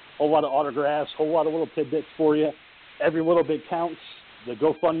away, a whole lot of autographs, a whole lot of little tidbits for you. Every little bit counts. The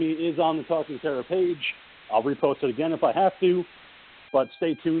GoFundMe is on the Talking Terror page. I'll repost it again if I have to, but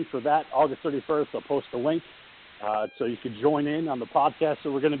stay tuned for that. August 31st, I'll post a link so you can join in on the podcast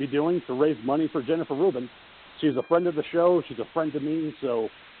that we're going to be doing to raise money for Jennifer Rubin. She's a friend of the show. She's a friend to me, so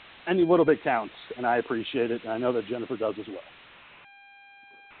any little bit counts, and I appreciate it, and I know that Jennifer does as well.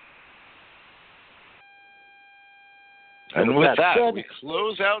 And with that, said, we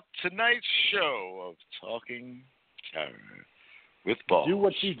close out tonight's show of Talking Terror with Balls. do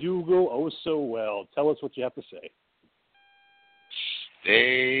what you do go oh so well. Tell us what you have to say.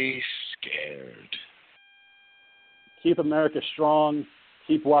 Stay scared. Keep America strong.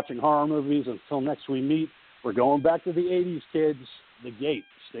 Keep watching horror movies. Until next we meet, we're going back to the 80s, kids. The Gate.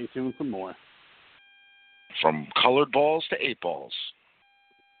 Stay tuned for more. From colored balls to 8 balls.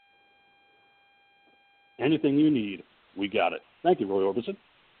 Anything you need, we got it. Thank you, Roy Orbison.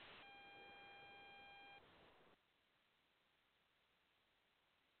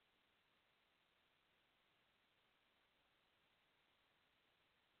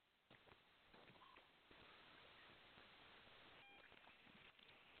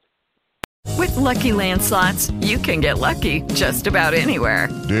 With Lucky Land Slots, you can get lucky just about anywhere.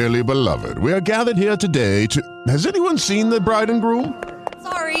 Dearly beloved, we are gathered here today to... Has anyone seen the bride and groom?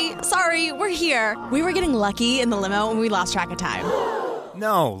 Sorry, we're here. We were getting lucky in the limo and we lost track of time.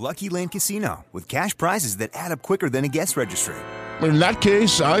 No, Lucky Land Casino, with cash prizes that add up quicker than a guest registry. In that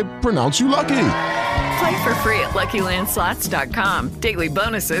case, I pronounce you lucky. Play for free at LuckyLandSlots.com. Daily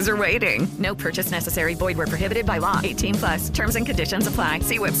bonuses are waiting. No purchase necessary. Void where prohibited by law. 18+. Terms and conditions apply.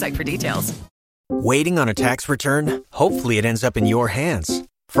 See website for details. Waiting on a tax return? Hopefully it ends up in your hands.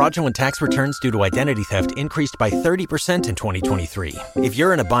 Fraudulent tax returns due to identity theft increased by 30% in 2023. If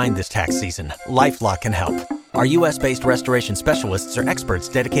you're in a bind this tax season, LifeLock can help. Our U.S.-based restoration specialists are experts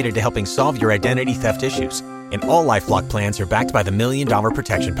dedicated to helping solve your identity theft issues. And all LifeLock plans are backed by the $1 Million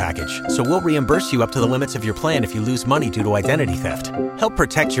Protection Package. So we'll reimburse you up to the limits of your plan if you lose money due to identity theft. Help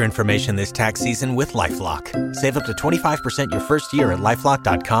protect your information this tax season with LifeLock. Save up to 25% your first year at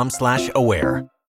LifeLock.com/aware.